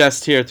tried to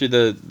suggest here through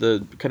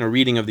the kind of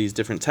reading of these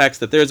different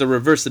texts that there's a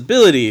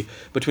reversibility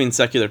between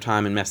secular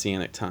time and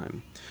messianic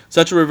time.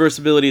 Such a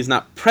reversibility is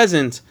not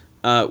present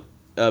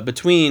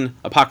between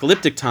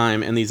apocalyptic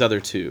time and these other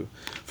two.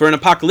 For in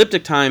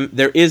apocalyptic time,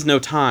 there is no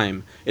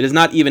time. It is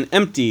not even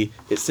empty,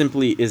 it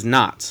simply is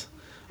not.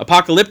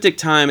 Apocalyptic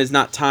time is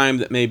not time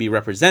that may be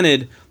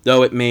represented,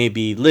 though it may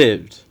be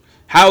lived.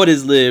 How it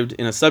is lived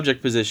in a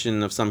subject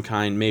position of some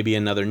kind may be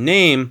another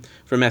name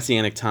for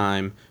messianic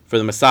time, for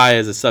the Messiah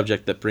is a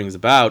subject that brings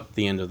about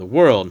the end of the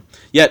world.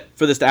 Yet,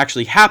 for this to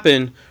actually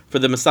happen, for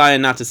the Messiah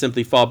not to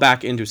simply fall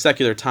back into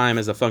secular time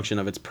as a function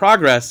of its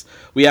progress,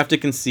 we have to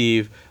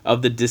conceive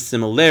of the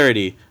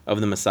dissimilarity of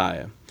the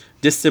Messiah.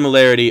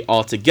 Dissimilarity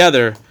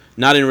altogether,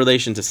 not in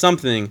relation to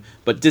something,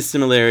 but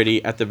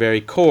dissimilarity at the very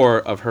core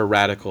of her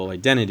radical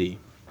identity.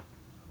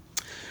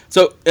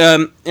 So,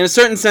 in a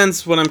certain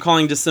sense, what I'm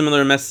calling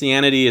dissimilar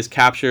messianity is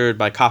captured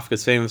by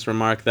Kafka's famous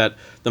remark that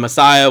the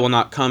Messiah will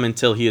not come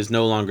until he is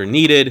no longer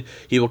needed.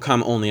 He will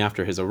come only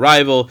after his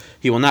arrival.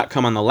 He will not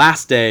come on the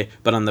last day,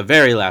 but on the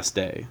very last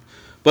day.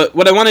 But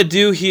what I want to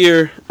do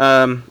here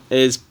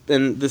is,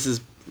 and this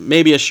is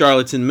maybe a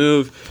charlatan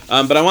move,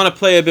 but I want to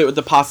play a bit with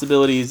the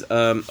possibilities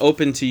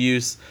open to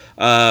use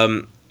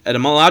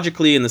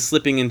etymologically in the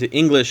slipping into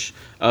English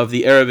of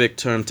the Arabic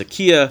term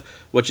taqiyya,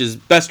 which is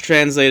best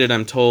translated,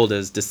 I'm told,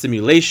 as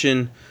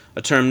dissimulation,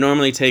 a term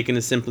normally taken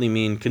to simply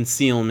mean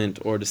concealment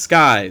or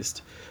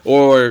disguised.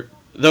 Or,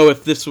 though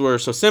if this were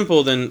so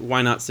simple, then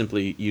why not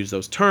simply use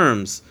those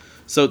terms?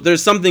 So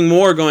there's something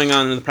more going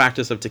on in the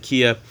practice of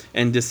taqiyya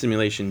and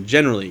dissimulation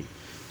generally.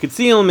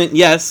 Concealment,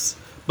 yes,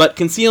 but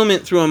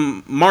concealment through a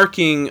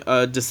marking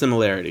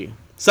dissimilarity.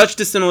 Such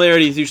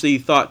dissimilarity is usually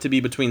thought to be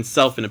between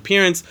self and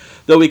appearance,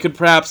 though we could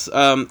perhaps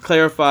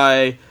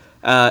clarify,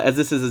 as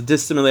this is a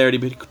dissimilarity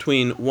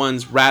between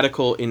one's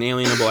radical,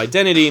 inalienable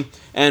identity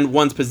and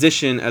one's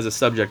position as a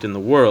subject in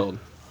the world.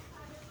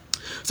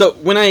 So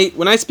when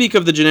I speak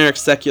of the generic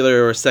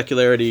secular or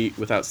secularity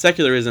without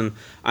secularism,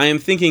 I am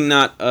thinking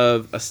not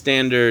of a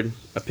standard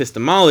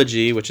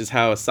epistemology, which is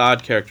how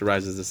Assad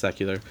characterizes the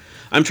secular.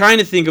 I'm trying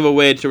to think of a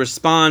way to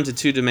respond to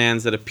two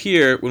demands that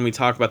appear when we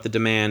talk about the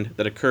demand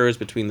that occurs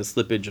between the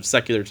slippage of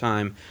secular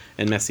time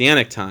and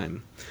messianic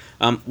time.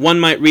 One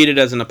might read it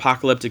as an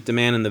apocalyptic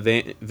demand in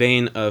the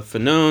vein of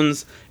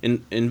Fanon's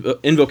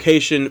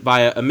invocation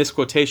via a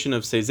misquotation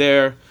of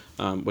Césaire,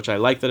 which I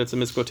like that it's a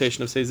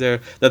misquotation of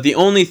Césaire, that the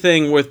only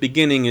thing worth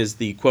beginning is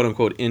the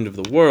quote-unquote end of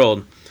the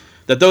world,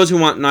 that those who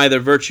want neither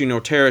virtue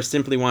nor terror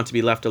simply want to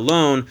be left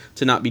alone,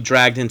 to not be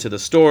dragged into the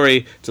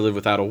story, to live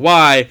without a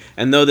why,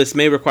 and though this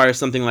may require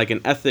something like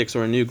an ethics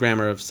or a new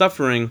grammar of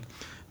suffering,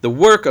 the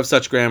work of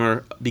such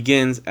grammar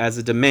begins as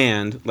a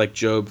demand, like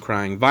Job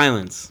crying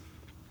violence.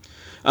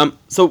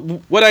 So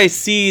what I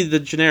see the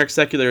generic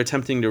secular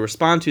attempting to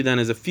respond to then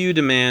is a few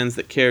demands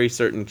that carry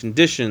certain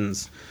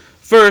conditions.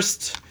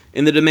 First,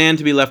 in the demand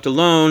to be left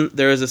alone,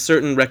 there is a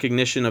certain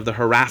recognition of the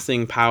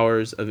harassing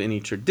powers of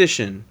any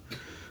tradition.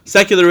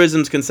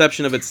 Secularism's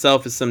conception of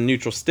itself as some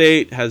neutral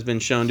state has been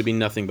shown to be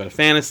nothing but a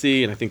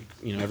fantasy, and I think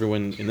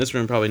everyone in this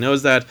room probably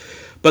knows that.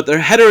 But there are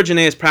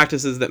heterogeneous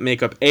practices that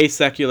make up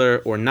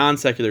asecular or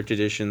non-secular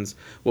traditions,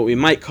 what we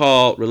might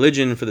call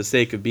religion for the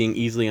sake of being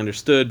easily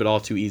understood but all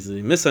too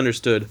easily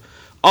misunderstood,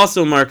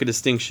 also mark a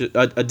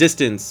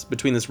distance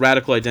between this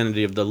radical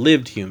identity of the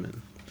lived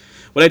human.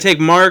 What I take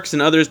Marx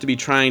and others to be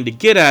trying to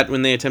get at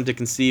when they attempt to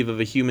conceive of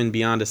a human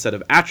beyond a set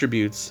of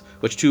attributes,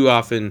 which they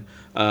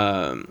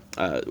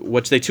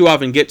too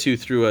often get to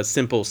through a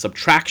simple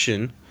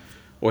subtraction,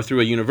 or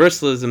through a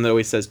universalism that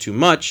always says too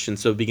much, and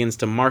so begins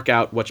to mark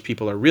out which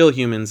people are real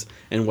humans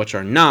and which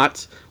are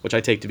not, which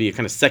I take to be a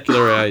kind of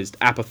secularized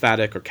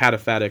apophatic or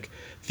cataphatic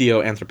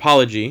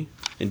theoanthropology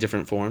in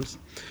different forms.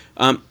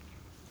 What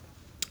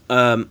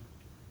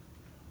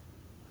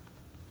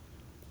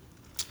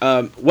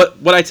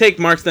I take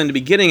Marx then to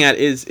be getting at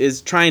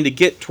is trying to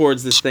get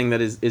towards this thing that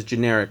is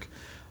generic.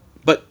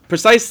 But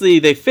precisely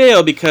they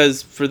fail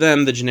because for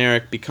them the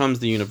generic becomes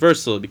the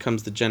universal, it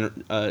becomes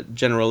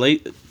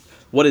the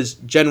what is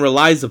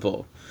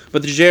generalizable.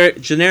 But the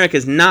generic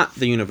is not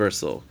the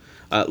universal.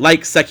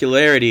 Like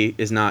secularity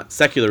is not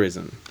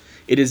secularism.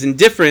 It is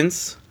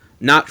indifference,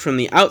 not from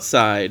the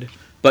outside,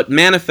 but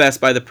manifest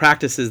by the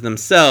practices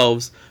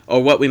themselves,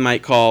 or what we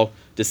might call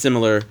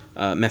dissimilar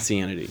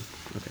messianity.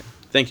 Okay,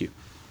 thank you.